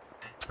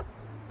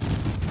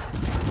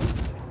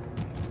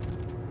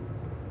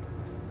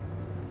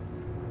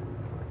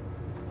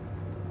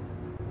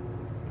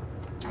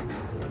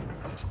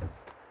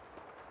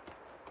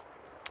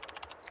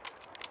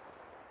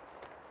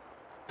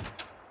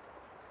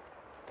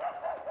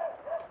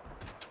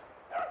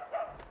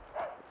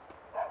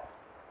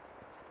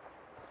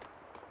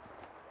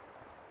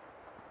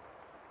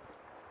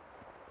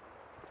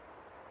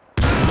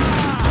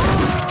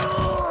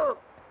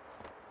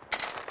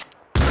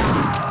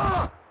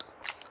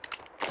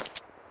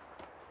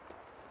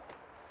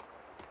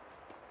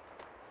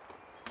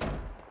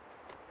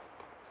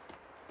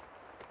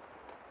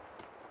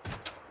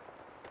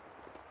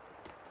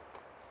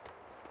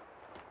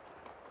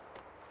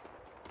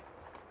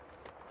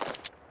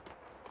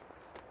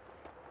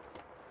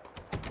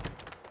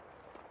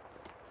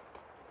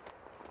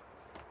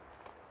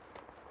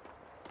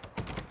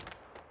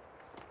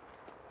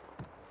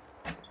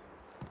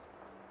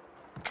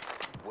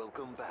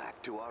 Welcome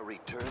back to our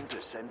Return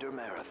to Sender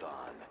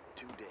Marathon.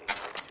 2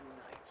 days and 2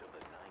 nights of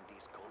the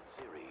 90s cult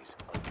series,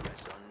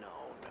 Address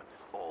Unknown.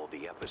 All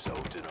the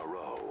episodes in a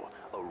row.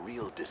 A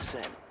real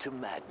descent to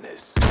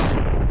madness.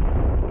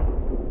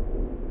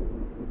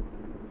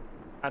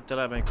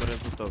 Általában, amikor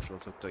az utolsó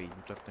szokta így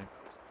mutatni.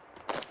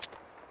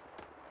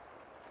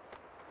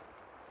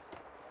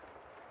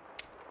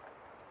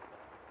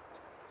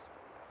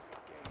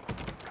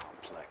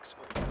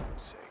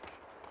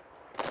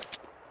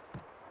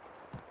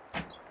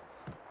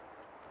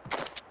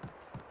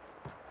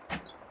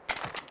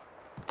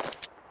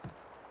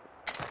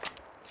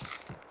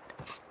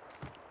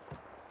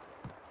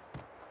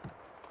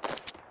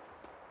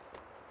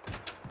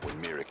 When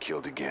Mira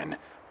killed again,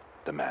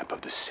 the map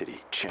of the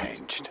city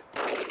changed.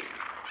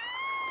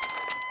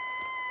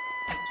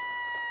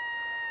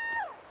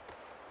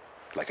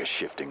 Like a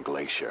shifting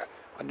glacier,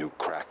 a new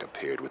crack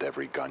appeared with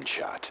every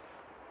gunshot.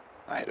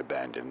 I had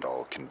abandoned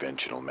all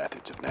conventional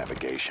methods of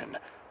navigation.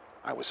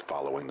 I was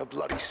following the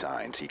bloody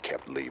signs he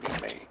kept leaving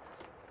me,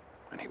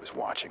 and he was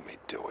watching me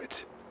do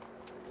it.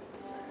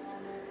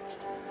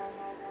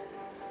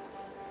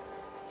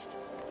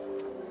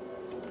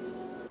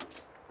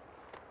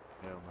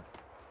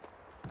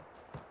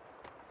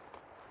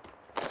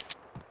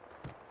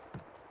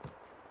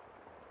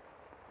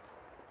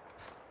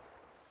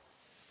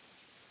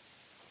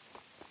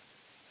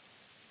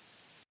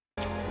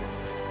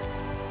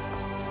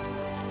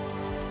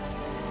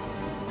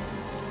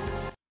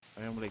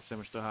 emlékszem,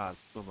 most a ház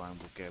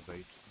szobánkba kell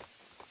bejutni.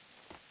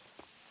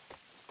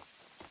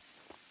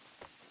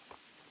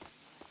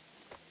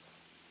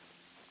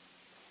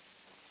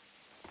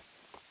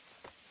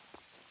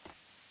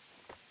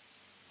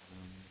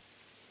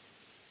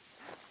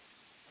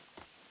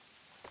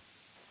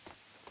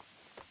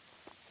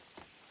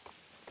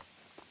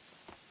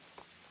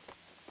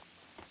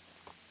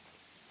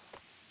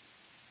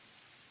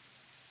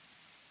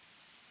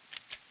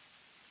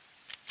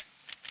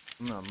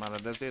 Na, már a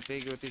dezert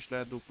égőt is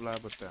lehet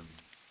duplába tenni.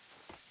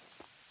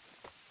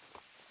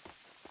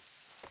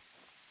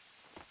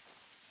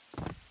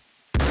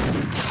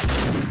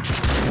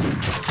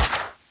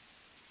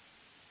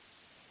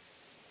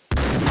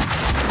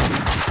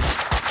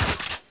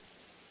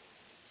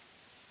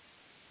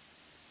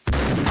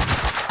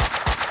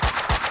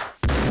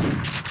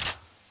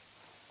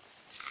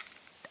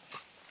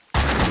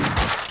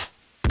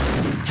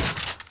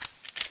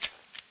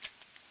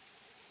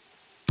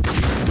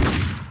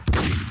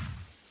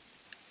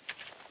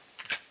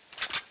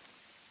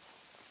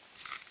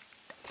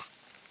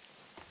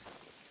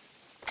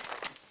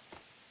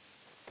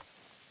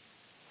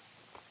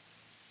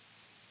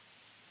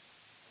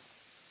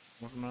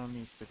 Most már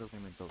nincs csak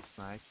mint a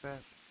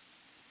sniper.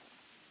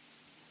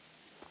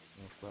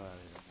 Most várjál.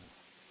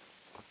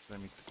 Azt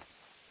hiszem itt...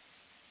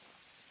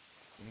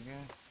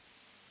 Igen.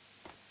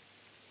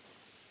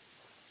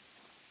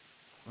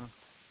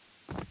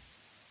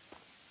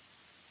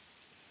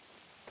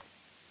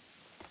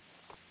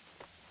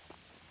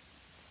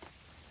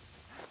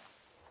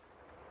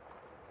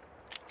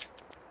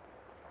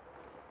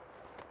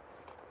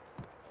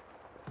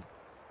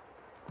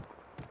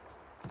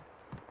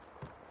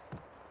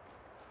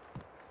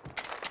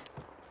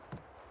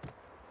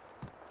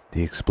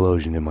 The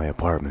explosion in my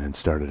apartment had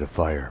started a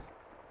fire.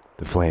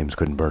 The flames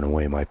couldn't burn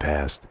away my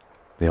past.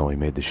 They only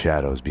made the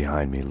shadows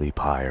behind me leap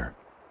higher.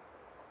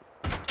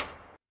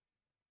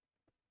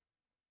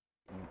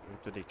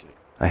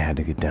 I had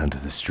to get down to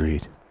the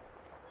street.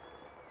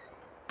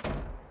 You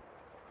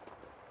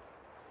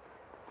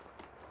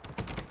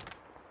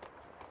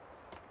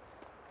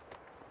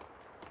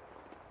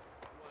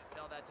want to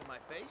tell that to my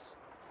face?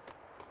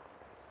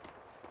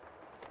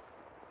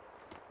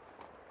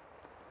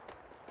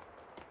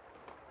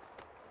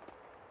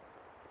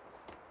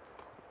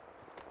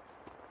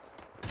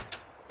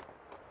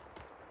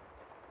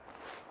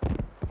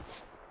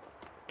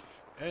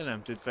 Én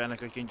nem tűnt fel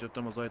neki, hogy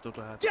kinyitottam az ajtót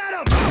a hát. Get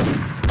him!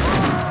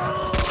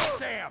 Oh,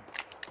 damn!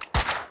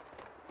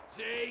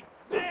 Take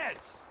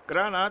this!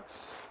 Granát!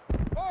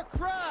 Oh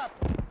crap!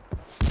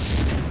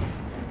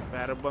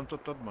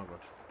 Felrobbantottad magad.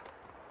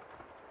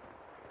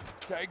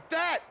 Take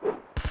that!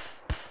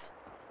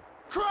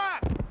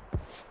 Crap!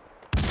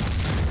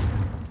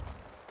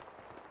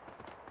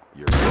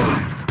 You're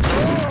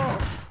Oh,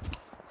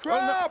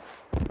 crap!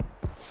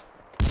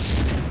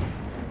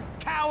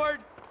 Coward!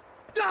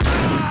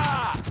 Ah!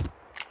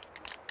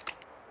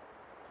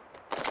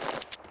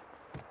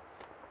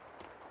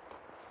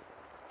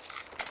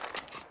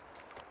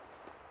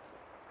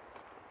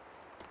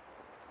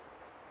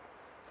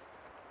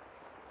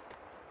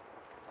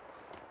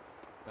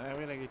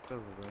 Elvileg itt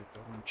az az ajtó,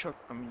 csak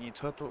ami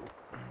nyitható.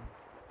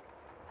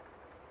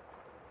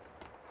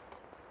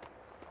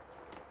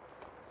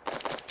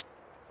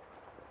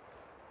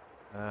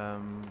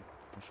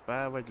 Most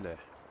fel vagy le?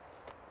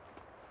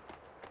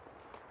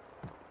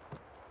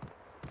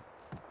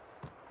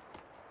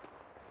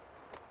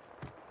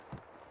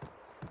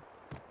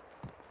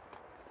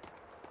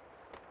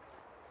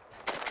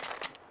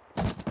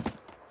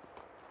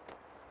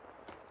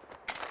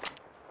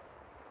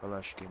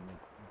 Kalasként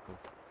mikor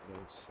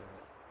lőszer.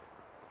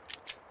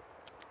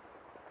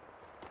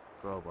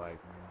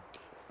 Próbáljuk meg.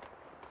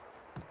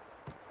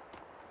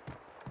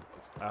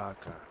 Az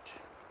AK-t.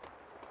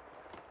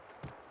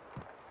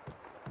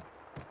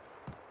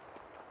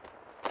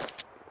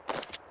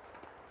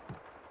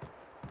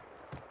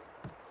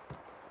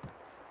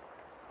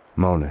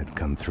 Mona had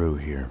come through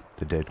here.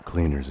 The dead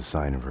cleaner's a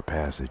sign of her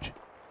passage.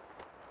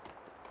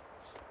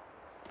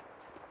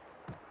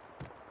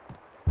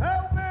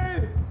 Help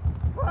me!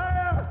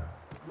 Fire!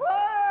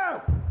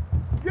 Fire!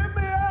 Get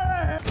me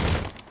out of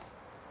here!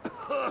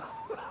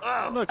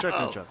 No, check.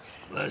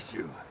 Bless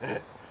you.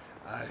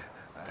 I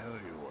owe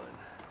you one.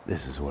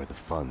 This is where the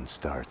fun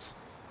starts.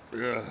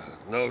 Yeah,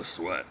 no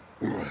sweat.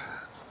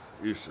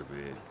 Used to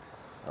be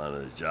on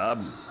the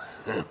job.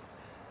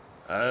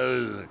 I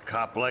was a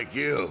cop like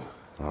you.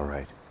 All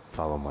right,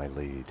 follow my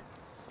lead.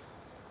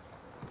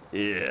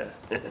 Yeah,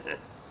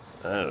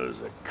 I was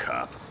a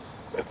cop.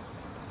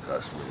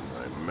 Cost me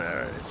my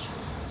marriage.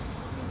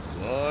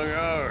 Long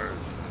hours.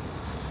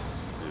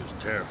 He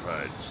was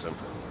terrified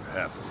something would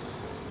happen to me.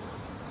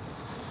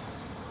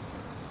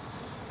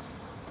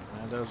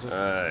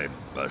 I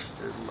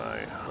busted my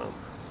hump.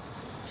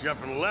 She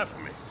up and left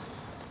me.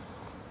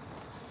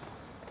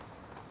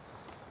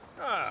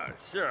 Ah,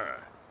 sure.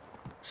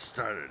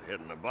 Started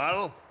hitting the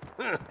bottle.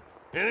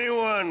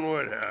 Anyone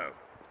would have.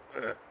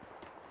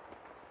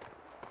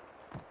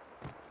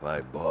 My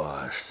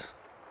boss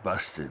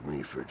busted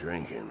me for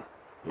drinking.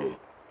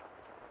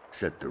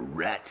 set the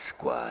rat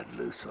squad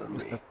loose on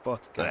me. Well,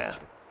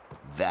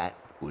 that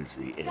was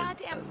the end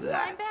Goddamn of slime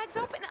that. bags,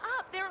 open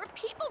up! There are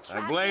people I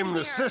trapped blame in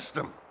the here.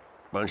 system.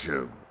 Bunch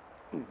of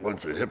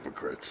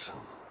hypocrites.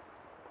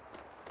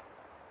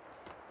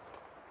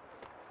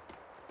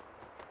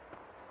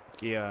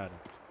 Kiadó.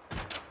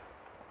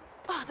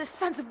 Oh, the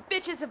sons of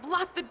bitches have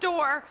locked the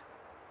door!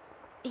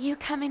 You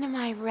coming to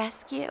my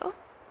rescue?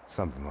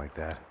 Something like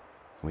that.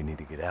 We need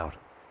to get out.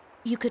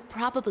 You could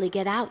probably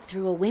get out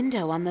through a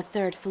window on the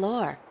 3rd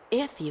floor,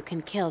 if you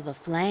can kill the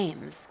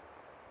flames.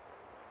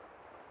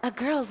 A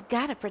girl's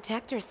gotta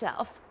protect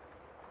herself.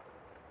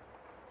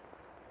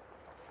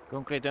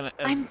 Konkrétan...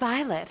 I'm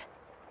Violet.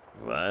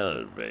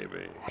 Violet,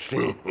 baby.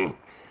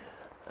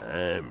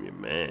 I'm your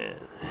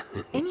man.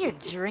 In your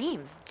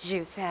dreams,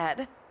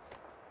 Juicehead.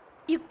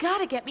 You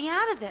gotta get me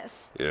out of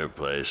this. Your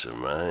place or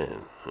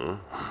mine, huh?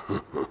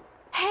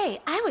 Hey,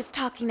 I was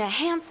talking to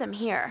Handsome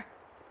here.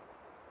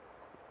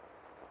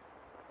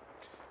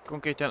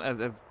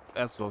 Konkrétan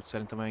ez volt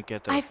szerintem a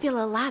I feel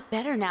a lot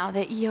better now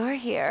that you're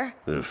here.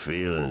 The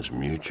feeling's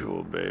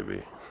mutual,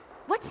 baby.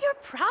 What's your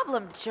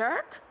problem,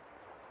 jerk?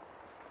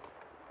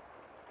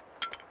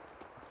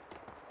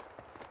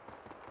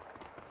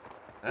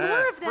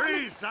 More of them!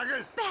 Freeze,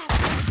 suckers!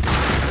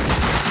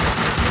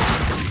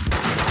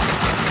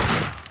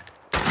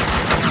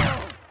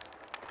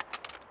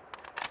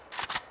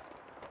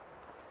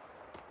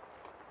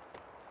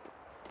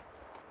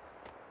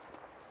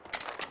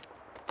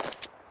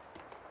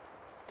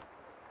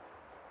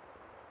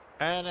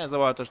 Ne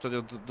zavartasd, hogy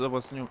a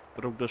doboz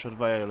rugdosod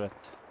Violet.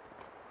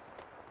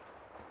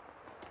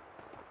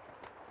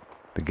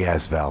 The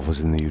gas valve was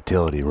in the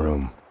utility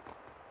room.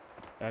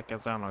 El kell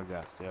zárni a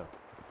gázt, jó.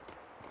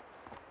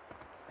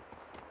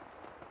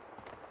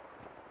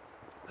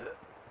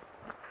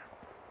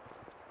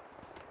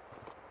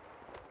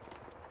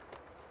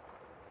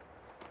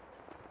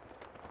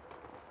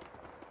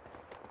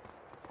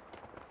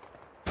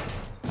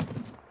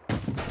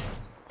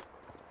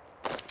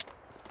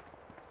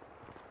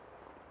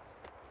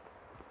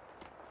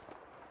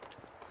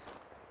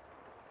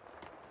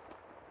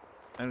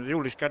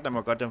 Jól is nem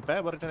akartam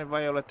felborítani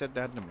Violetet, de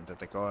hát nem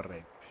mentetek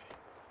arrébb.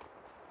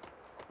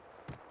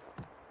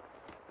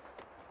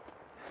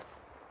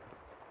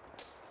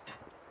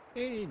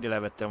 Így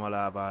levettem a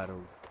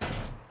lábáról.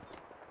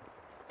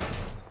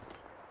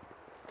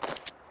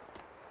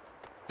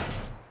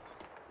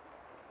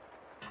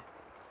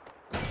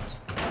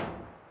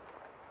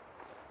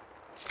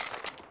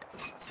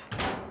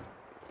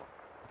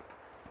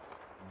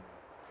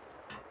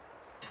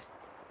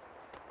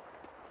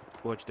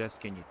 Bocs, de ezt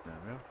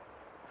kinyitnám, jó?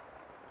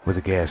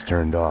 With the gas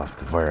turned off,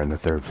 the fire on the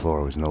 3rd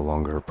floor was no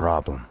longer a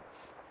problem.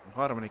 A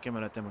harmadik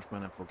emeleten most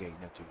már nem fog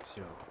égni a tűz,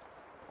 jó.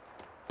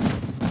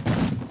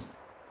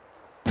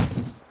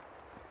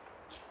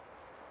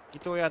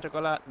 Kitoljátok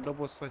alá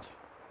doboz, hogy...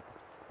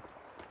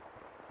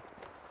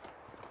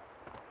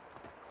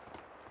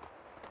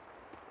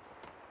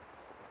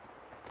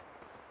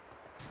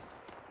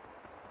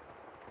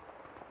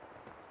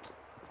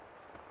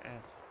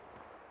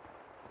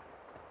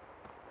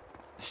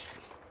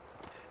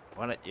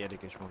 Van egy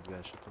érdekes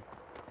mozgásatok.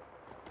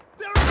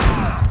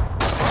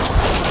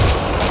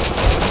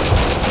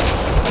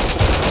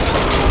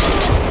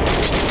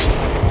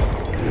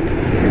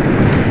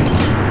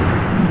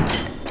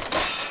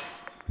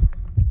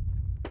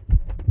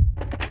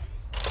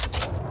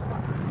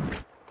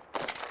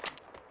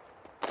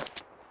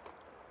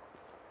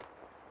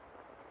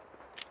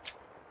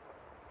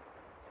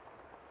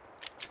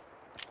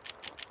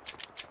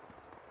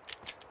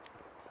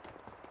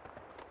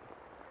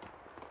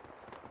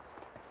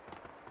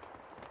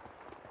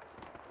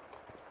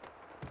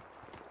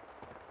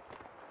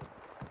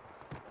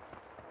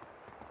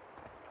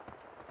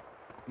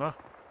 Na?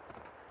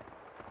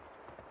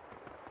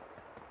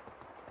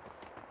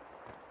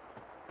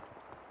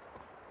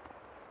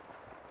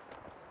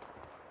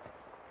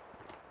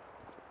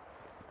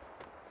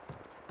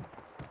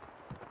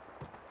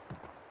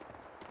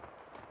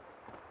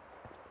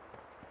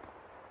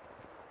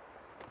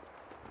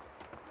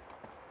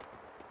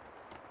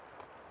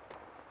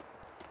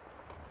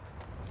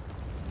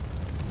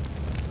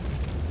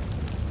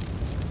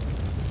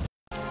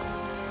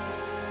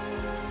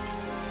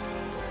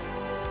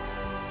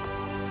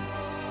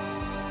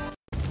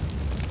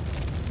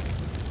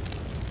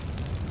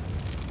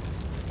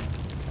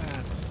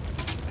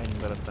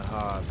 Lett a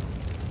ház.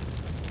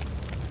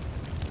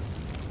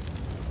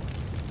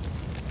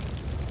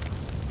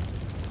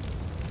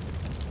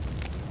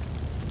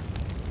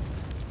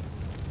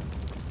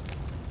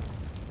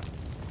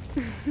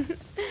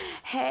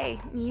 Hey,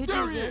 you did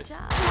a good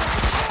job.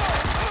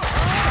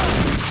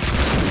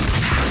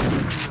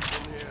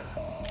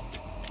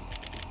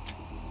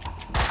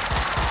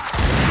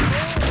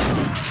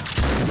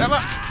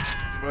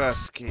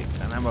 Baszki,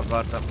 nem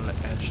akartam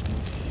leesni.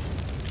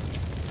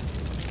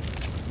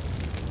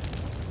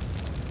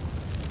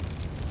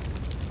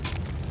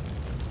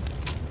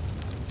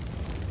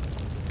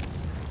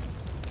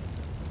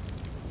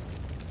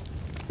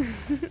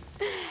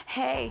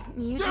 Hey,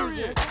 you did a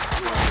good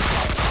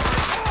job.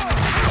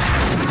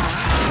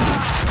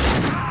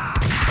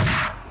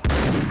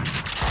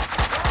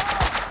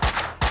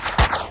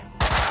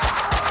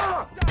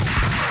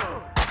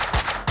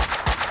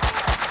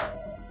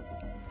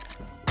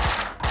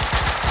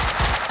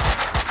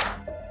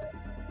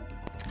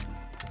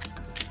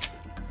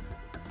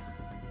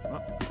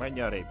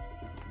 Menj arrébb.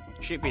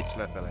 Sipíts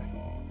lefele.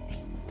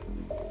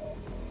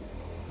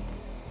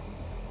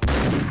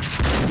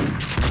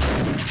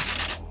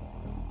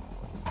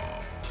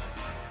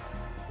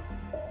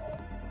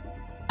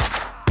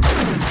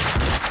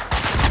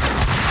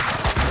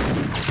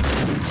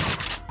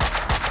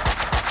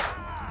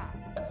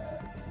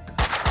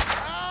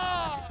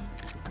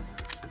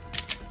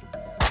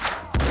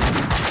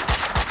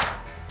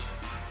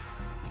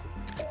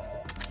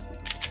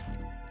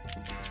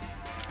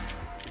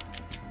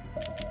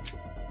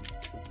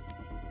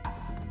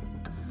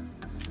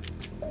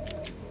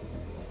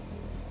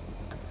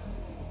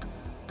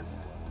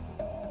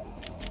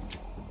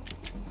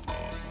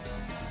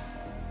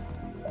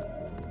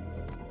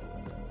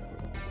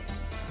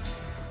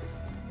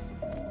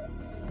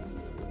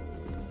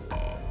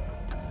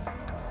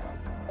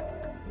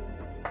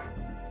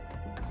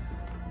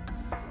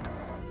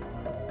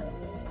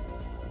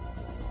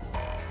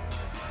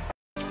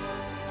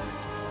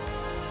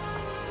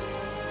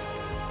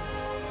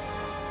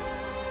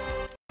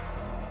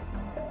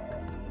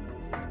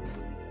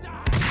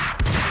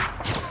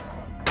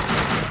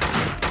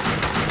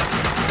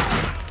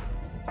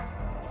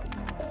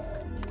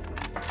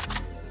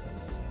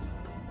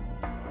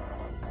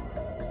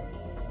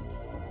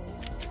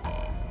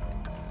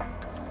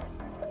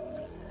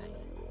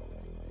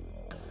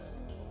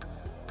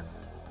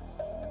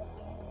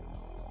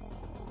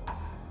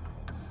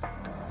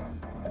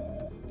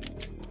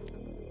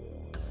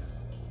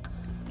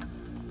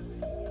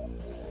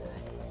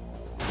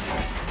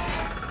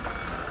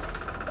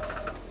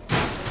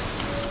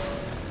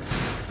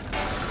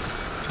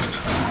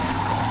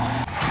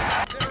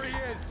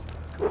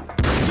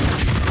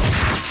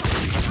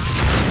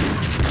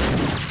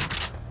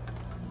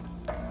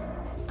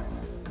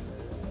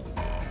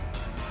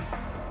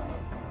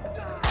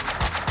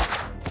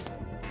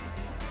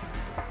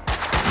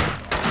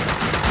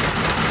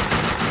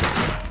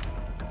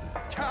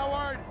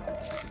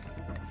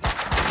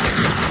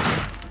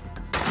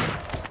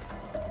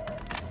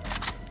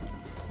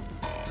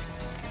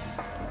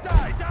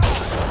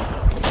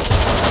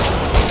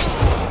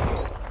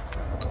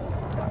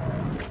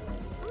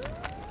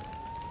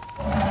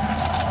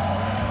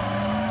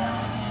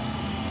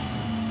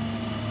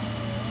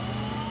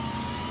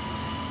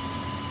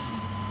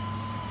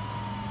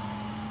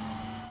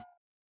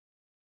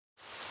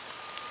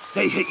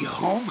 They hit you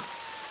home?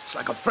 It's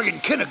like a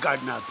friggin'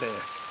 kindergarten out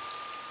there.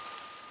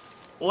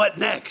 What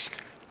next?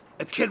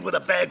 A kid with a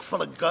bag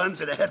full of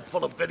guns and a head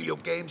full of video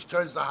games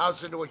turns the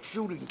house into a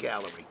shooting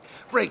gallery.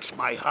 Breaks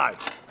my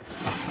heart.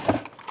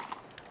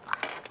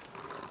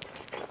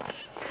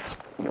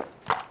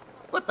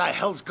 What the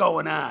hell's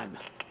going on?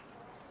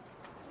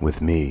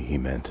 With me, he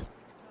meant.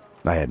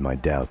 I had my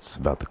doubts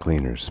about the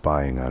cleaners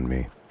spying on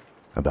me.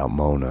 About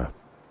Mona.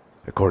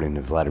 According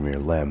to Vladimir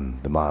Lem,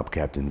 the mob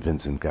captain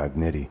Vincent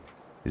Gognitti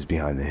is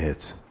behind the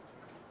hits.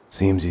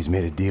 Seems he's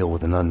made a deal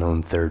with an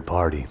unknown third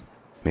party.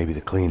 Maybe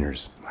the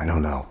cleaners. I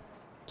don't know.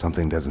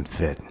 Something doesn't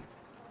fit.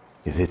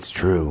 If it's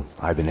true,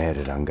 I've been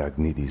added on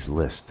Gognitti's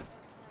list.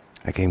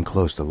 I came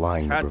close to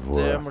lying to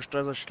Bravura.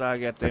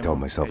 I told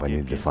myself I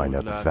needed to find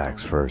out the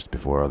facts first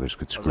before others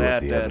could screw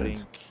up the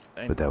evidence.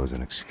 But that was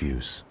an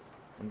excuse.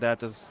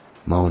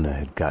 Mona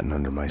had gotten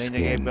under my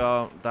skin.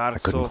 I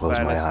couldn't close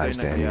my eyes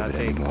to any of it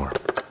anymore.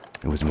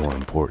 It was more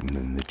important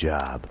than the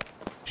job.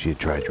 She had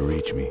tried to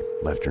reach me,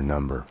 left her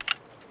number.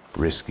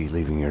 Risky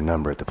leaving your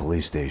number at the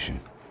police station.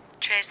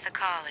 Trace the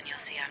call and you'll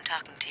see I'm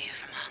talking to you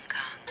from Hong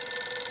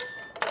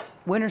Kong.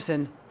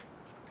 Winterson.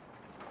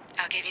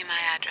 I'll give you my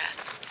address.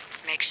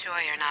 Make sure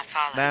you're not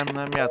followed.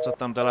 Nem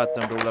játszottam, de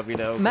láttam róla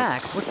videókat.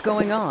 Max, what's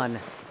going on?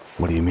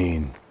 What do you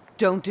mean?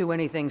 Don't do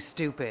anything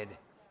stupid.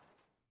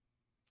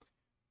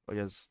 Hogy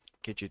az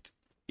kicsit...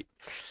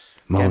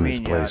 Mona's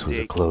place was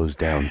a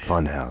closed-down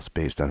funhouse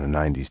based on a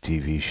 90s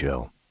TV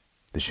show.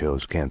 The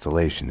show's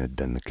cancellation had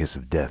been the kiss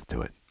of death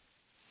to it.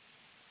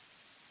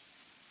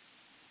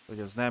 Hogy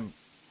az nem...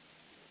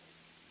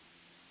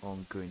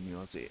 olyan könnyű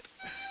azért.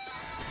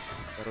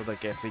 Mert oda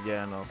kell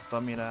figyelni a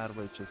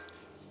staminárba, és az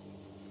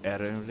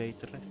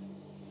erőnlétre.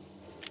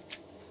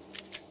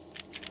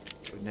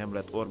 Hogy nem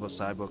lehet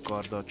orvaszájba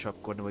karddal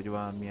csapkodni, vagy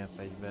valamilyen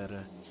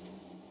fegyverre.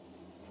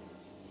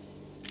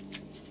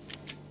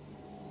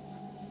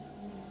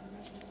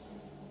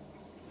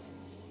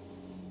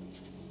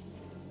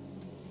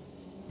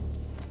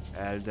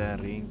 Elden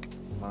Ring,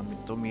 van mit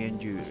tudom, milyen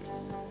gyűrű.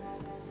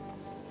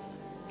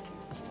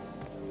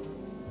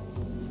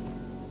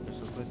 Ez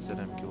az egyszer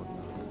nem ki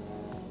onnan.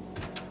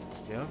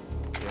 Ja?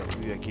 Ja,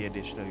 hülye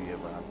kérdésre hülye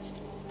válasz.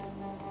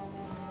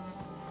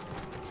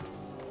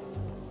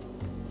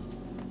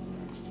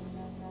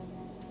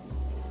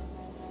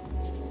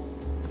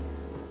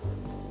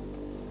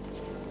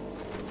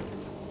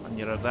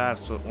 annyira Dark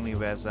Souls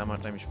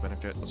univerzumot nem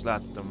ismerek, azt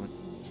láttam, hogy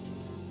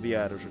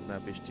VR-osoknál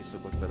Pisti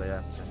szokott vele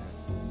játszani.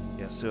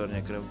 Ilyen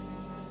szörnyekre.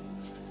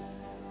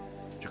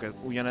 Csak ez,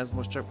 ugyanez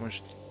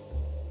most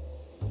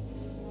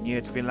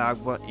nyílt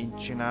világban így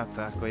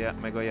csinálták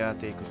meg a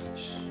játékot,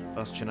 hogy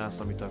azt csinálsz,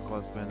 amit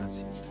akarsz benne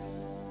szinte.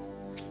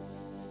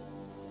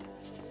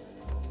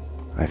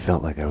 I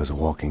felt like I was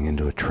walking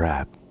into a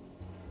trap.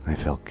 I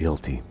felt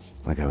guilty,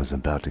 like I was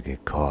about to get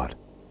caught.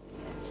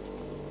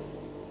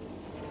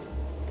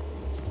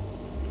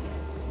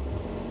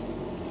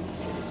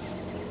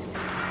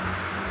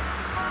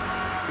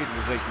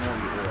 Üdvözlök,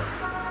 New York!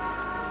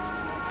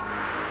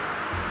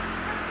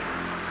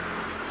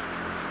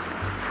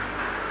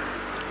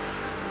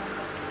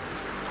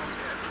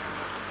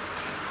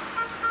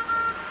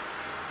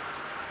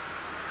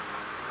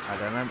 Hát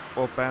de nem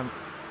open,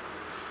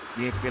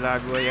 nyílt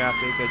világú a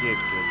játék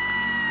egyébként.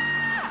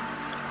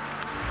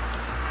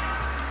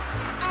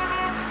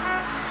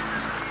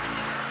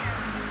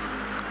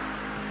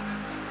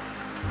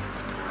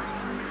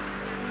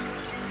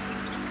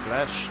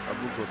 Flash, a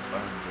bukott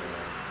van.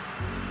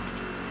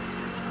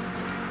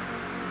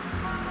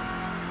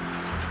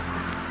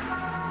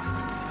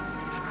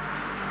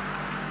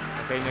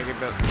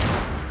 Lényegében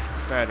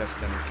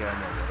fejleszteni kell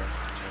magadra,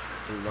 csak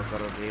túl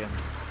akarod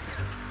élni.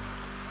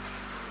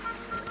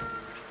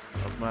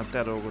 Az már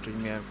te dolgod, hogy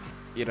milyen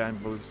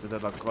irányba viszed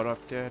el a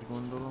karakter,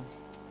 gondolom.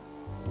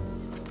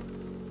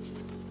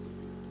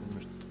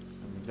 Most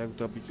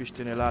legutóbbi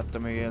Pistinél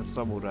láttam még ilyen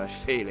szamurás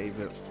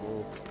félével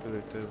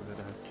öltözve.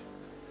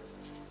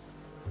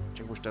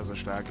 Csak most ez a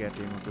slágert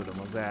én tudom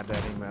az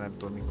Elden, mert nem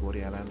tudom mikor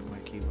jelent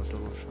meg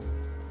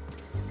hivatalosan.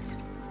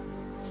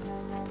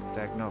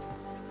 Tegnap.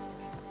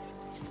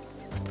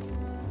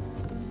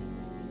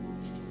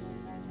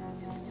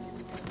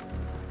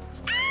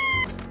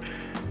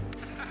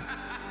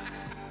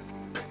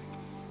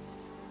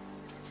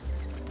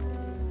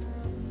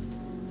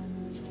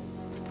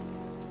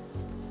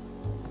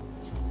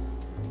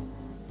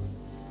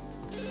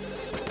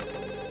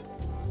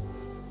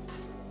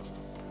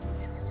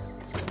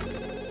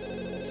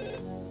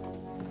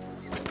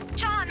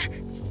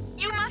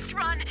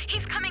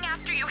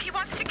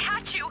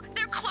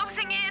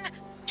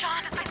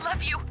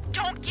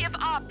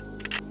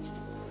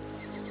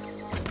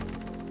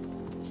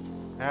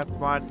 Hát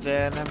már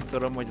nem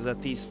tudom, hogy ez a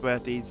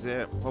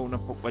 10/10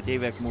 hónapok vagy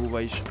évek múlva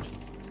is.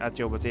 Hát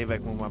jobb, hogy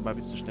évek múlva már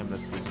biztos nem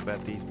lesz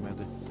 10/10,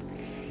 mert...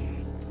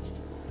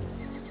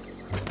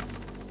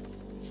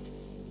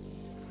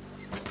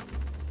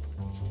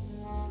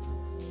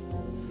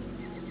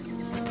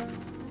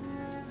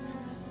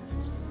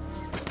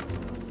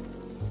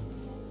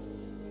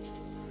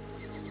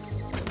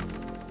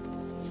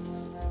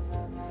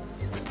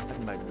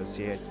 Hát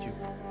megbeszélhetjük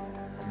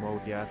a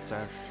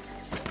módjátszást.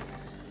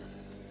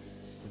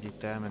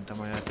 Itt elmentem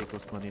a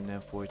játékhoz, majd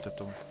innen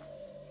folytatom.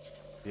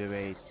 Jövő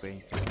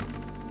hétfőn.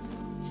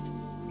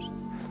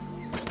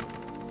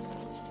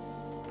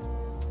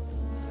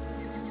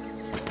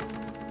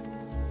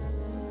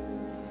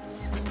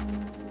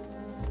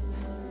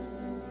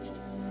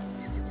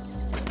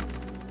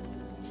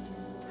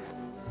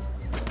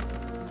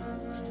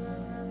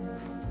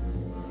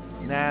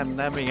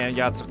 Nem igen,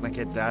 játszok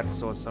neked Dark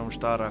Souls-ra,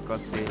 most arra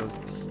akarsz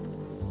célozni.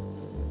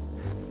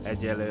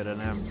 Egyelőre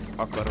nem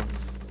akarom.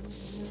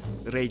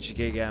 Rage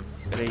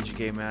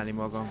game-elni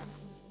magam.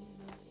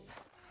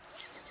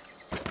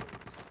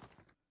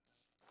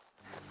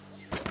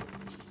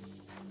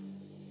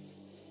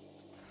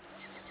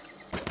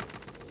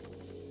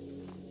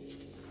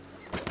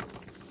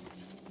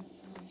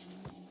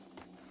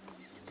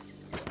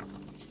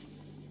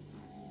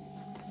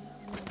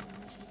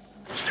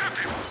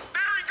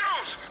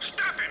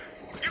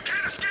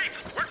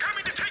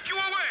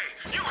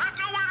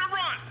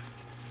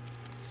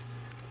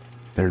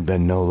 There had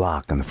been no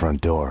lock on the front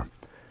door.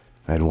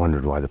 I had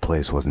wondered why the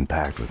place wasn't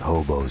packed with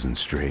hobos and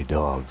stray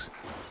dogs.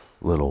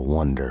 Little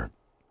wonder.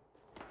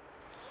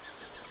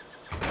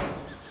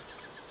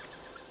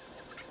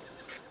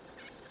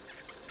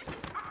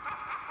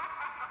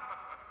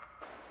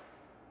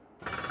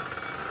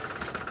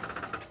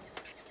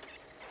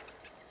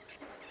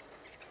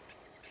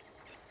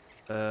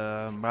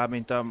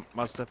 Mármint a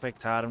Mass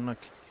Effect 3-nak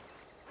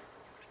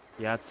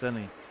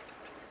játszani.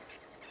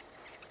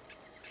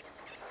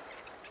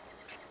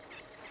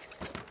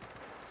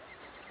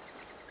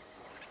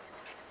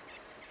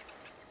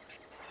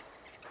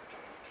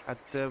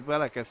 Hát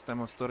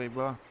belekezdtem a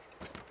sztoriba,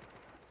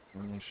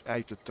 és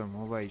eljutottam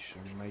hova is,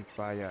 melyik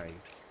pályáig.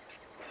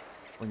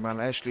 Hogy már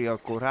Ashley a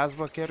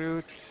kórházba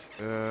került,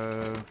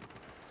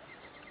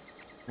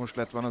 most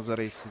lett van az a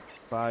rész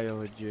pálya,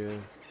 hogy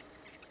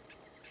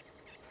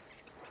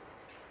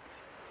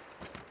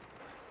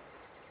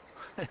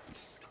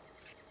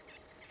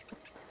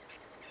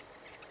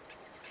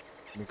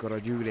mikor a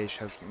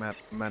gyűléshez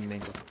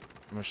mennénk,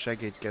 most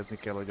segítkezni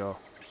kell, hogy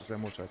azt hiszem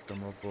most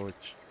hagytam abba,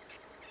 hogy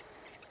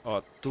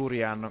a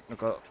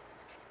túrjának a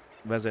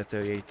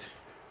vezetőjét.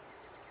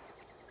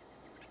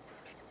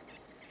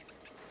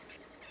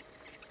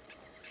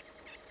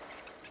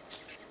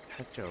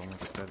 Facciamo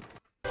questa.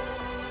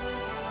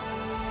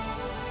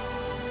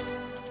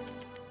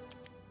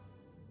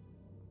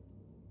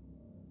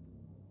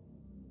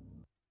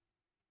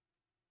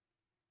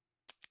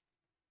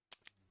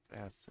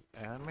 Ezt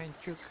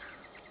elmentjük.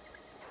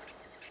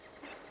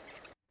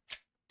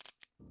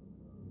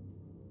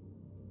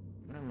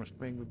 Na most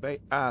még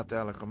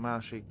átállok a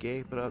másik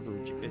gépre, az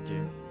úgy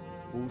egy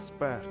 20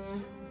 perc.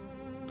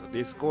 A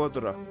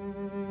Discordra.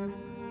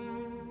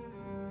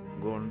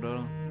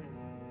 Gondolom.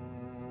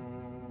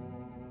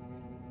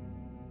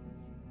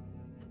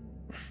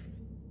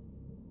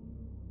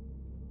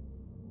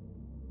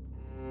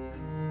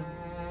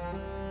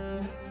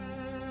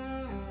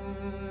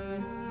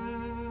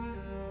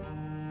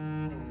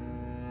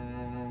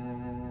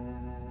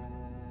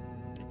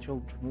 Egy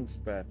 20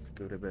 perc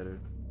körülbelül.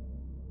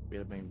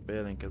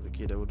 Bejelentkezek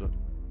ide-oda.